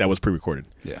like that was pre-recorded.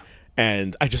 Yeah.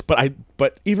 And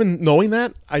but even knowing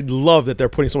that, I love that they're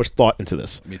putting so much thought into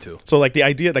this. Me too. So like the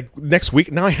idea, like next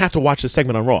week, now I have to watch this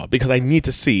segment on Raw because I need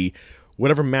to see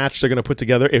whatever match they're going to put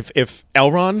together. If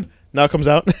Elron now comes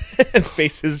out and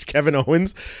faces Kevin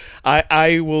Owens,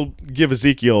 I will give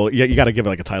Ezekiel. You got to give it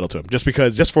like a title to him, just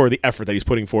for the effort that he's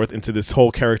putting forth into this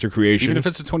whole character creation. Even if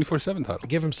it's a 24/7 title,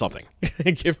 give him something.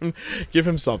 give him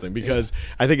something because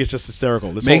I think it's just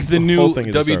hysterical. This Make whole, the new whole thing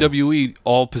is WWE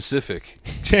All Pacific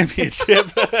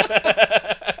Championship.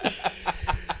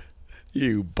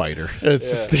 You biter.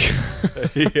 It's just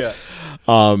yeah.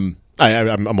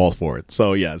 I'm all for it.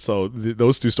 So yeah,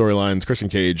 those two storylines, Christian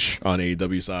Cage on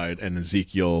AEW side and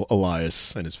Ezekiel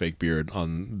Elias and his fake beard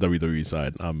on WWE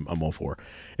side, I'm all for.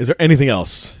 Is there anything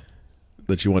else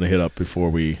that you want to hit up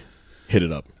before we hit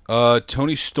it up?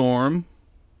 Tony Storm.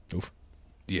 Oof.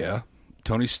 Yeah.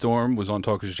 Tony Storm was on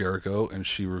Talk is Jericho, and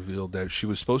she revealed that she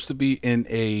was supposed to be in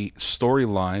a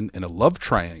storyline in a love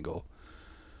triangle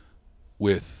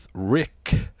with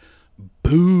Rick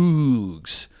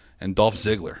Boogs and Dolph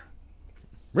Ziggler.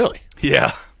 Really?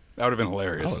 Yeah. That would have been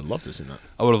hilarious. I would have loved to see that.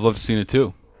 I would have loved to see it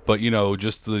too. But,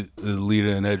 just the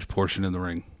Lita and Edge portion in the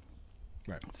ring.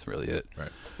 Right. That's really it.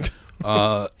 Right.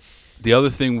 The other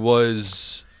thing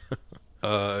was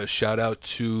shout out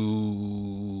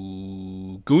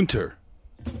to Gunther.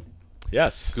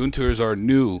 Yes. Gunther is our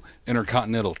new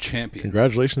Intercontinental Champion.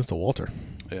 Congratulations to Walter.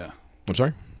 Yeah. I'm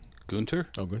sorry? Gunther?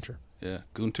 Oh, Gunther. Yeah.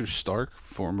 Gunther Stark,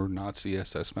 former Nazi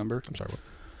SS member. I'm sorry. What?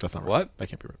 That's not right. What? That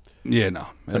can't be right. Yeah, no.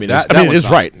 I mean, it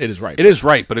is right. It is right. It is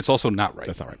right, but it's also not right.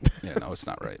 That's not right. Yeah, no, it's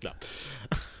not right. No.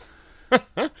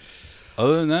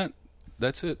 Other than that,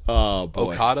 that's it. Oh,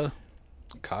 boy. Okada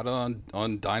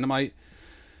on Dynamite.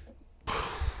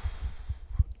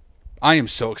 I am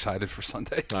so excited for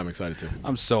Sunday. I'm excited too.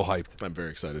 I'm so hyped. I'm very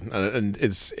excited, and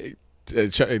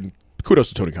kudos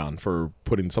to Tony Khan for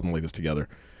putting something like this together,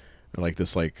 like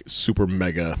this super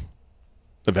mega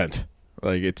event.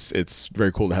 Like it's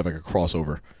very cool to have like a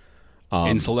crossover.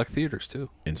 In select theaters too.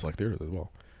 In select theaters as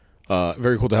well.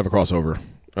 Very cool to have a crossover,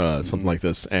 something like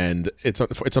this. And it's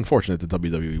unfortunate that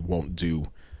WWE won't do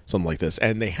something like this.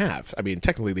 And they have. I mean,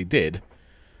 technically they did.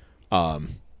 They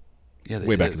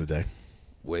way back in the day.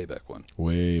 Way back when.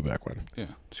 Yeah.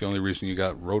 It's the only reason you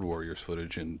got Road Warriors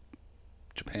footage in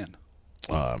Japan.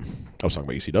 I was talking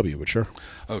about ECW, but sure.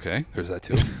 Okay, there's that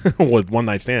too. With One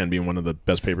Night Stand being one of the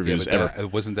best pay-per-views ever.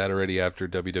 Wasn't that already after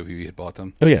WWE had bought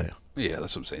them? Oh, yeah. Yeah,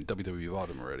 that's what I'm saying. WWE bought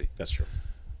them already. That's true.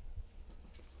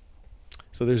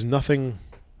 So there's nothing...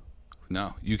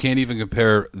 No, you can't even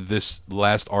compare this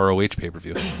last ROH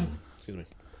pay-per-view. Excuse me.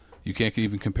 You can't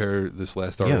even compare this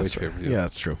last ROH pay-per-view. Yeah,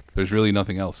 that's true. There's really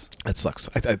nothing else. That sucks.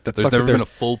 There's never been a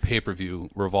full pay-per-view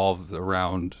revolved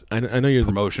around I know you're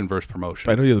promotion versus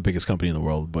promotion. I know you're the biggest company in the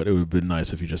world, but it would have been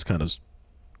nice if you just kind of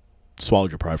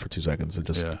swallowed your pride for 2 seconds and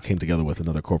just came together with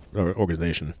another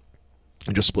organization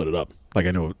and just split it up. Like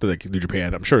I know, like New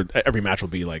Japan, I'm sure every match will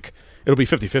be like, it'll be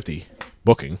 50-50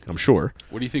 booking, I'm sure.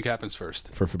 What do you think happens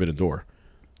first? For Forbidden Door.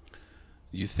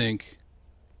 You think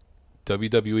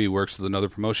WWE works with another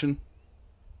promotion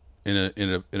in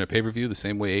a pay-per-view the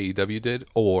same way AEW did,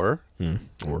 or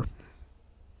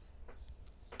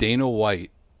Dana White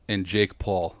and Jake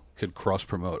Paul could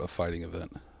cross-promote a fighting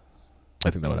event? I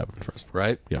think that would happen first.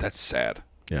 Right? Yeah. That's sad.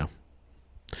 Yeah.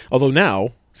 Although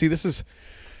now, see, this is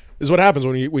what happens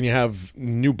when you have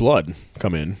new blood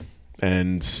come in,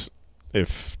 and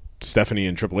if Stephanie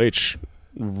and Triple H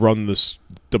run this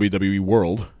WWE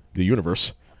world, the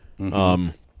universe,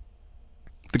 the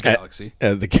galaxy,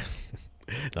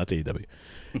 not AEW.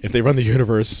 If they run the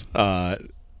universe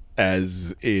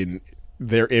as in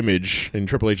their image, in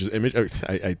Triple H's image,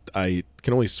 I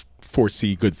can only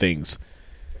foresee good things.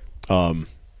 I'm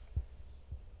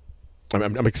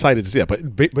excited to see that,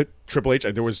 but Triple H,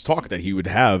 there was talk that he would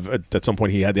have at some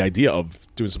point. He had the idea of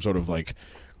doing some sort of like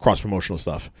cross promotional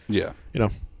stuff. Yeah, you know,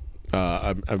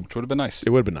 which would have been nice. It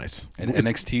would have been nice. And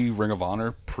NXT Ring of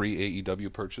Honor pre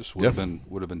AEW purchase would have been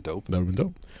dope. That would have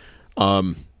been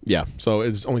dope. Yeah. So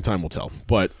it's only time will tell.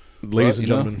 But ladies and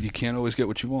gentlemen, you can't always get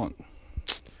what you want.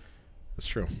 That's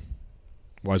true.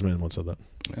 Wise man once said that.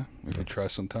 Yeah, if you try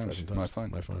sometimes, you might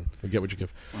find. You get what you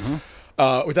give.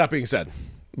 With that being said,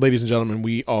 ladies and gentlemen,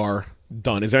 we are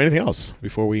done. Is there anything else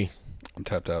before we? I'm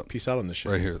tapped out. Peace out on this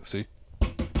show. Right here. See?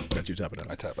 Got you tapping out.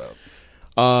 I tap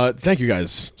out. Thank you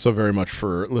guys so very much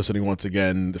for listening once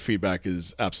again. The feedback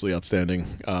is absolutely outstanding.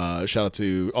 Shout out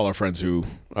to all our friends who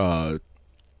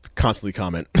constantly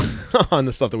comment on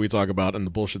the stuff that we talk about and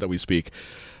the bullshit that we speak.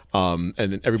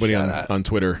 And everybody on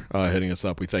Twitter hitting us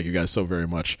up. We thank you guys so very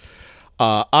much.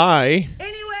 I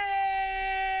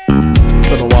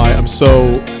don't know why I'm so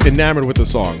enamored with the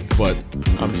song, but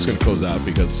I'm just going to close out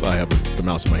because I have the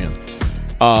mouse in my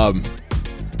hand.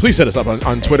 Please hit us up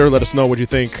on Twitter. Let us know what you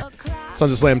think.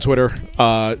 Sons of Slam Twitter.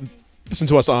 Listen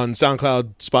to us on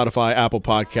SoundCloud, Spotify, Apple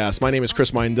Podcasts. My name is Chris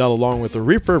Mindell, along with the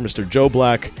Reaper, Mr. Joe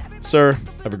Black. Sir,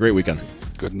 have a great weekend.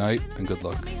 Good night and good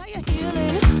luck.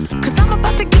 Cause I'm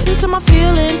about to get into my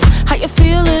feelings. How you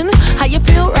feeling? How you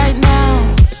feel right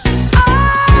now?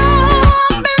 Oh,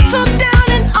 I've been so down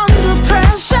and under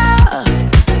pressure.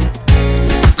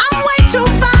 I'm way too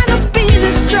fine to be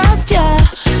this stressed, yeah.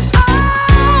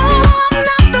 Oh, I'm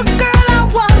not the girl I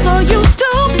was or used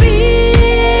to be.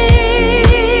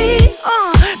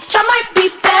 But I might be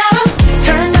better.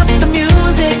 Turn up the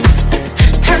music.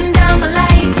 Turn down the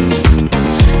lights.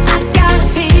 I got a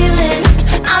feeling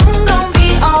I'm gonna be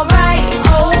alright,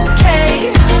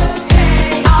 okay.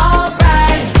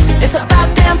 Alright, it's about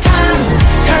damn time.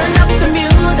 Turn up the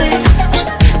music,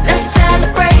 let's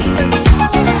celebrate.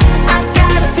 I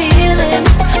got a feeling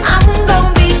I'm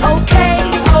gonna be okay,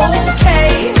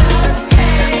 okay.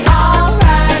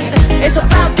 Alright, it's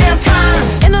about damn time.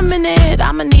 In a minute,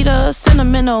 I'ma need a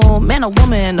sentimental man or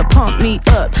woman to pump me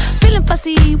up. Feeling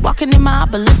fussy, walking in my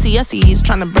Balenciennes,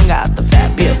 trying to bring out the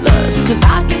fabulous. Cause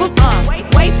I give a fuck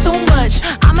way too much.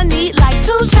 I'ma need like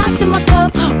 2 shots in my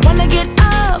cup. Wanna get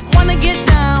up, wanna get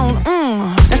down.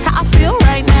 That's how I feel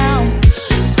right now.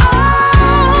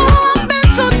 Oh, I've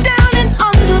been so down and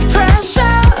under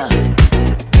pressure.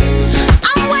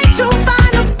 I'm way too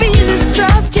fine to be this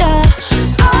stressed, yeah.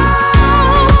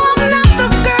 Oh, I'm not the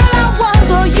girl I was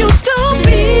or used to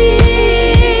be.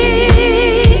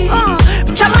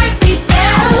 But I might be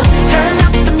better. Turn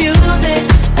up the music,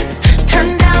 turn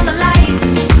down the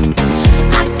lights.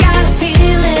 I got a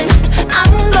feeling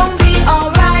I'm gonna be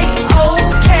alright,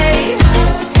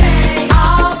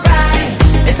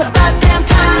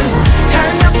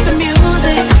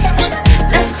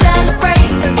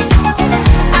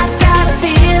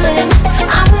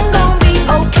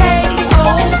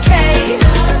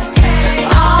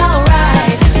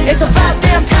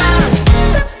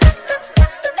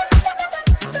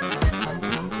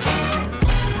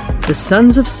 the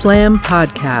Sons of Slam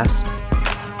podcast.